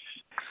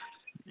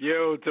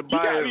 Yo,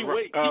 Tobias.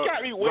 You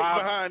got me waiting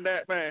behind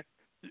that, man.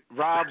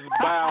 Rob's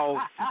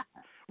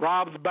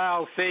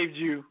bowels saved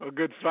you a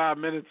good 5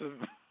 minutes of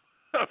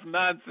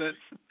nonsense.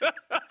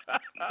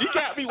 You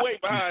got me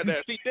waiting behind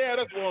that. See, Dad,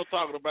 that's what I'm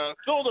talking about.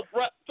 So the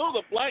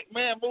black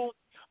man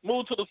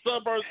moved to the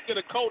suburbs to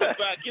get a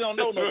cul-de-sac. You don't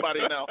know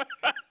nobody now.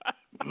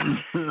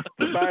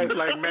 Tobias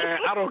like, man,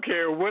 I don't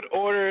care what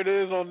order it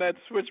is on that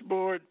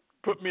switchboard.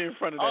 Put me in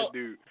front of that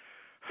dude.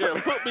 Yeah,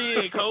 put me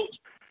in, coach.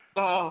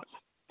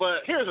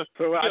 But here's a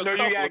So I know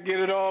you got to get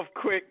it off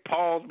quick,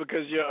 pause,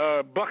 because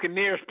your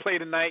Buccaneers play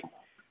tonight.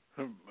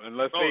 And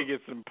let's say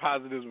get some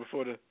positives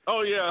before the.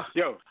 Oh yeah.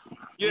 Yo.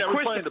 Yeah,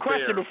 we're playing the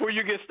question Bears. before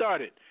you get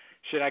started.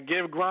 Should I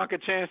give Gronk a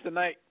chance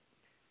tonight?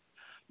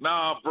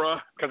 Nah,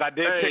 bruh. Because I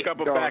did pick up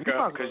a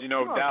backup because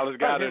Dallas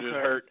Goedert is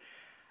hurt.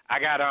 I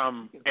got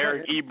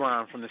Eric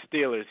Ebron from the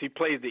Steelers. He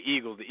plays the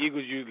Eagles. The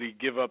Eagles usually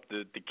give up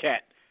the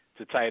cat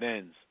to tight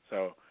ends.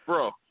 So,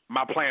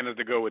 my plan is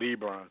to go with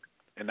Ebron,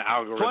 and the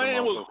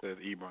algorithm also says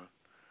Ebron.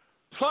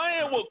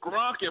 Playing with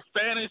Gronk in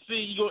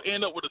fantasy, you're going to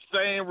end up with the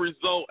same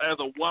result as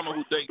a woman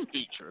who dates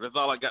Future. That's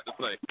all I got to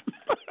say.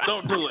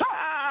 Don't do it.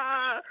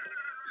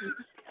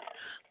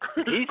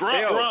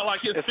 Gronk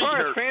like his as feet far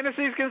hurt. as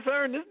fantasy is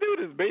concerned, this dude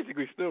is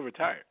basically still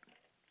retired.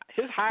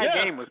 His high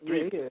game was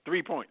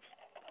 3 points.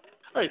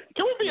 Hey,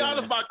 can we be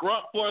honest about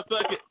Gronk for a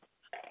second?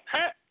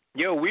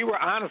 Yo, we were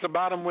honest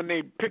about him when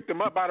they picked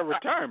him up out of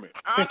retirement.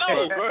 I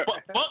know, but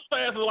Buck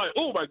fans are like,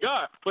 oh, my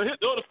God. But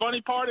the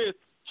funny part is,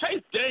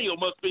 Chase Daniel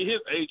must be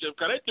his agent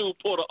because that dude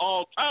pulled an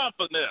all-time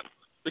finesse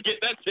to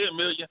get that $10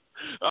 million.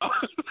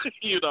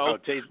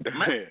 Chase,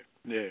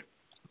 yeah,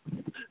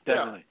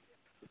 definitely.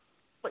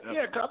 But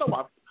yeah, cause I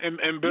know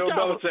and Bill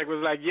Belichick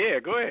was like, yeah,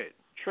 go ahead,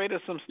 trade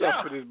us some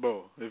stuff for this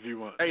ball if you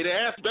want. Hey, they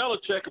asked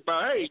Belichick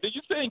about, hey, did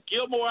you send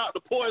Gilmore out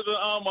to poison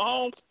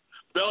Mahomes?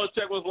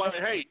 Belichick was like,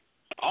 hey,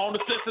 on to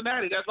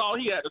Cincinnati. That's all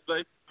he had to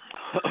say.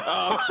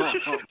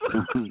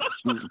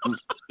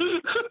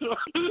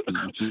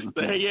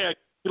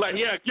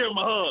 Give him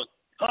a hug.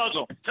 Hug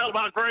him. Tell him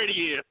how great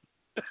he is.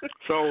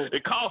 So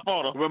it cough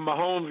on him. When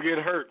Mahomes get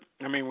hurt,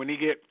 I mean, when he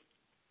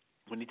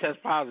tests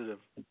positive,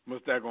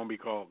 what's that going to be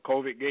called?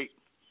 COVID gate?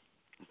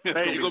 Hey,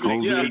 it's going to be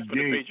COVID gate for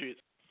the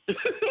Patriots.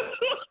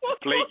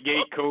 Flake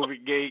gate,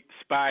 COVID gate,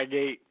 spy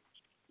gate.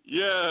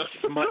 Yeah.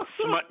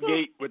 Smut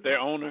gate with their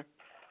owner.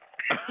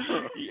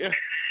 Yeah.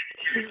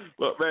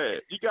 But man,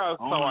 you guys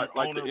talk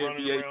like the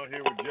NBA around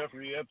here with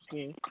Jeffrey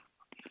Epstein.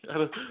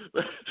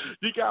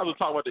 You guys are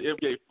talking about the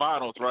NBA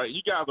Finals, right?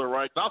 You guys are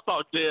right. I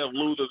thought Dev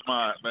lose his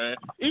mind, man.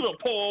 Even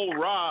poor old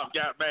Rob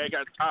got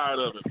tired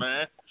of it,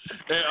 man.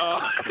 And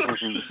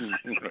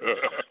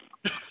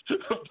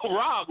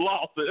Rob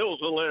lost it. It was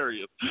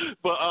hilarious.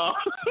 But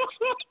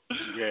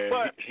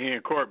he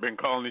and Court been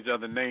calling each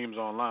other names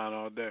online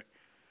all day.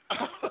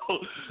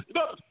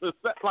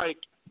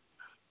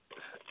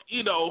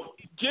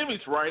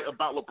 Jimmy's right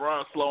about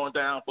LeBron slowing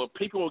down, but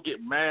people will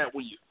get mad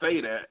when you say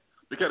that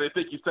because they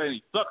think you're saying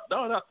he sucks.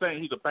 No, I'm not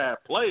saying he's a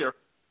bad player.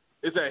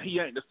 It's that he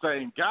ain't the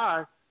same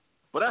guy,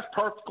 but that's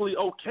perfectly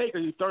okay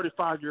because he's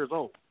 35 years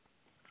old.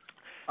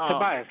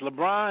 Tobias,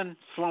 LeBron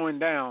slowing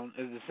down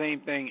is the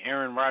same thing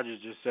Aaron Rodgers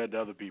just said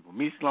to other people.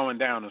 Me slowing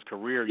down is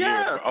career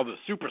years for other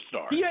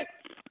superstars.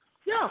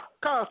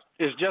 Because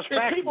it's just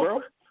facts,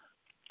 bro.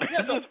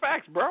 Yeah, it's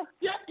facts, bro.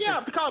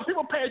 Yeah, because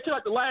people pay attention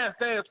like The Last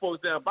Dance, for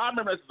example. I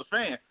remember this as a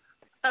fan.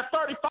 At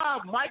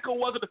 35, Michael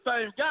wasn't the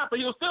same guy, but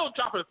he was still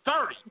dropping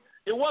 30.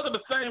 It wasn't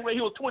the same way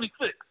he was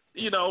 26.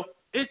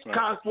 It's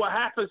because what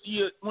happens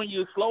when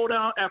you slow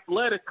down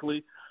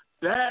athletically,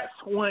 that's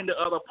when the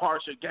other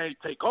parts of your game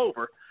take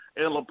over.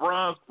 And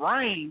LeBron's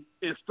brain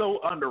is so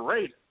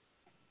underrated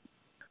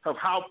of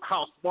how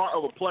smart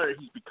of a player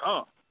he's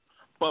become.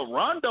 But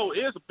Rondo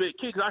is a big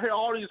kid because I hear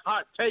all these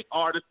hot take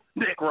artists,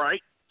 Nick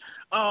Wright,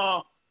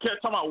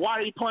 kept talking about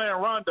why he playing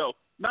Rondo.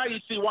 Now you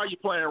see why you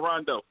playing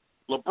Rondo.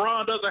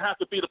 LeBron doesn't have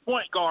to be the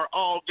point guard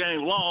all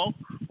game long.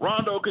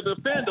 Rondo can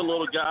defend a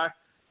little guy.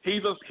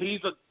 He's a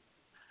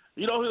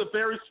He's a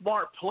very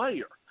smart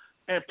player.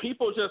 And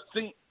people just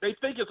think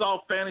it's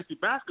all fantasy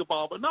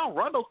basketball, but no,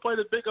 Rondo's played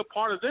as big a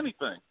part as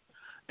anything.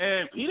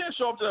 And if he didn't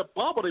show up to that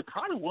bubble, they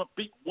probably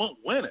wouldn't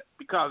win it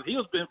because he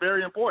has been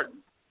very important.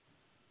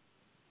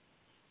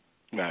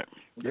 Right.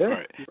 Yeah.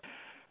 Right.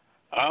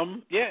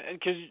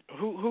 Because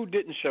who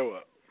didn't show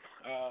up?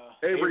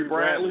 Avery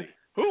Bradley.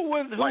 Who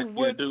would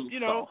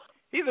so.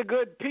 He's a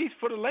good piece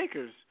for the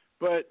Lakers,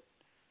 but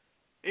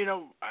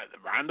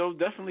Rondo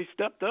definitely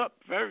stepped up.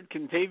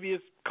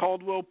 Contavious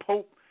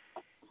Caldwell-Pope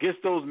gets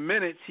those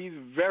minutes. He's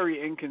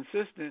very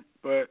inconsistent,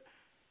 but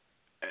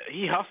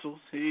he hustles.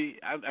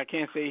 I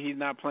can't say he's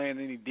not playing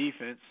any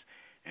defense,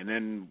 and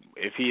then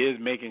if he is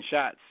making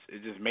shots,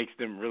 it just makes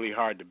them really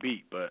hard to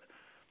beat. But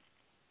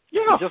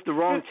it's just the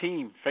wrong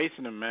team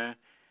facing him, man.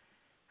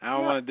 I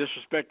don't want to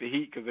disrespect the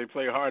Heat because they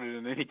play harder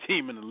than any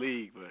team in the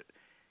league, but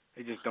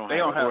they just don't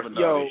have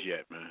it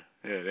yet, man.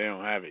 Yeah, they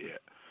don't have it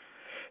yet.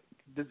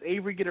 Does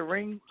Avery get a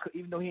ring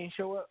even though he ain't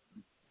show up?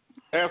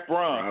 Ask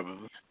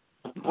Bron.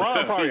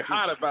 Bron's probably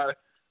hot about it.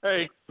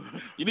 Hey,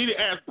 you need to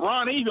ask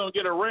Bron. He's going to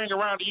get a ring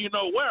around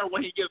where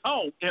when he gets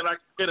home in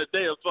a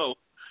day or so.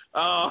 But,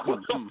 I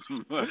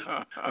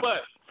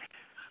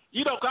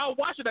was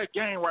watching that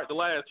game the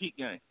last Heat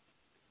game.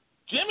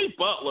 Jimmy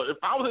Butler, if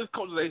I was his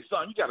coach, I'd say,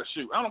 son, you got to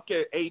shoot. I don't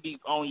care if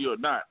AD's on you or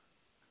not.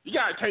 You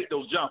got to take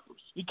those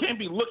jumpers. You can't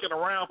be looking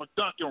around for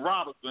Duncan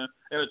Robinson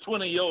and a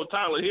 20-year-old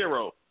Tyler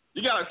Hero.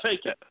 You got to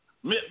take it.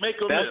 Make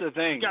them That's miss. The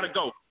thing. You got to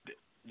go.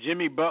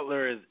 Jimmy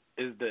Butler is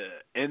the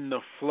in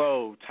the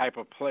flow type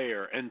of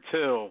player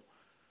until,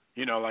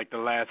 like the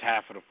last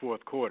half of the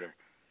fourth quarter.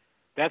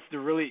 That's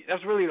really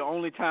the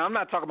only time. I'm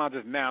not talking about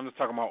this now. I'm just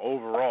talking about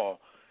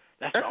overall.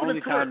 That's the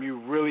only time you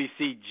really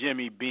see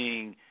Jimmy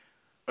being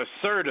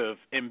assertive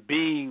and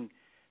being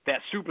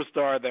that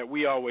superstar that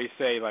we always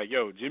say, like,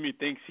 yo, Jimmy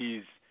thinks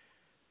he's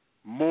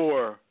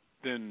more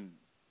than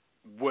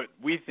what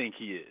we think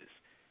he is.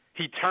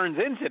 He turns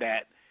into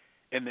that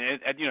at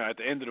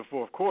the end of the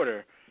fourth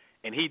quarter,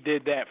 and he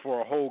did that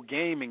for a whole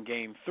game in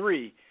Game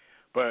 3.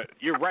 But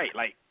you're right.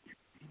 Like,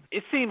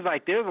 it seems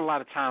like there's a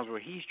lot of times where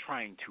he's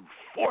trying to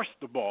force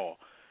the ball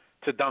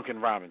to Duncan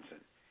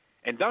Robinson.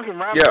 And Duncan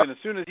Robinson, as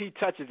soon as he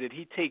touches it,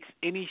 he takes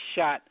any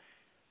shot.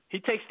 He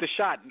takes the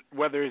shot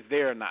whether it's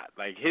there or not.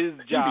 Like, his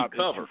job is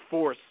to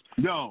force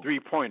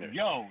three-pointers.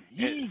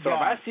 If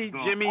I see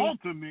Jimmy,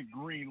 ultimate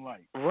green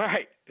light.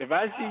 Right. If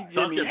I see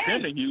Jimmy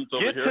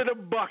get to the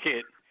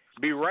bucket,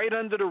 be right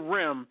under the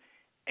rim,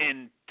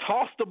 and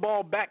toss the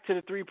ball back to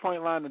the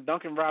three-point line to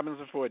Duncan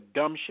Robinson for a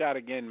dumb shot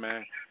again,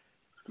 man.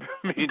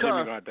 Me and Jimmy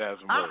going to have to have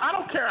some work. I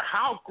don't care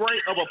how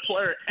great of a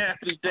player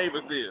Anthony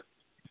Davis is.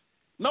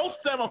 No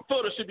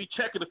 7-footer should be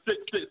checking a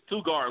 6'6"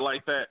 two-guard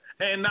like that,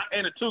 and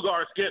the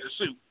two-guard scared to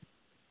shoot.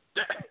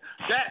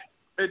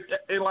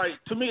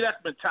 To me, that's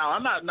mentality.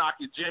 I'm not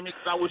knocking Jimmy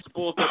because I wish the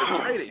Bulls would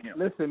have traded him.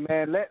 Listen,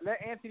 man, let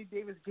Anthony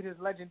Davis get his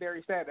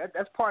legendary status.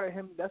 That's part of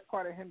him. That's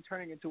part of him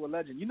turning into a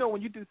legend.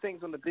 When you do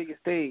things on the biggest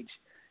stage,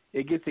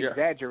 it gets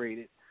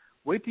exaggerated.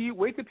 Wait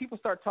till people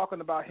start talking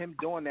about him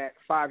doing that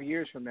 5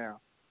 years from now.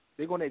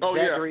 They're going to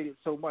exaggerate it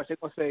so much. They're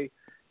going to say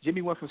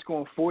Jimmy went from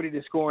scoring 40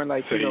 to scoring 2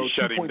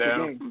 points a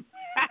game.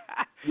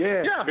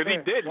 Yeah, because he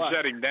did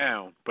shut him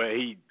down, but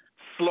he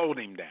slowed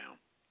him down.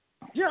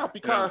 Yeah,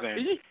 because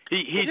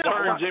he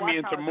turned Jimmy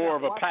into more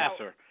of a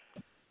passer.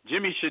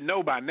 Jimmy should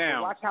know by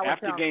now.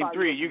 After Game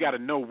 3, you got to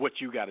know what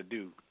you got to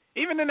do.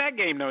 Even in that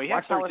game, though, he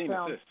had 13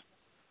 assists.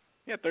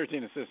 He had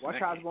 13 assists. Watch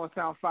how it's going to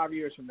sound 5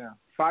 years from now.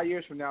 5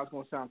 years from now, it's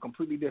going to sound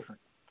completely different.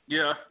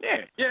 Yeah.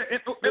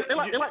 It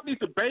like these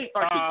debates,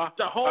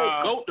 the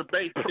whole GOAT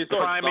debate.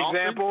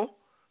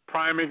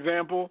 Prime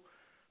example.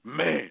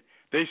 Man,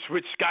 they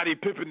switched Scottie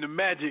Pippen to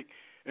Magic,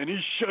 and he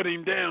shut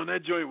him down.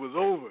 That joint was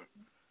over.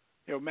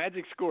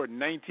 Magic scored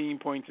 19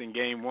 points in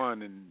Game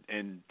 1,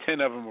 and 10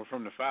 of them were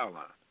from the foul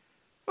line.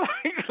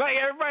 like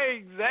everybody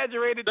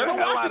exaggerated the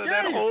hell out of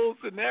that whole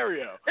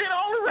scenario. It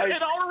only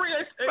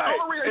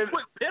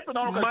put Pippen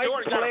on because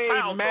Jordan got a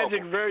foul.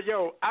 Magic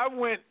I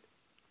went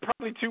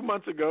probably 2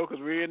 months ago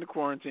because we were in the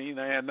quarantine.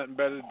 I had nothing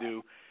better to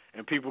do,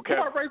 and people kept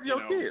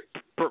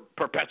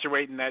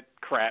perpetuating that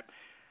crap.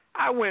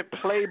 I went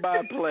play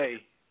by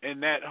play in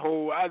that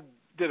whole. I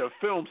did a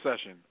film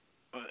session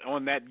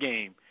on that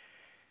game,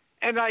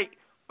 and like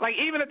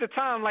even at the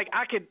time,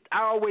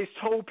 I always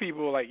told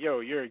people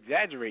you're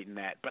exaggerating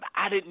that, but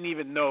I didn't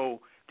even know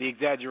the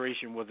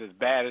exaggeration was as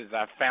bad as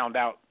I found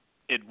out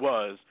it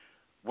was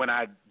when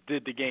I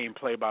did the game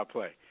play by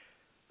play.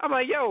 I'm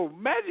like,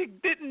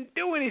 Magic didn't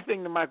do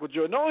anything to Michael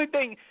Jordan. The only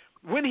thing,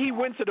 when he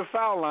went to the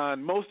foul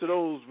line, most of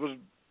those was,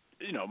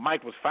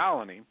 Mike was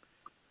fouling him.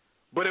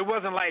 But it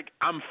wasn't like,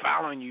 I'm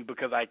fouling you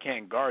because I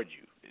can't guard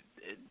you.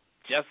 It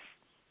just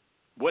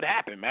what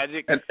happened.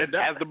 Magic has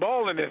the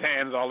ball in his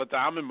hands all the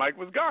time, and Mike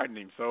was guarding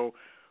him. So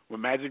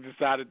when Magic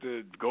decided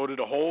to go to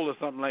the hole or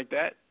something like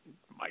that,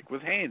 Mike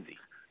was handsy.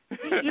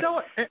 You know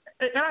what? And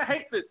I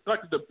hate that the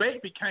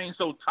debate became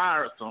so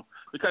tiresome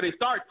because they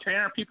started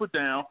tearing people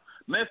down.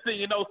 Next thing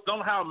you know,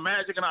 somehow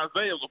Magic and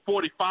Isaiah were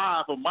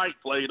 45 when Mike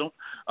played them.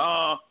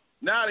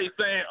 Now they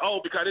saying,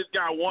 because this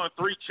guy won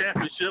 3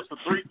 championships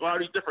for all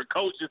these different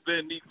coaches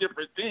and these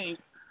different teams.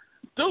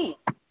 Dude,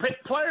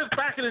 players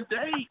back in the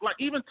day, like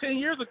even 10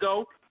 years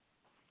ago,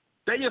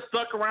 they just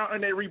stuck around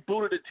and they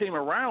rebooted the team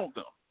around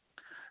them.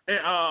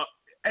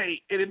 And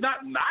it is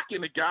not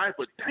knocking the guy,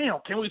 but damn,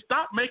 can we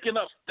stop making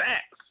up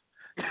stats?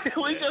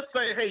 Can we just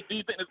say, hey, do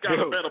you think this guy's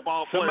a better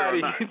ball player or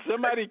not?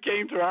 Somebody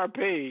came to our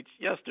page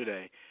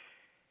yesterday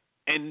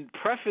and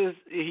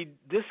he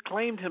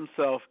disclaimed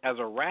himself as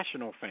a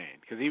rational fan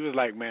because he was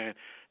like, man,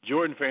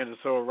 Jordan fans are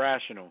so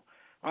irrational.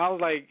 I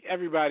was like,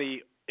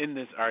 everybody in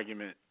this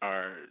argument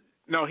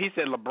he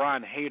said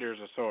LeBron haters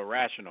are so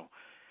irrational.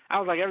 I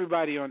was like,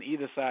 everybody on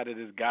either side of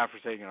this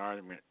godforsaken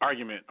argument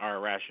are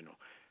irrational.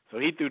 So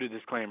he threw the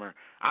disclaimer,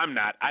 I'm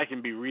not, I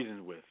can be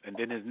reasoned with. And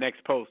then his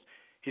next post,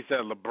 he said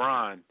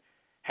LeBron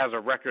has a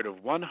record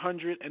of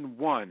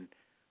 101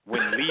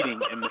 when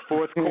leading in the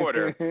fourth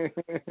quarter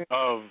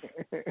of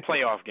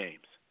playoff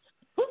games.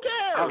 Who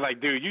cares? I was like,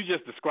 dude, you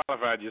just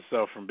disqualified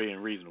yourself from being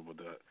reasonable,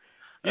 Doug.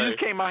 You just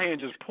came out here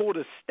and just pulled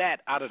a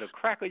stat out of the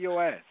crack of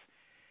your ass.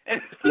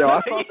 Yo,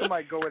 I saw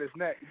somebody go with his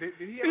neck. Did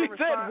he ever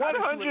said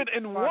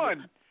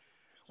 101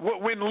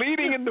 when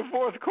leading in the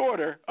fourth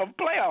quarter of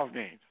playoff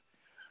games.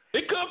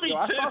 It could be 10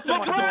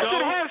 LeBron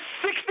should have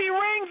 60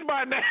 rings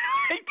by now.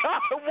 He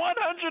got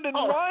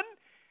 101,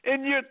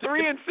 and you're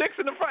 3-6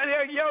 in the front.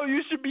 Yo,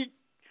 you should be.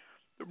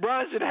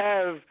 LeBron should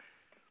have.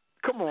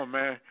 Come on,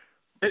 man.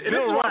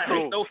 Bill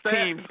Russell's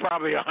team's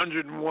probably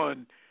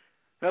 101.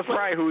 That's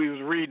probably who he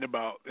was reading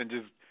about, and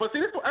just that's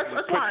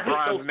put why I hate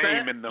Bron's those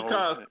name stats, in the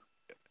whole thing.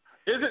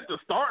 Is it to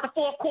start the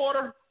fourth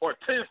quarter or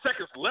 10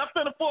 seconds left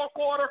in the fourth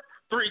quarter?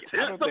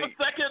 3/10 of a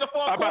second in the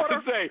fourth quarter? I'm about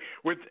to say,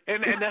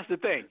 and that's the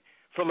thing.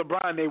 For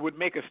LeBron, they would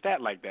make a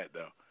stat like that,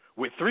 though.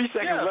 With 3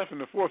 seconds left in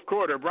the fourth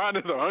quarter, LeBron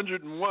is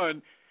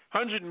 101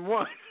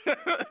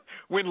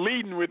 when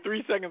leading with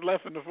 3 seconds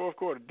left in the fourth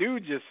quarter.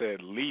 Dude just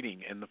said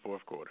leading in the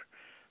fourth quarter.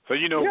 So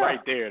you know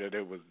right there that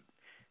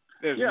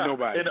there's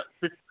nobody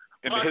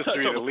in the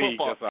history of the league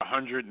that's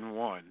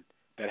 101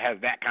 that has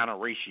that kind of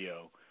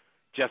ratio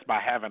just by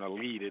having a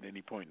lead at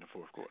any point in the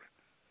fourth quarter.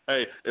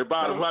 Hey,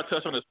 everybody, if I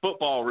touch on this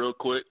football real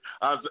quick,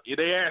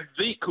 they asked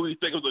Zeke who he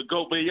think was a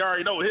GOAT, but he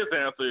already know what his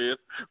answer is.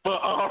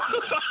 But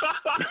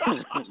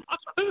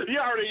he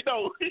already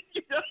know.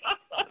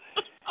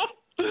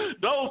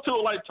 Those two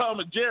are like Tom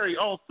and Jerry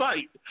on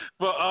site.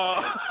 But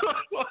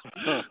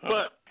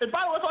and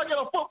by the way, if I get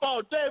on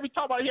football, Dave, we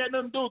talk about he had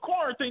nothing to do with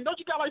quarantine. Don't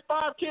you got like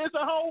 5 kids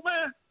at home,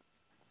 man?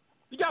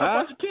 You got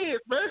a bunch of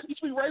kids, man. You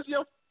should be raising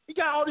you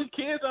got all these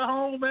kids at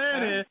home,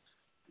 man. And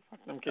I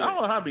don't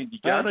know how many you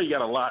got. I know you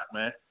got a lot,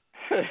 man.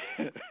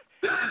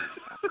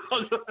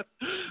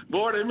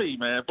 More than me,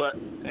 man. But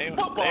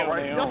football,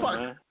 right?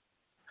 Man.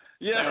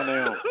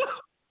 Yeah.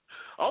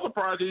 I'm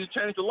surprised you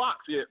changed the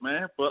locks yet,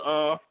 man. But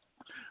I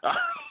got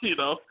 2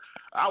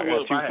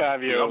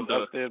 5-year-olds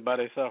upstairs by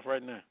themselves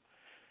right now.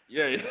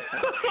 Yeah.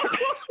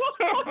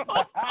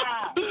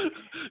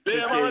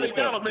 Damn, I already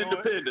got them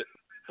independent.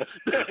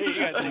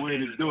 You got the way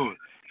to do it.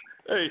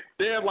 Hey,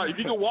 damn, like if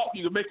you can walk,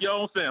 you can make your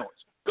own sandwich.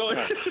 Go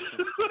ahead.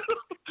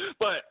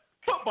 But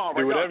football,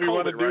 do whatever you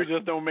want to do, right?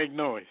 Just don't make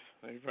noise.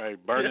 They probably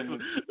burning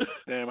the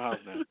damn house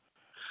now.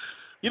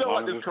 You know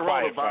what? This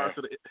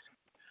coronavirus,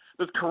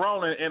 this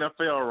corona in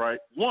NFL, right?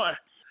 One,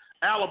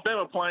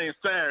 Alabama playing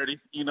Saturday.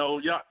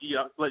 Y'all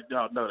let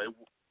y'all know that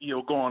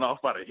going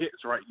off by the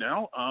hits right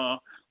now.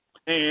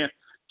 And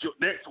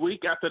next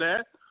week after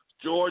that,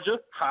 Georgia,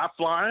 high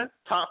flying,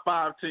 top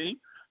 5 team,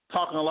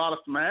 talking a lot of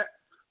smack.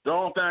 The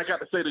only thing I got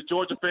to say to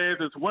Georgia fans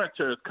is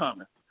winter is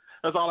coming.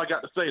 That's all I got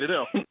to say to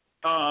them.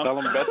 Tell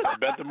them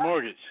bet the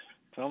mortgage.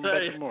 Tell them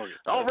bet the mortgage.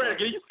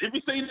 Already, if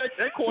you see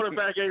that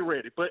quarterback ain't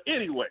ready. But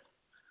anyway,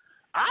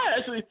 I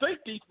actually think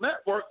these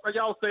networks, like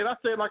y'all said, I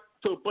said like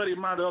to a buddy of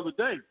mine the other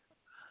day,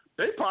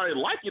 they probably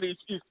liking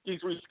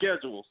these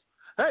reschedules.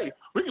 Hey,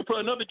 we can put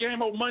another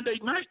game on Monday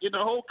night and the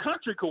whole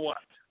country can watch.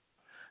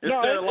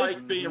 Instead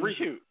of being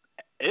reshoot.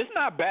 It's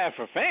not bad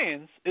for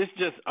fans. It's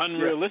just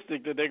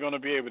unrealistic that they're going to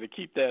be able to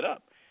keep that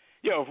up.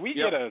 If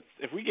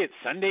we get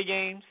Sunday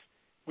games,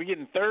 we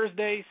getting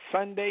Thursday,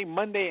 Sunday,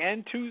 Monday,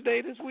 and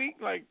Tuesday this week.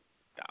 Like,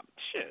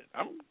 shit,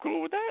 I'm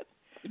cool with that.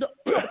 The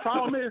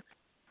problem is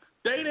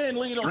they didn't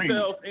leave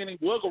themselves any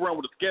wiggle room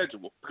with the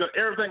schedule because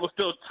everything was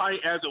still tight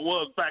as it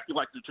was back in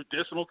like the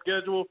traditional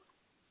schedule.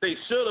 They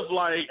should have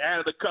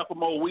added a couple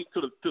more weeks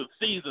to the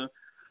season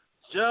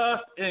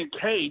just in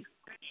case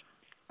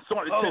some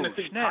of the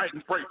Tennessee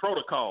Titans break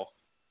protocol.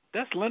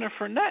 That's Leonard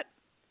Fournette.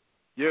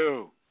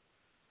 Yo.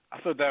 I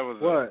thought that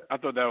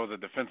was a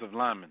defensive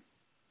lineman.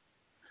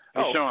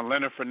 They're showing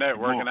Leonard Fournette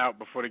working out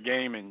before the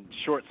game in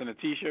shorts and a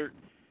T-shirt.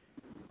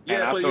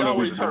 Yeah, I but thought he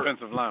always it was hurt. a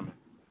defensive lineman.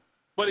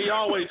 But he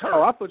always hurt.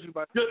 Oh, I thought you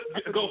about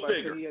go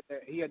figure.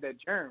 He had that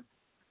germ.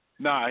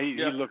 Nah, he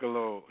look a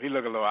little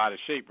out of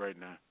shape right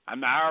now.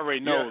 I already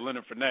know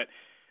Leonard Fournette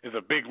is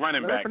a big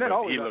running back, but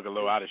he look a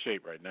little out of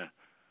shape right now.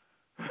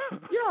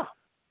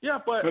 Yeah,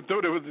 but I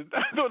thought it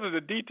was a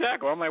D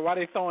tackle. I'm like, why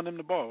they throwing him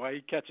the ball? Why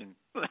he catching?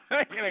 Like,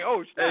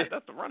 oh, shit,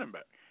 that's the running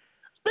back.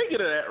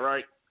 Speaking of that,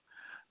 right?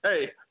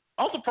 Hey,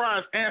 I'm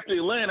surprised Anthony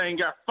Lynn ain't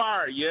got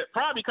fired yet.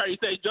 Probably because he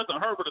said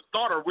Justin Herbert the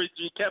starter, which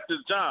he kept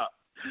his job.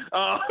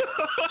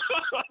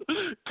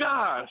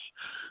 Gosh,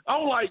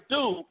 I'm like,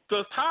 dude,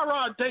 does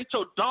Tyrod date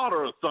your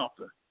daughter or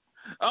something?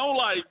 I'm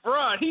like,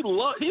 bruh, he's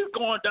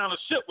going down the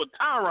ship with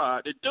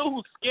Tyrod, the dude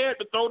who's scared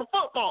to throw the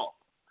football.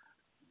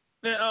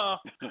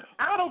 Now,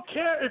 I don't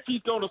care if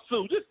he's going to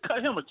sue. Just cut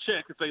him a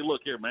check and say,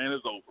 look here, man,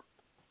 it's over.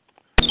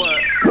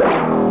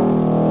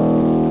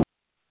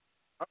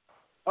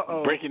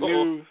 But breaking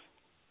news.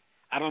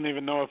 I don't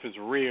even know if it's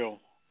real,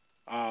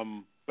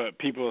 but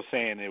people are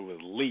saying it was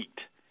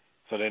leaked,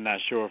 so they're not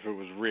sure if it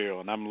was real.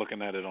 And I'm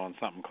looking at it on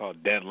something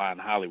called Deadline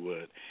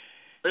Hollywood.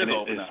 And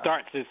it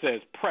starts, it says,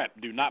 prep,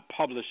 do not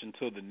publish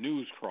until the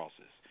news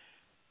crosses.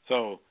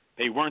 So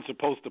they weren't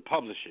supposed to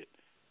publish it.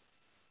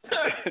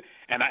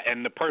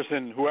 and the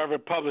person, whoever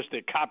published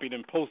it, copied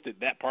and posted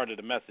that part of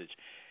the message.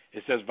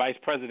 It says, Vice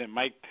President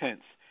Mike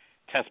Pence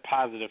tests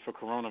positive for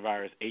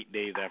coronavirus 8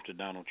 days after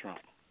Donald Trump.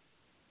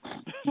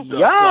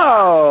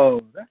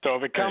 Yo! So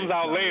if it comes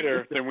out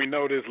later, then we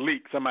know this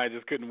leak. Somebody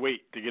just couldn't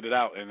wait to get it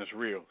out, and it's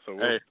real. So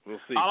we'll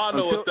see. All I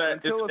know is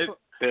that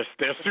their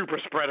super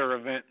spreader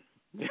event.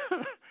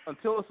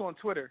 Until it's on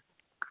Twitter.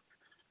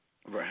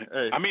 Right.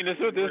 Hey, I mean, this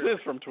is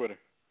from Twitter.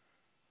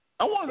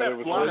 I wonder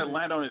that fly that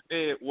landed on his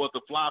head was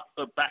the fly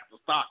back to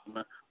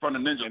Stockman from the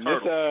Ninja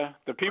Turtle.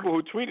 The people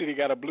who tweeted, he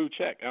got a blue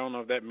check. I don't know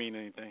if that means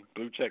anything.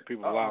 Blue check,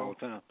 people lie all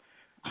the time.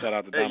 Shout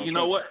out to Donald Trump. You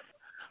know what?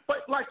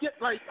 But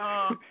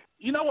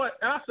you know what?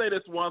 And I say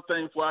this one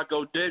thing before I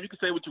go, Dave. You can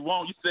say what you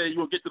want. You said you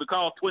will get to the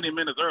call 20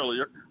 minutes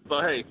earlier.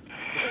 So hey,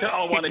 I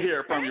don't want to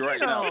hear it from you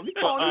right now. You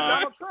called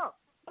Donald Trump.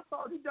 I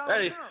called you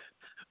Donald Trump.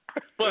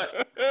 But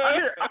I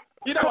hear,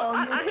 you know,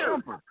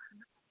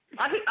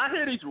 I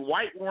hear these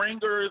white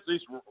ringers.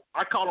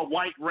 I call them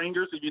white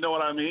ringers, if you know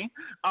what I mean.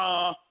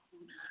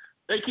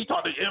 They keep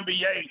talking to the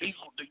NBA. These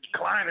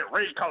declining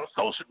rate called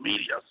social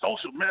media,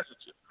 social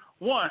messages.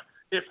 One,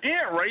 if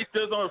any race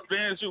doesn't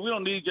offend you, we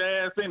don't need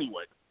your ass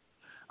anyway.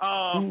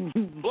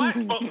 Black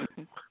folks,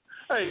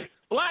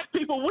 black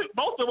people,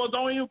 most of us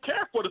don't even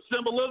care for the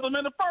symbolism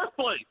in the first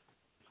place.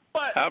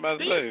 But how about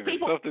these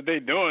people, stuff that they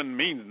doing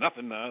means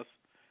nothing to us.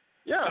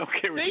 Yeah,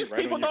 these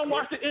people don't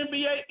watch the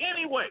NBA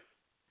anyway.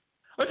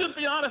 Let's just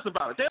be honest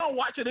about it. They don't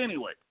watch it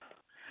anyway.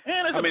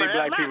 And it's how many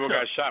black matchup. people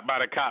got shot by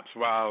the cops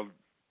while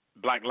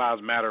Black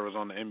Lives Matter was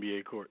on the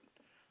NBA court?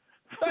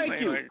 Thank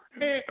you.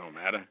 It don't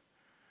matter.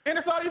 And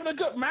it's not even a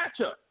good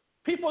matchup.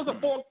 People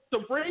part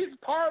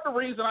of the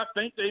reason I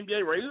think the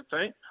NBA raises the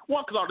tank,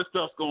 one, because all this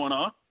stuff's going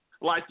on,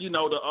 like, you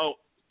know,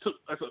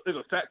 it's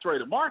a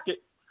saturated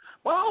market,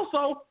 but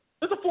also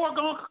it's a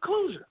foregone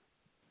conclusion.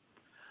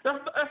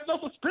 That's no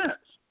suspense.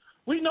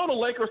 We know the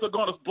Lakers are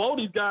going to blow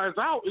these guys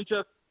out. It's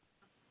just,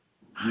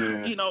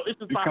 you know, it's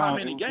just by how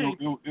many games.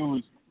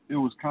 It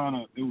was kind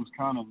of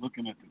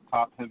looking at the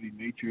top heavy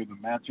nature of the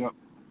matchup.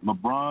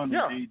 LeBron and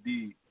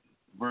AD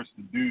versus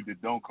the dude that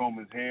don't comb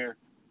his hair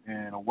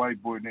and a white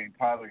boy named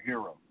Tyler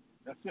Hero.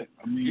 That's it.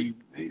 I mean,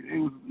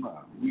 it was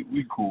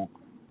we cool.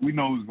 We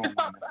know who's going to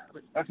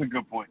win. That's a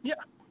good point.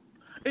 Yeah.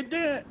 And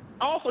then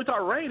also it's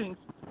our ratings.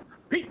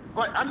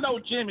 Like I know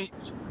Jimmy's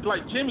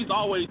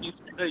always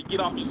get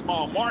off these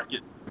small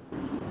markets.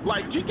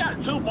 Like you got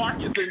two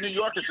markets in New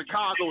York and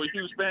Chicago with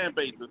huge fan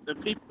bases,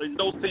 and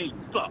those teams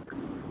suck.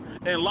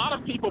 And a lot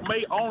of people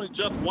may only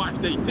just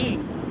watch their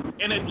team.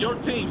 And if your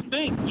team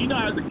stinks, you're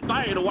not as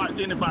excited to watch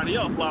anybody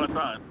else a lot of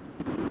times.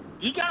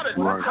 You got it.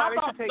 Right. How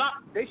about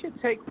they should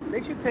take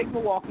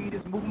Milwaukee,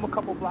 just move them a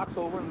couple blocks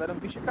over and let them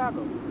be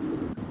Chicago.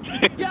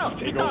 Yeah,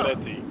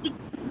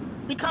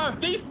 because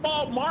these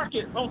small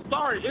markets, I'm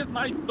sorry, it's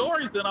nice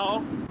stories and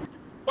all,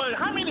 but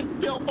how many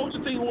folks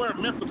you see wear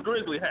Memphis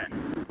Grizzly hats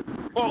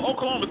or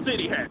Oklahoma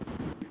City hats?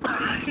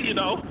 You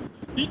know,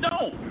 you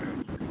don't.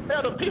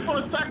 Hell, the people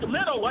in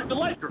Sacramento like the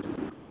Lakers.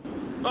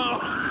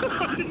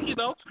 You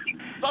know.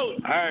 So, all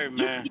right,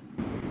 man.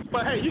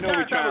 But hey, you know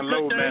guys we trying to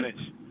low manage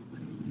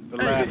the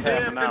last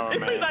half an hour,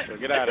 man. So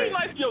get out of here.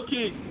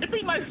 It'd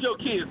be nice to your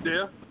kids,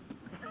 there.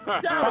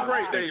 Y'all have a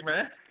great day,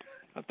 man.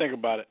 I'll think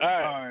about it. All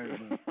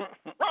right.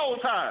 Roll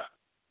Tide.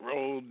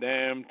 Roll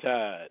damn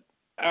Tide.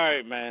 All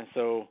right, man.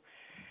 So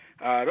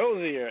those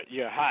are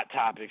your hot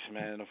topics,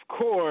 man. Of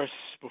course,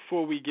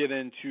 before we get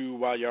into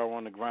while y'all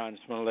on the grind,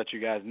 just want to let you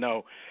guys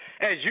know,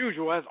 as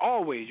usual, as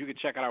always, you can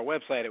check out our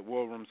website at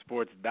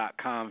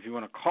warroomsports.com if you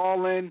want to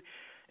call in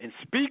and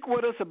speak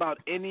with us about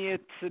any of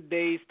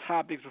today's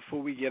topics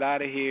before we get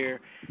out of here.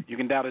 You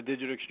can dial the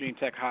Digital Extreme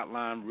Tech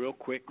hotline real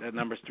quick. That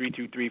number is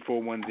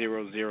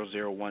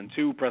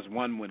 323-410-0012. Press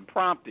 1 when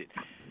prompted.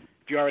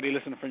 If you're already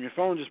listening from your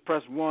phone, just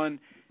press 1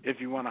 if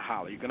you want to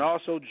holler. You can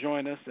also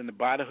join us in the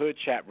By the Hood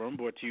chat room,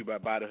 brought to you by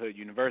By the Hood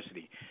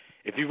University.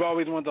 If you've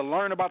always wanted to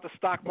learn about the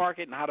stock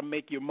market and how to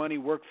make your money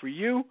work for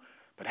you,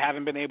 but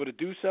haven't been able to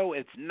do so,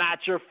 it's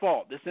not your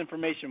fault. This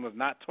information was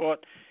not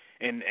taught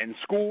in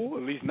school,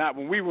 at least not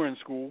when we were in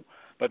school,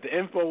 but the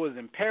info is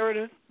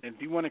imperative, and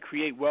if you want to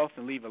create wealth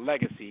and leave a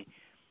legacy,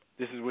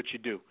 this is what you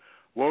do.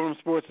 War Room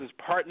Sports is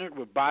partnered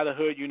with By the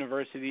Hood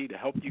University to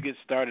help you get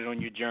started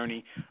on your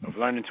journey of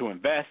learning to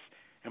invest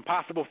and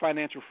possible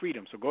financial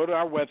freedom. So go to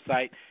our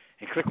website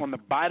and click on the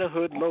Buy the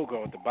Hood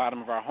logo at the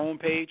bottom of our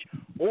homepage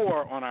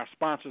or on our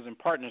sponsors and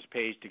partners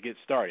page to get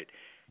started.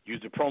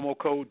 Use the promo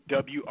code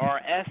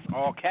WRS,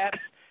 all caps,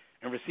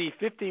 and receive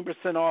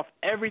 15% off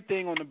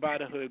everything on the Buy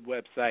the Hood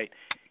website.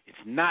 It's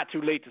not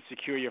too late to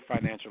secure your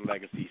financial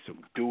legacy, so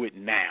do it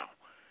now.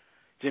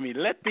 Jimmy,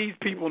 let these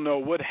people know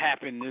what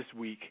happened this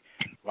week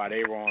while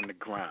they were on the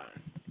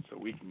grind so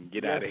we can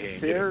get out of here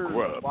and get a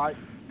grub.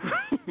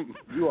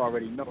 You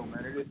already know,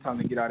 man. It is time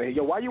to get out of here.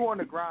 Yo, While You On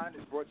the Grind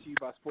is brought to you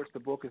by Sports the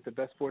Book. It's the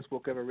best sports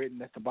book ever written.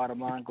 That's the bottom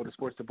line. Go to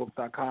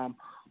sportsthebook.com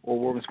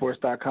or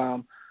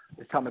warrensports.com.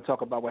 It's time to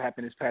talk about what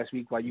happened this past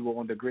week while you were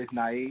on the Grizz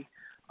Nae.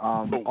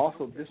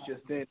 Also, this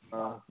just in,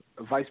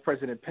 Vice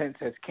President Pence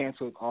has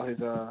canceled all his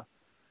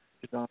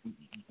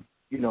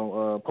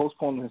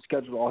postponing his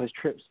schedule, all his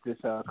trips this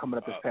coming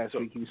up this past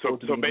week. He was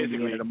supposed to be in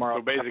Indiana tomorrow.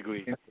 So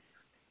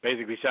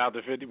basically, shout out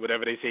to 50.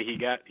 Whatever they say he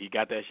got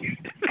that shit.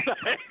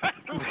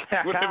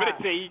 Whatever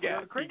they say he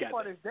got, the crazy he got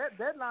part is that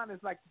deadline is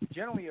like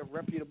generally a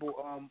reputable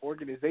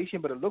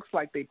organization, but it looks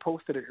like they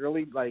posted it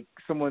early, like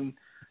someone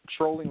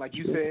trolling, like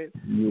you said.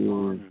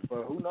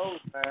 But who knows,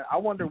 man? I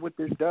wonder what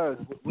this does.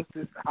 What's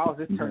this? How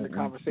does this turn the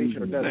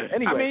conversation or does it?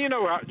 Anyway, I mean,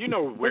 you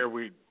know where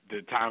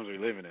the times we're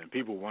living in.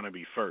 People want to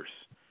be first,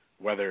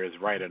 whether it's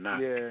right or not.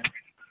 Yeah.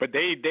 But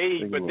they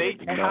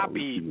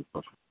copied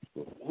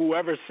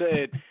whoever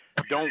said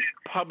don't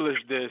publish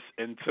this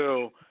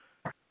until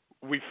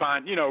we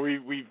find,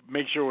 we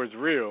make sure it's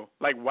real.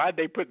 Like, why'd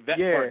they put that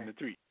part in the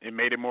tweet? It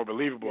made it more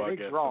believable, I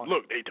guess.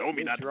 Look, they told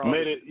me not to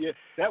publish it. Yeah,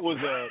 that was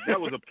a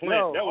plan.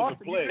 Yo, that was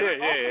Austin, a plan.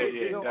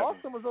 Yeah.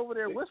 Austin was over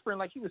there whispering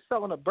like he was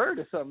selling a bird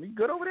or something. You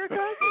good over there,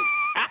 guys?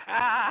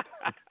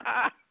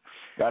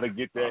 Gotta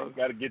get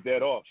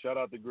that off. Shout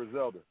out to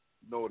Griselda.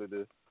 You know what it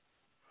is.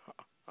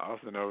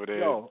 Austin over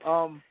there.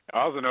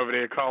 Austin over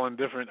there calling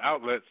different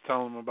outlets,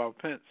 telling them about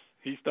Pence.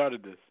 He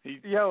started this.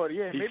 Maybe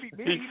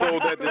he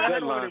sold at the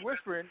deadline.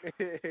 Whispering.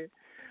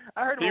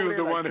 I heard him he was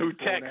the like one who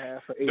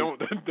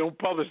texted, don't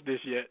publish this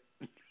yet.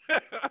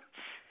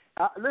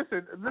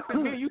 Listen,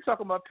 me and you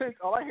talking about Pence.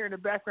 All I hear in the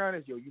background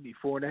is, you need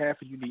 4.5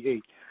 and you need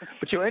 8.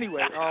 But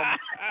anyway,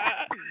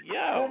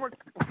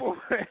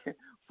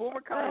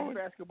 former college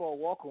basketball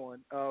walk-on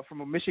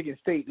from Michigan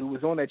State who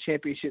was on that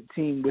championship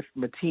team with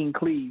Mateen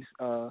Cleaves.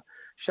 Shout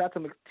out to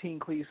Mateen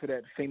Cleaves for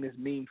that famous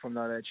meme from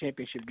that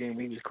championship game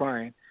when he was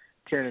crying,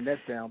 tearing the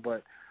nets down.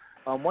 But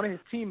one of his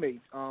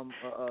teammates, and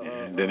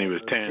then he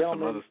was tearing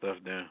some other stuff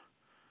down.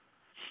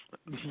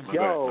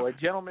 A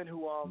gentleman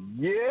who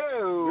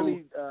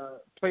really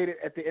played it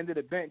at the end of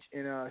the bench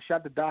and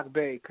shot to Doc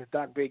Bay because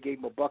Doc Bay gave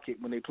him a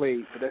bucket when they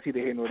played, but that's either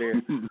here nor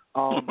there.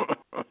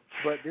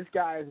 But this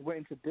guy went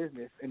into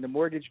business, in the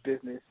mortgage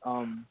business.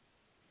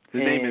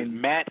 His name is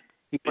Matt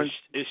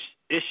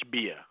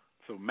Ishbia.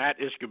 So Matt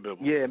Ishkabibble.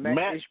 Yeah,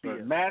 Matt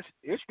Ishbia. Matt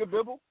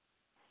Ishkabibble?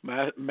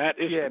 Matt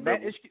Ishkabibble.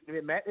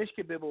 Yeah, Matt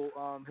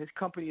Ishkabibble. His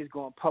company is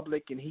going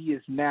public, and he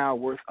is now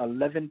worth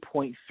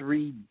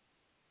 $11.3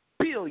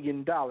 billion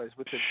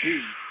with a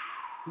B.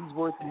 He's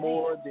worth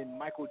more than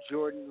Michael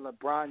Jordan,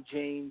 LeBron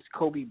James,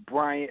 Kobe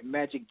Bryant,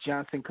 Magic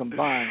Johnson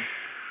combined.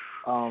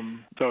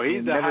 So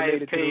he's the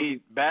highest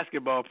paid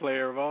basketball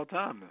player of all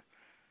time.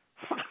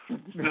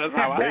 That's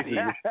how I see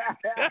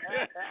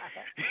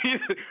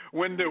it.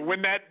 when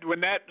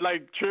that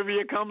like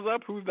trivia comes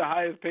up, who's the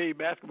highest paid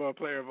basketball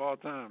player of all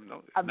time?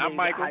 No, not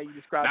Michael,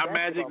 not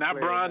Magic, not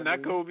Bron,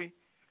 not Kobe.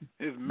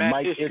 It's Matt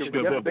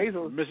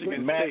Ishkabibble,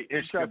 Michigan State.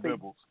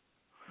 Ishkabibble.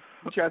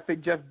 You try to say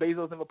Jeff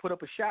Bezos never put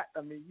up a shot?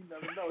 I mean, you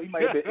never know. He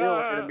might have been ill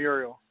in a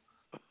mural.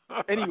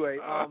 Anyway,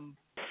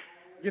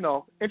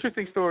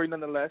 interesting story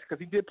nonetheless because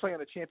he did play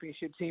on a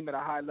championship team at a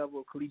high level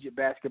of collegiate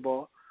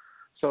basketball.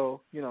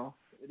 So, it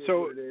is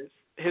what it is.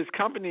 His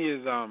company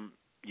is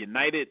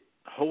United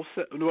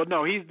Wholesale. Well,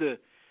 no, he's the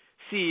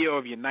CEO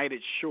of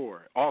United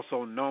Shore,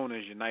 also known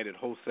as United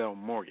Wholesale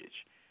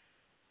Mortgage.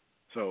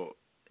 So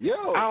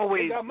I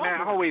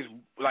always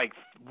like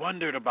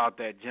wondered about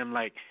that, Jim.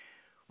 Like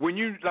when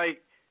your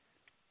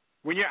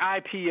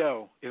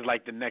IPO is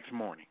like the next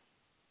morning,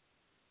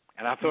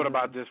 and I thought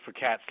about this for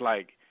cats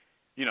like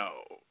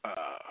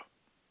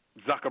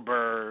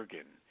Zuckerberg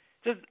and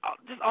just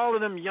all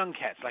of them young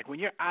cats. Like when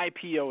your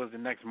IPO is the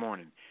next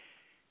morning,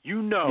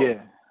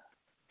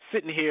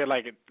 sitting here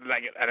like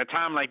at a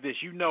time like this,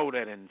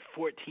 that in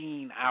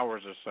 14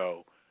 hours or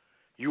so,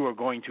 you are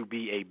going to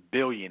be a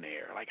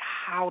billionaire. Like,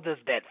 how does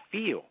that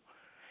feel?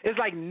 It's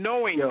like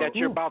knowing that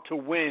you're about to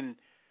win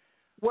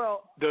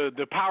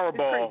the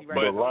Powerball, crazy,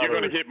 right? but you're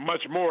going to get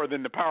much more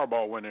than the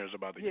Powerball winner is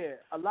about to get. Yeah,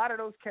 a lot of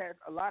those cats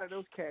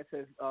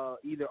have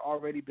either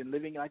already been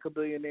living like a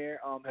billionaire,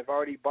 have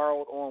already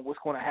borrowed on what's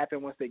going to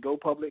happen once they go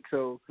public.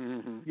 So, you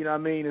know what I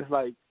mean? It's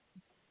like,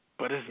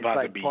 but it's about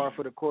like to be par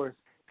for the course.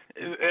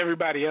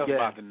 Everybody else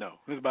about to know.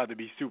 It's about to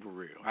be super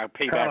real. I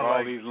pay back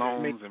all these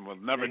loans and will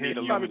never need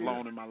a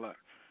loan in my life.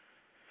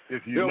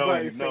 If you know,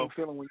 you know.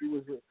 Feeling when you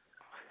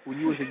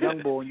was a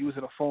young boy and you was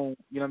in a phone,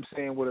 you know what I'm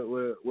saying, with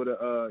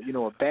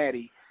a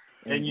baddie,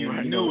 and you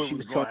knew it she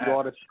was telling you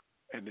all the.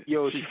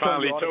 She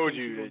finally told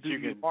you that you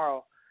can.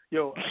 Tomorrow.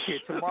 Yo, okay,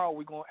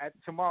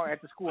 tomorrow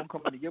after school I'm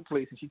coming to your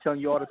place and she telling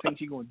you all the things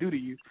she's gonna do to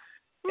you.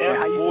 And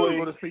how you gonna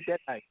go to sleep that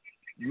night?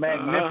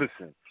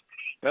 Magnificent.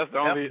 That's the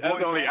only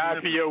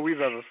IPO we've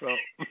ever felt.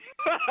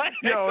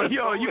 you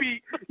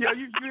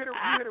hit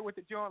her with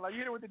the joint like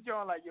yo,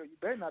 you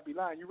better not be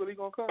lying. You really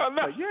gonna come?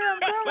 Like, yeah, I'm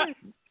telling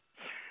you.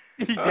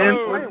 You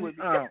playing with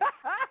me.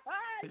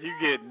 You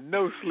get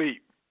no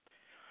sleep.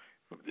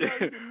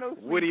 No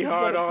Woody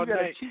hard all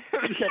night. You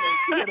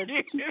got a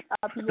cheap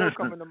IPO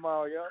coming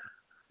tomorrow, yo.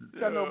 You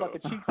gotta know about the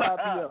cheap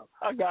IPO.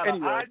 I got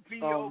an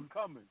IPO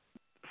coming.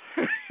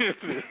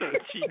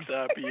 Cheeks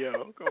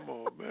IPO. Come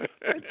on, man.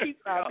 Cheeks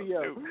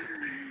IPO.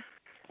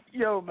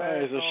 Yo, man.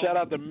 All right, so shout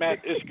out to Matt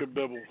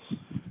Ishkabibbles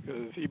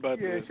because he about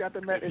to. Shout out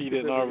to Matt if he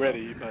didn't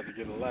already, he about to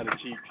get a lot of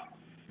cheeks.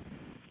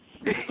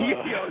 Yo,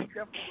 he's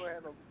definitely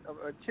gonna have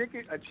a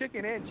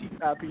chicken and cheeks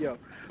IPO.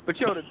 But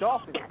yo, the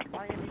Dolphins,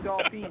 Miami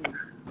Dolphins,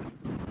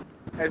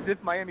 as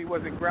if Miami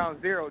wasn't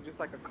ground zero just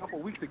like a couple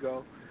weeks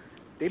ago.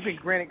 They've been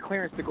granted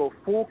clearance to go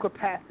full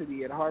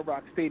capacity at Hard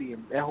Rock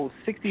Stadium that holds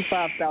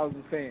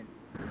 65,000 fans.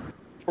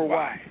 For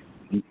why?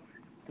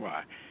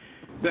 Why?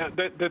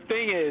 The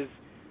thing is,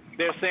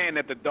 they're saying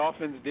that the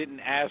Dolphins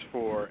didn't ask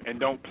for and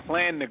don't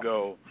plan to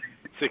go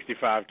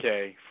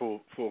 65K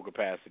full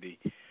capacity.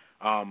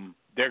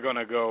 They're going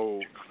to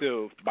go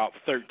still about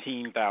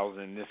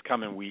 13,000 this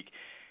coming week,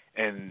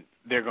 and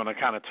they're going to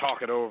kind of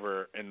talk it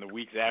over in the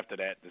weeks after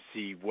that to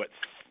see what's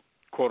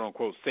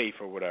quote-unquote safe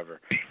or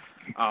whatever.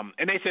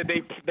 And they said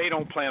they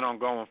don't plan on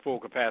going full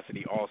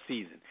capacity all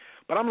season.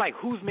 But I'm like,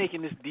 who's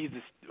making these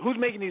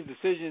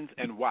decisions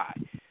and why?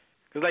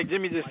 Because like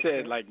Jimmy just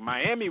said, like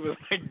Miami was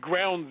like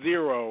ground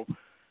zero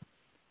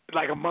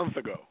like a month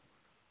ago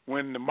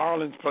when the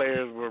Marlins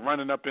players were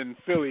running up in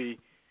Philly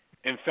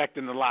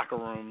infecting the locker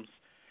rooms,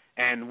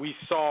 and we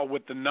saw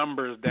what the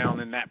numbers down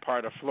in that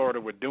part of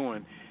Florida were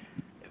doing.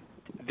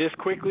 This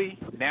quickly,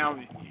 now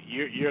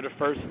you're the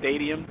first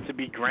stadium to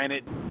be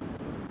granted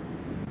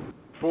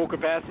full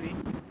capacity?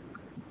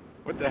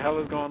 What the hell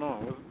is going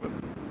on?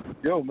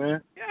 Yo,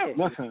 man.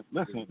 Listen.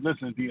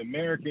 The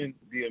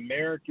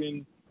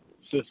American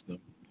system,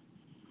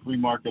 free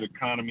market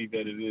economy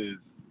that it is,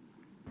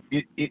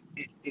 it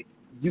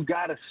you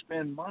got to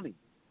spend money.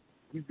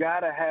 You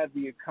got to have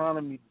the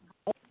economy.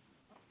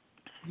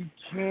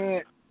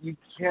 You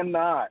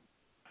cannot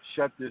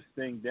shut this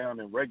thing down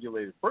and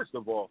regulate it. First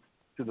of all,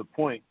 to the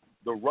point,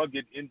 the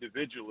rugged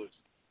individualist.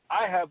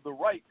 I have the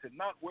right to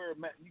not wear a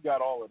mask. You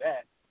got all of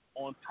that.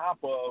 On top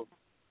of,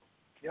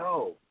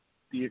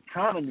 the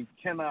economy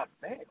cannot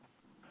fail.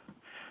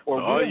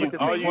 All you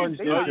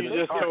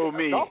just told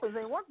me. Dolphins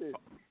ain't want this.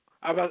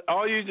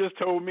 All you just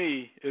told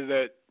me is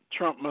that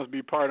Trump must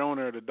be part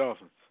owner of the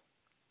Dolphins.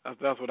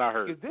 That's what I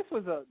heard. This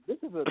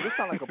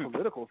sound like a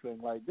political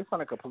thing. Like this sound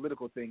like a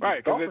political thing.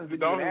 Right? Because the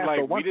Dolphins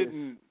like we this.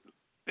 didn't.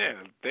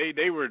 Yeah,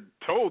 they were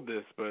told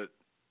this, but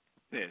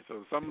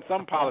so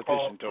some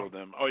politician told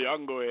them, oh, y'all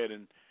can go ahead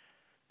and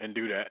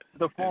do that.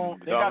 They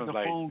got the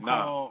phone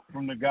call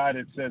from the guy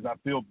that says, I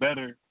feel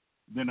better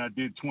than I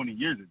did 20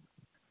 years ago.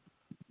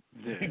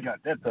 Yeah. He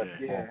got that type of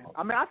phone call.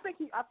 I mean, I think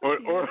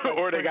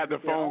or they got the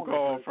phone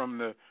call from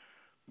the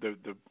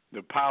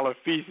pile of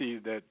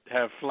feces that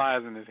have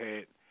flies in his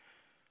head.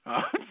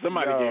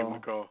 Somebody gave him a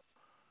call.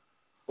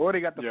 Or they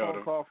got the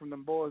phone call from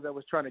them boys that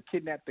was trying to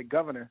kidnap the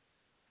governor.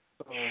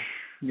 So,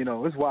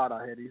 it's wild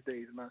out here these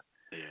days, man.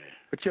 Yeah.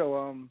 But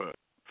but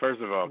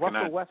first of all,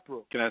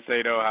 Westbrook. Can I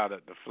say though how the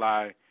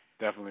fly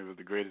definitely was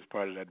the greatest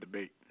part of that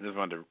debate? I just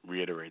wanted to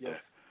reiterate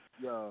that.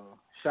 Yo,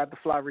 shout out to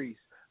Fly Reese.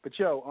 But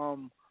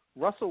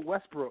Russell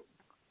Westbrook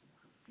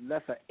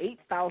left an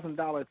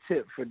 $8,000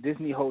 tip for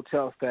Disney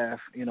hotel staff,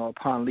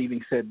 upon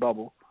leaving said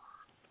bubble.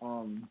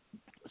 So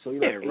he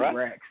left 8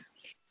 racks.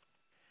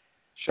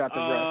 Shout to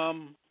Russ.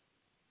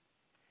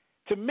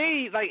 To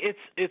me, like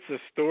it's a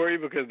story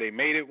because they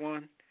made it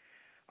one.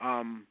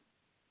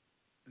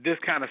 This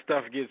kind of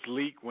stuff gets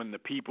leaked when the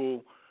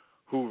people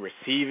who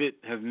receive it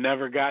have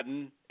never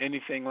gotten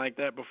anything like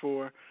that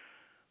before.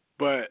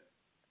 But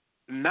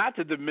not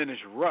to diminish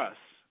Russ,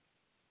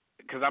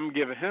 because I'm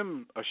giving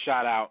him a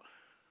shout out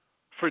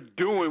for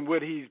doing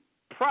what he's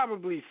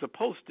probably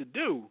supposed to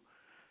do.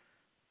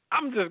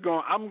 I'm going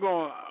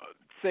to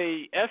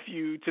say F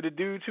you to the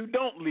dudes who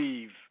don't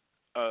leave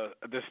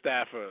the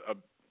staff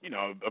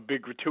a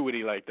big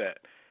gratuity like that.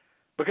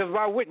 Because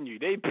why wouldn't you?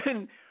 They've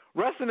been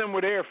Russ and them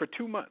were there for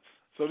 2 months.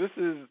 So this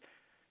is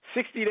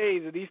 60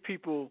 days of these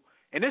people,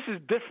 and this is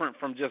different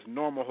from just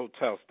normal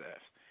hotel staff.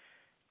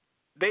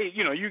 They,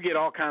 you get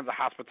all kinds of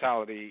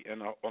hospitality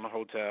on a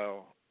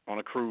hotel, on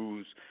a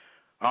cruise,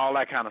 all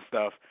that kind of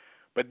stuff.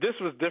 But this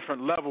was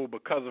different level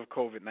because of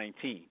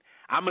COVID-19.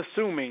 I'm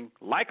assuming,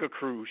 like a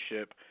cruise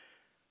ship,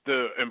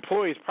 the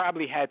employees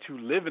probably had to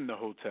live in the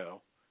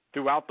hotel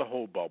throughout the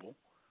whole bubble.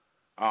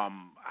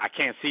 I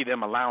can't see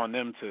them allowing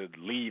them to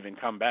leave and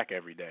come back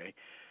every day.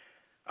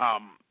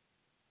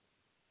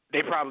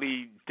 They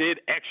probably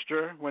did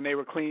extra when they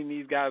were cleaning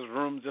these guys'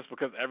 rooms just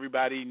because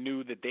everybody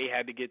knew that they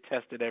had to get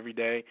tested every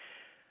day.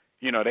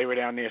 They were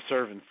down there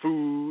serving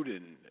food,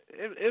 and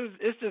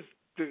it's just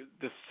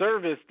the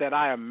service that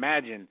I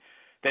imagine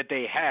that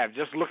they have,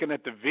 just looking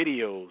at the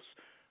videos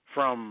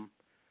from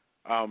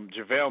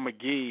JaVale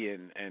McGee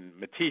and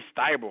Matisse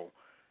Thybulle,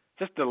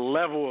 just the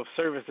level of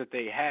service that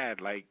they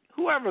had. Like,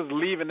 whoever's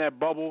leaving that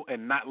bubble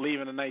and not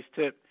leaving a nice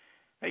tip,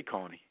 they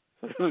corny.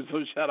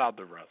 So shout out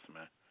to Russ,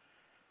 man.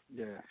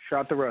 Yeah,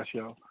 shout out to Russ,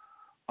 yo.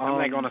 I'm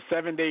like on a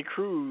 7-day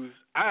cruise.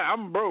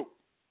 I'm broke.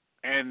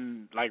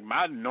 And, like,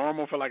 my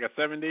normal for, like, a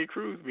 7-day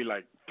cruise would be,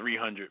 like,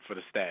 $300 for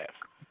the staff.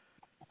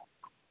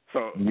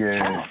 So,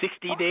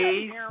 60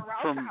 days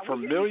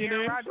from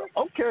millionaires?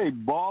 Okay,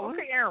 baller.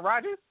 Okay, Aaron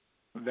Rodgers.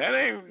 That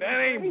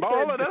ain't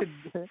baller.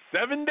 That's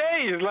 7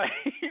 days. Like,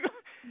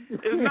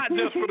 it's not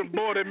just for the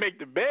boy that make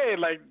the bed.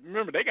 Like,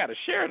 remember, they got to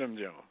share them,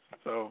 Jones.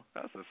 So,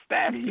 that's a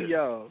staff tip.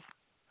 Yo.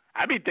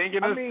 I be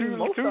thinking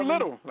it's too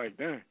little. Like,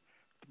 damn,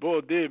 the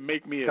boy did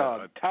make me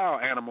a towel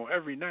animal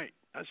every night.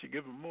 I should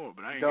give him more,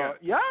 but I ain't got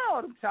it. Yo,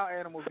 them towel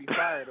animals be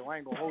fired, though. I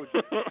ain't going to hold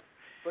you.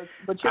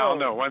 But yo, I don't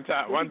know. One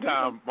time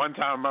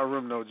in my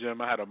room, though,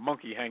 Jim, I had a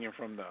monkey hanging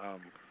from the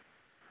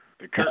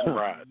curtain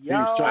rod. I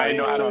didn't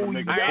know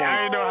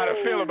how to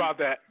feel about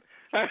that.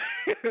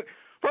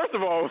 First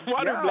of all,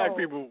 why do black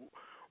people?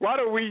 Why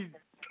do we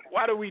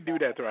do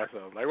that to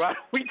ourselves? Like, why do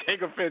we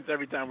take offense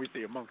every time we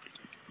see a monkey?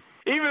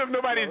 Even if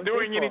nobody's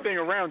doing anything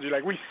around you,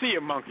 like, we see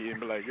a monkey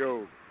and be like,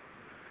 yo,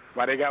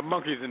 why they got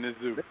monkeys in this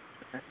zoo?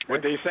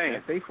 What they saying?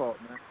 That's their fault,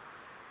 man.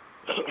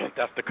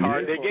 That's the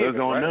card they gave us,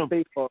 right? That's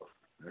their fault.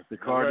 That's the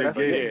card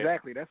they gave.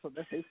 Exactly. That's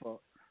their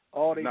fault.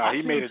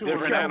 He made a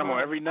different animal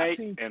every night,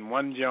 and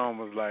one John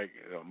was like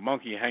a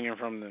monkey hanging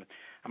from the.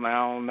 I'm like, I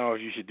don't know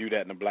if you should do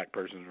that in a black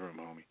person's room,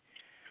 homie.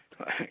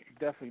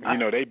 Definitely. You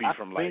know, they be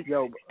from like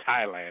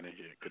Thailand and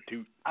shit.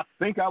 Katoot. I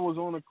think I was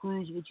on a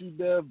cruise with you,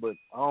 Dev, but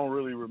I don't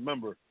really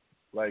remember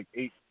like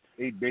eight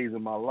days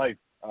of my life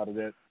out of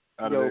that.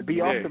 B.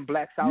 Austin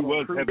blacks out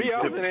on cruise. B.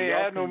 Austin ain't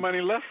had no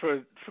money left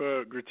for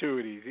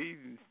gratuities. He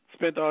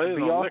spent all his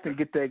B. on Austin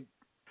liquor.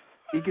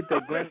 He get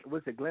that Glenn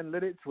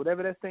Lidditz,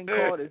 whatever that thing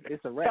called.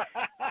 It's a wrap.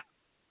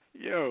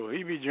 Yo,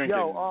 he be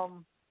drinking.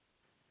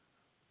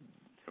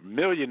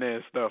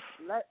 Millionaire stuff.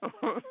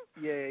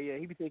 Yeah.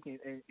 He be taking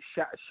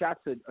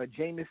shots of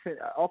Jameson,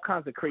 all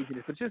kinds of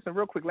craziness. But just a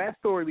real quick last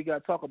story we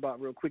got to talk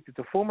about real quick. It's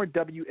a former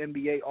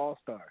WNBA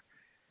All-Star,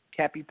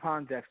 Cappie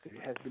Pondexter,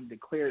 has been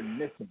declared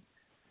missing.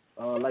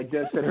 Like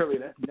Jeff said earlier,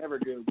 that's never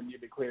good when you're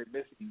declared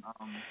missing.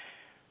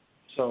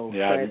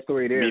 Sad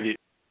story there.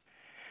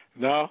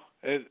 No,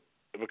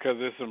 because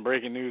there's some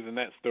breaking news in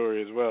that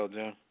story as well,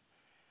 Jim.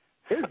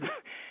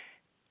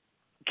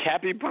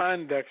 Cappie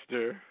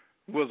Pondexter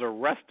was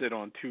arrested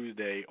on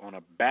Tuesday on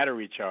a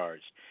battery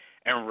charge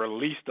and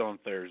released on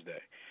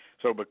Thursday.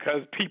 So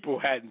because people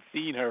hadn't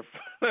seen her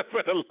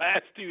for the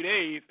last 2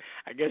 days,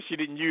 I guess she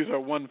didn't use her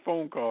one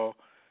phone call,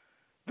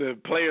 the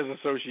Players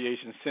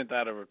Association sent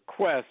out a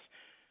request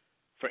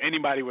for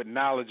anybody with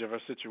knowledge of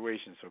her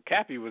situation. So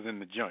Cappie was in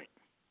the joint.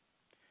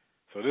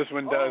 So this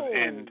one does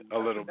end a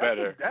little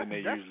better than they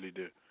usually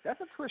do. That's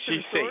a twist in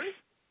the story. Safe.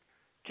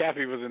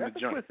 Cappie was in the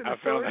joint. I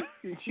found that.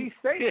 She's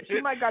safe.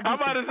 She might got. I'm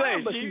about to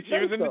say she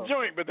was in the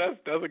joint, but that's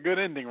a good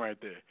ending right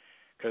there.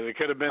 Because it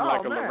could have been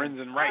like a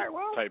Lorenzen Wright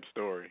type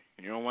story.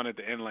 You don't want it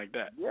to end like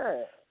that.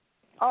 Yeah.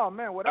 Oh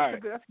man, well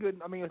that's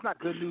good. I mean, it's not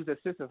good news that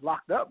sister's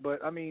locked up,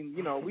 but I mean,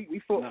 you know, we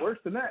thought worse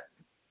than that.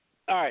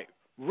 All right,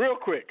 real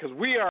quick, because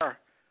we are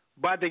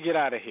about to get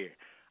out of here.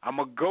 I'm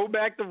gonna go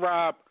back to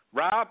Rob.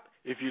 Rob,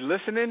 if you're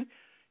listening,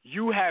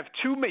 you have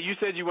 2 minutes. You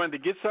said you wanted to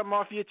get something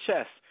off your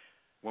chest.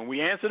 When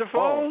we answer the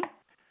phone,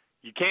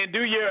 you can't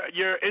do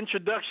your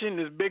introduction,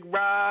 this Big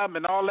Rob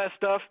and all that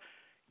stuff.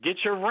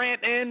 Get your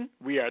rant in.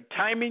 We are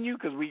timing you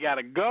because we got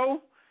to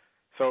go.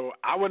 So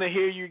I want to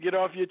hear you get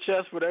off your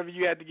chest, whatever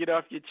you had to get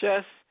off your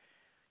chest.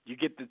 You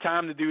get the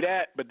time to do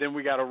that, but then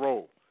we got to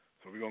roll.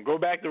 So we're going to go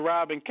back to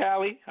Rob and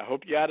Callie. I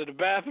hope you're out of the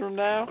bathroom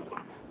now.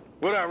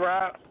 What up,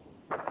 Rob?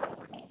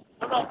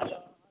 What up,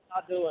 y'all?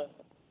 How doing?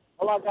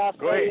 All I got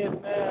to say is,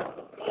 man.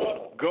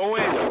 Go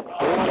in.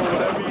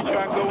 Whatever you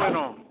try to go in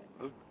on.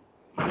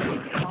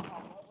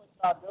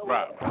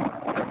 Rob.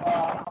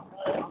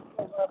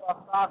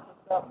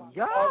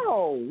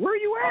 Yo, where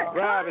you at?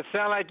 Rob, it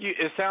sound like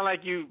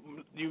you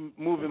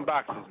moving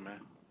boxes, man.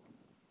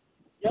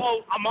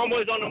 Yo, I'm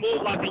always on the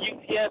move like a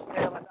UPS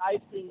man, like an ice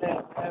cream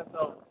man.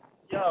 So,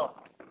 yo, all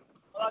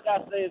I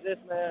gotta say is this,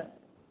 man.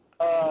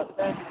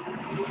 Thank you.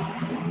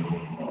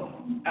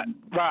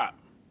 Rob.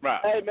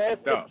 Hey, man,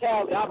 it's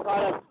Callie. All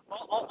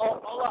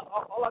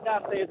I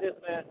gotta say is this,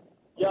 man.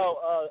 Yo,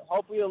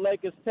 hopefully the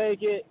Lakers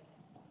take it.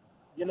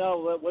 You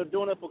know, we're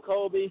doing it for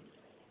Kobe.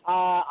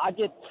 I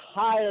get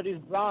tired of these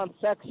brown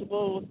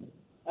sexuals,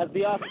 as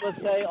Beyonce would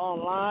say,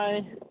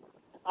 online.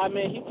 I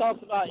mean, he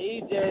talks about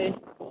EJ.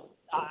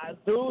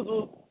 Dudes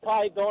will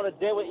probably go on a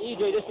date with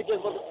EJ just to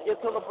get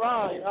to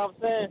LeBron. You know what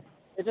I'm saying?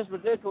 It's just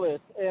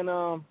ridiculous. And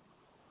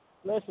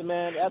listen,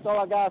 man, that's all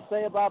I gotta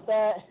say about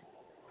that.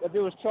 That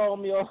dude was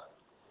trolling me.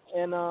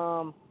 And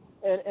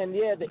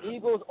yeah, the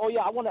Eagles. Oh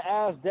yeah, I want to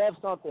ask Dev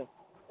something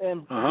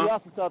and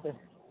Beyonce something.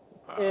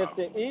 If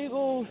the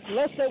Eagles,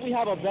 let's say we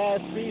have a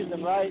bad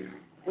season, right?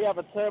 We have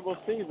a terrible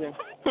season.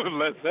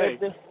 Let's say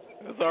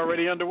it's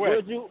already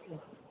underway.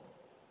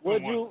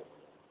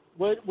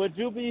 Would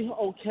you be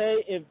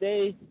okay if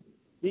they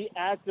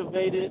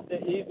deactivated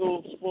the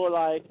Eagles for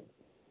like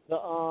they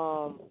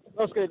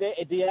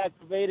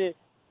deactivated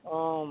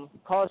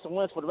Carson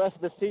Wentz for the rest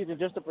of the season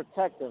just to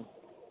protect him?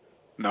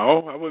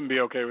 No, I wouldn't be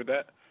okay with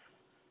that.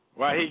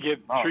 Why he get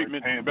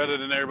treatment better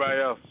than everybody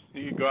else?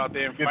 He can go out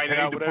there and fight it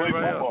out with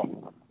everybody else.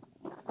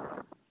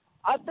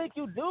 I think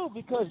you do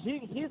because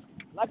he's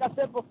like I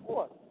said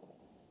before,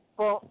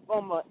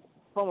 from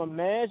a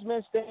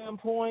management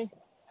standpoint,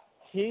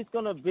 he's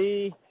gonna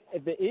be,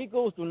 if the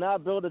Eagles do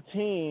not build a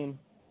team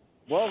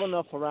well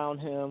enough around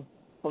him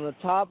from the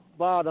top,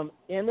 bottom,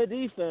 and the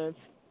defense,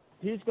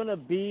 he's gonna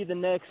be the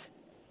next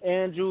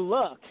Andrew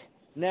Luck.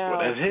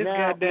 Now, that's his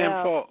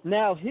goddamn fault.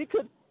 Now he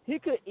could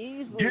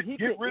easily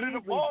get rid of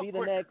the ball be the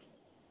quick. next.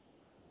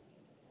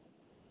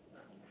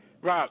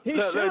 Rob, this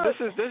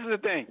is the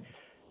thing.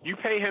 You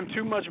pay him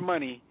too much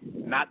money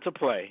not to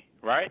play,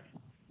 right?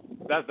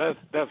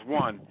 That's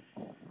one.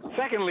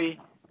 Secondly,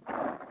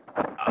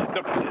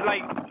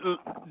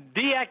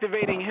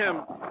 deactivating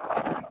him.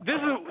 This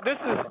is.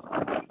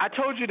 I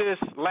told you this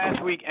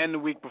last week and the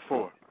week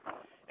before,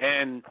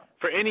 and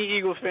for any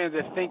Eagles fans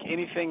that think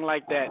anything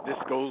like that, this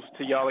goes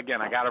to y'all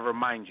again. I gotta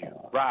remind you,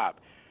 Rob.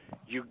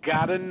 You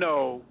gotta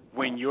know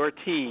when your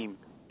team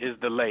is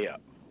the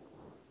layup.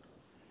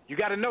 You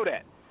gotta know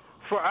that.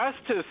 For us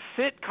to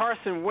sit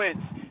Carson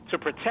Wentz to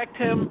protect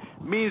him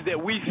means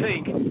that we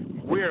think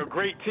we're a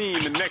great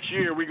team and next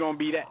year we're going to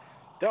be that.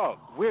 Dog,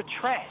 we're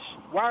trash.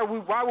 Why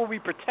would we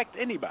protect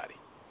anybody?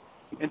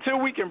 Until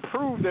we can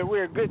prove that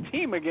we're a good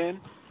team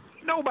again,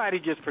 nobody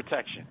gets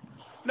protection.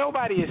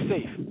 Nobody is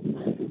safe.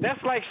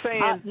 That's like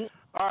saying,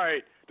 all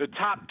right, the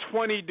top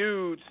 20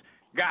 dudes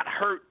got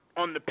hurt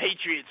on the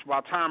Patriots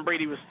while Tom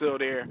Brady was still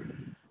there,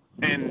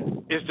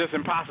 and it's just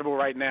impossible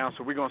right now,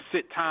 so we're going to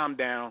sit Tom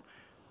down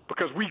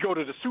because we go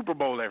to the Super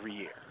Bowl every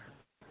year.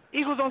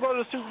 Eagles don't go to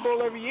the Super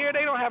Bowl every year.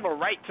 They don't have a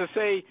right to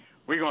say,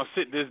 we're going to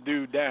sit this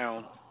dude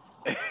down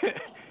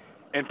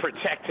and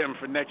protect him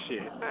for next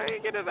year. Hey,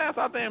 get his ass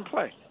out there and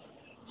play.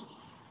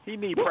 He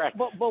need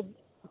practice.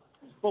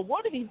 But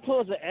what if he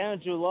pulls an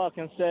Andrew Luck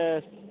and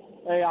says,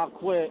 hey, I'll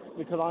quit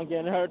because I'm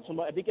getting hurt too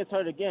much. If he gets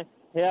hurt again,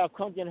 hey, I'm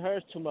getting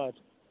hurt too much.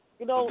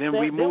 You know, then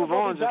we move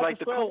on just like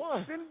the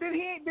Colts. Then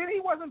he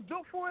wasn't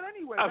built for it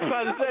anyway. I was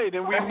about to say,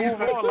 then we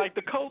move on like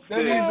the Colts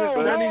did.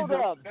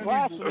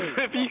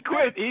 If he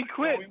quit, he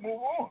quit. We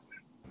move on.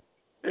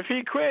 If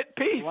he quit,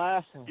 peace.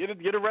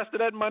 Get the rest of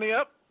that money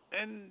up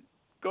and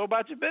go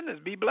about your business.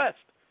 Be blessed.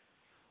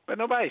 But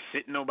nobody's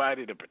sitting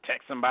nobody to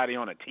protect somebody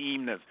on a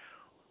team that's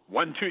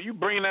 1-2. You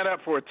bring that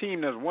up for a team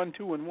that's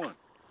 1-2-1.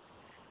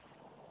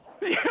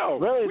 Yo,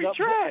 really, we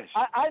trash.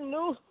 I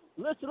knew.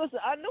 Listen.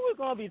 I knew we were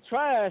gonna be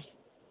trash.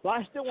 But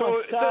I still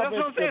want to so that's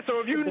what I'm saying. So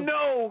if you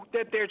know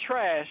that they're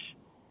trash,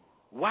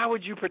 why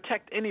would you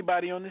protect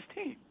anybody on this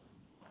team?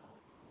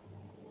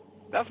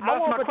 That's my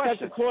question.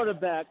 Protect the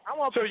quarterback.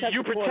 So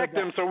you protect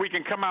him so we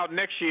can come out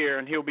next year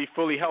and he'll be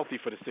fully healthy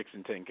for the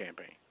 6-10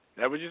 campaign. Is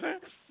that what you're saying?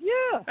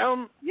 Yeah.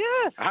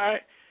 Yes. All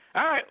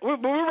right.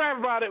 We'll rap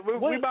about it.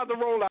 We're about to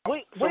roll out.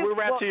 We'll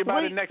rap to you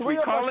about it next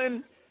week. Call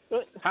in.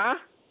 Huh?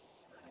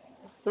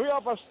 3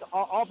 of our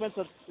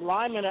offensive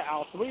linemen are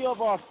out. 3 of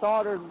our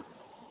starters.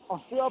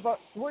 The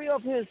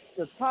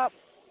top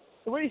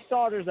 3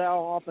 starters are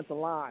on offensive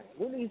line.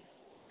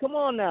 Come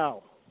on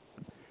now.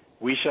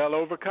 We shall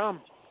overcome.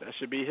 That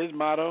should be his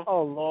motto.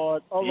 Oh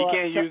Lord. He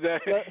can't use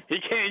that. He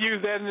can't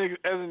use that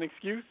as an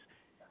excuse.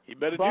 He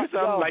better do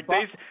something like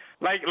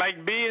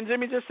B and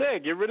Jimmy just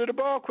said. Get rid of the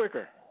ball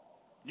quicker.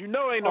 You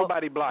know ain't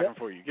nobody blocking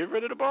for you. Get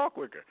rid of the ball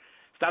quicker.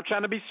 Stop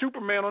trying to be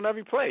Superman on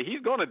every play.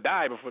 He's going to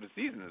die before the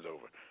season is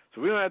over.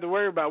 So we don't have to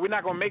worry about. We're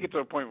not going to make it to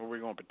a point where we're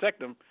going to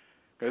protect him.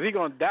 Because he's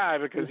going to die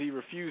because he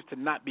refused to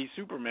not be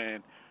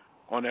Superman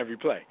on every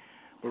play.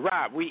 But,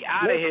 Rob, we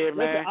out of here,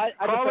 man.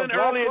 Call in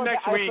earlier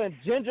next week.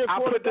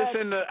 I'll put this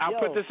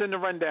in the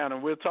rundown,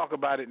 and we'll talk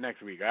about it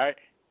next week, all right?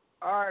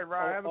 All right,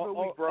 Rob. Have a good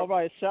week, bro. All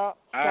right, shout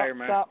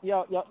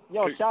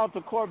out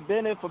to Court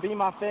Bennett for being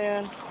my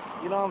fan.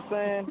 You know what I'm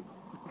saying?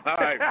 All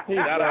right.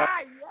 Shout out.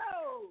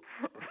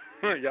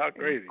 Y'all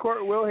crazy.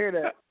 Court will hear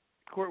that.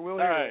 Court will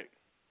hear that.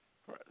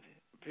 All right.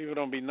 People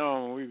don't be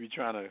knowing when we be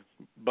trying to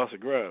bust a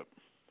grub.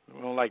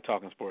 We don't like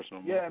talking sports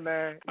no more. Yeah,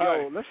 man.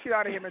 Let's get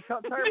out of here, man. Tell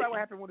everybody what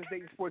happened with this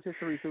Dayton Sports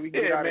History so we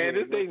can get out of here. Yeah,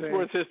 man. This Dayton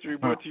Sports History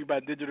brought to you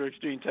by Digital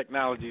Extreme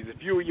Technologies.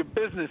 If you or your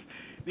business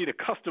need a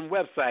custom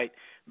website,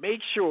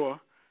 make sure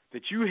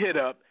that you hit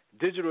up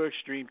Digital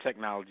Extreme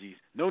Technologies.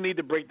 No need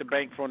to break the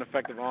bank for an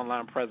effective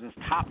online presence.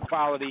 Top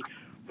quality,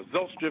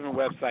 results-driven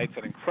websites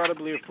at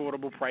incredibly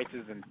affordable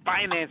prices, and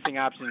financing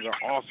options are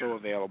also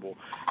available.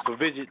 So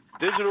visit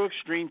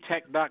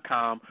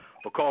digitalextremetech.com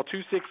or call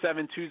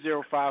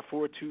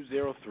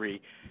 267-205-4203.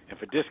 And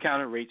for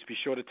discounted rates, be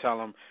sure to tell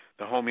them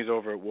the homies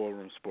over at War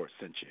Room Sports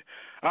sent you.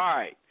 All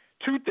right,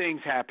 2 things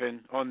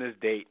happened on this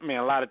date. I mean,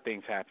 a lot of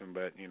things happened,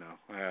 but,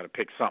 I got to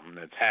pick something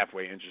that's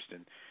halfway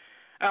interesting.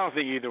 I don't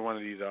think either one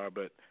of these are,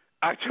 but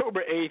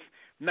October 8th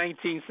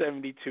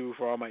 1972,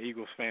 for all my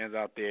Eagles fans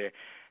out there,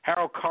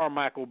 Harold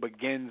Carmichael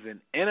begins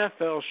an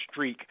NFL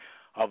streak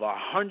of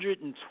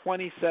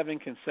 127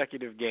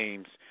 consecutive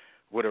games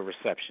with a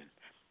reception.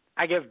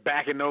 I guess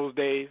back in those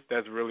days,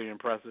 that's really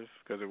impressive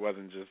because it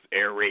wasn't just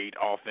air raid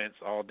offense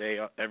all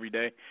day, every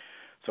day.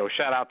 So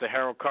shout out to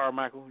Harold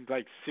Carmichael. He's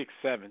like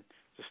 6'7".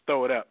 Just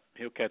throw it up.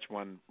 He'll catch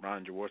one,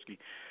 Ron Jaworski.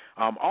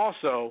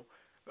 Also,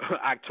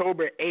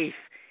 October 8th,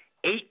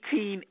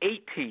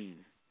 1818,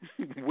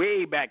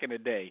 way back in the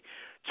day,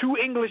 two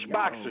English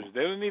boxers. They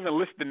didn't even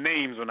list the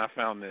names when I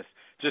found this.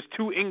 Just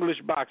two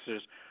English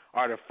boxers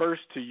are the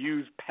first to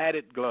use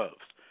padded gloves.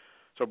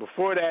 So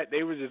before that,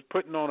 they were just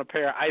putting on a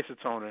pair of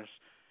isotoners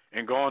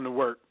and going to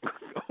work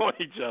on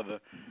each other.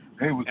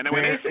 It was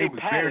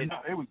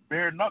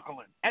bare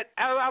knuckling. I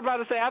was about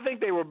to say, I think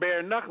they were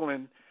bare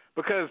knuckling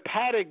because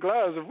padded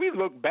gloves, if we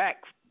look back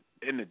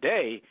in the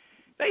day,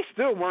 they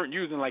still weren't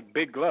using like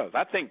big gloves.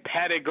 I think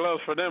padded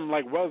gloves for them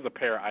like was a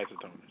pair of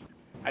isotoners.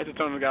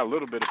 Isotoners got a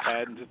little bit of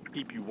padding just to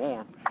keep you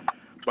warm.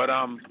 But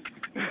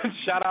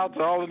shout out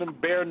to all of them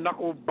bare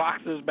knuckle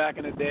boxers back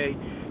in the day.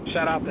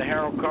 Shout out to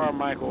Harold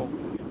Carmichael.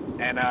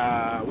 And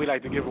we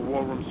like to give a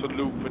war room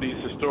salute for these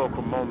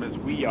historical moments.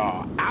 We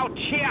are out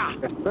here.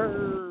 Yes,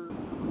 sir.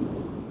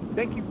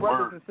 Thank you,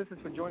 brothers and sisters,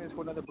 for joining us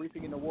for another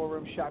briefing in the war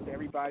room. Shout out to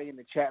everybody in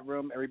the chat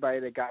room, everybody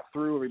that got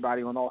through,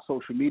 everybody on all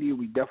social media.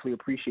 We definitely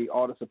appreciate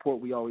all the support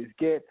we always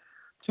get.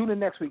 Tune in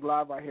next week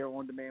live right here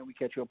on demand. We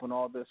catch you up on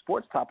all the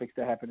sports topics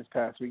that happened this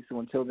past week. So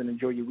until then,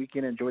 enjoy your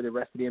weekend. Enjoy the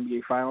rest of the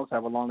NBA Finals,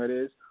 however long that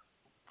is,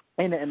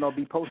 and the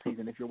MLB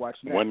postseason if you're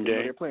watching that. One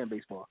game. They're playing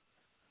baseball.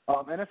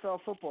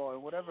 NFL football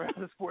and whatever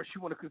other sports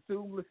you want to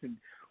consume, listen,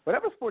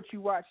 whatever sports you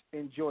watch,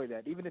 enjoy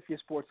that, even if your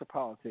sports are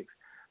politics.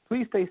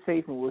 Please stay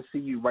safe, and we'll see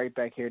you right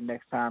back here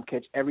next time.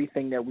 Catch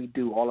everything that we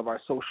do, all of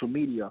our social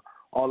media,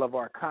 all of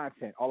our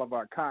content, all of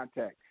our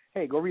contact.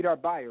 Hey, go read our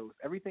bios.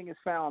 Everything is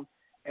found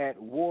at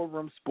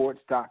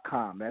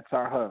warroomsports.com. That's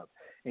our hub.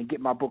 And get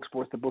my book,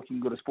 Sports the Book.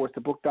 You can go to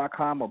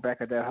sportsthebook.com or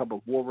back at that hub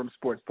of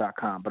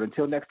warroomsports.com. But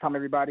until next time,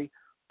 everybody,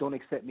 don't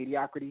accept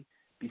mediocrity.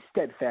 Be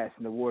steadfast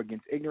in the war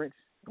against ignorance.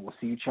 And we'll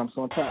see you chumps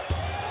on top.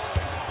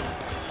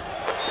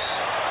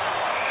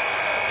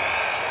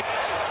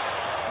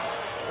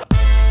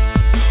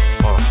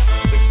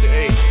 6 to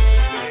 8.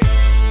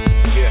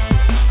 Yeah.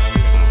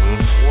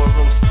 War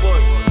Room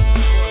Sports.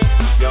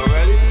 Y'all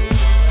ready?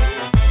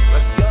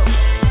 Let's go.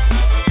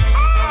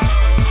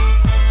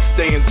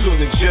 Stay in tune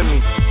to Jimmy.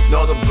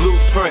 Know the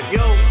blueprint.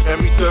 Yo.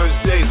 Every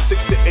Thursday,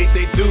 6 to 8,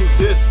 they do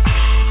this.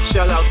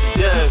 Shout out to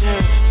Dev.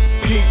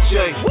 PJ,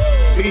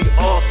 B.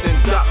 Austin,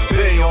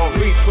 Bay on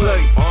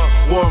replay.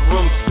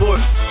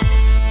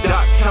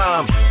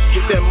 WarRoomSports.com.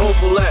 Get that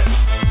mobile app.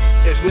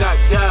 If not,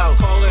 dial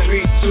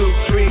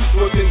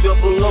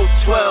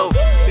 323-140012.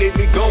 They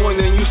be going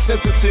and you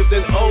sensitive,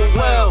 then oh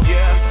well.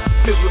 Yeah.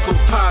 Physical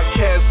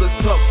podcast, let's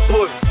talk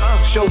sports.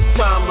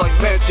 Showtime like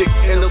magic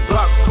in the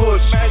block push.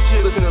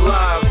 Listen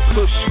live,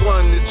 push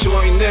one to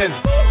join in.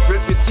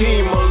 Rip your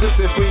team or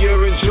listen for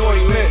your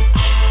enjoyment.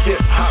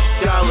 Hip-hop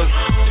scholars,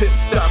 pit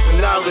stop and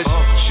knowledge.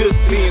 Should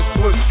be in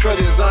sports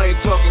credits, I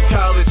ain't talking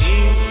college.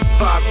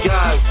 5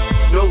 guys,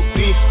 no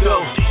beef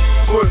though.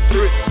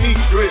 Corporate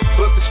secret,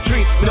 but the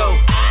streets know.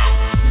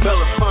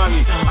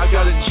 Belafonte, I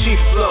got a G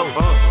flow.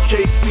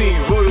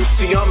 KC,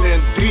 royalty, I'm in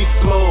beast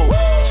mode.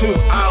 2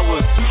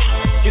 hours,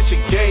 get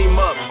your game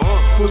up.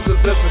 Who's the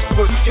best in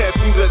sportscast?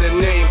 You better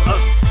name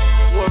us.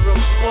 War Room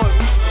Sports.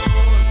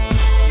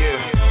 Yeah,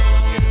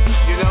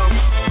 you know,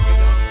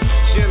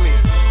 Jimmy.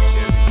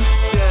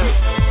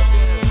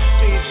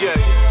 PJ,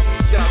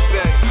 Shot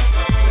Back,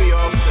 B.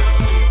 Austin.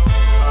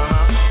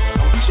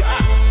 I'm shot.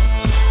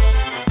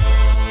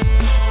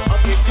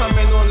 Up and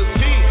coming on the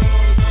beat.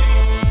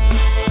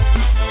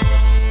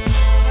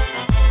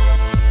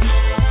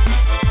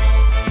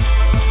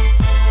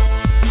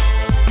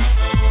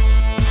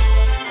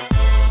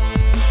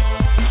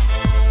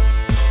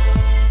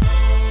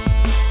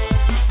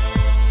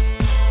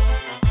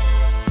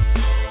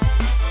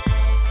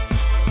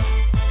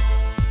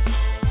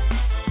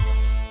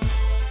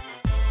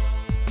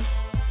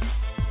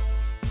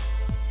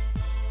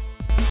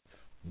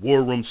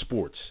 War Room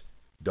Sports,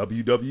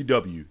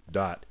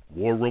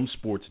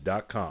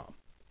 www.warroomsports.com.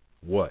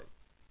 What?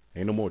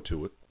 Ain't no more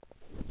to it.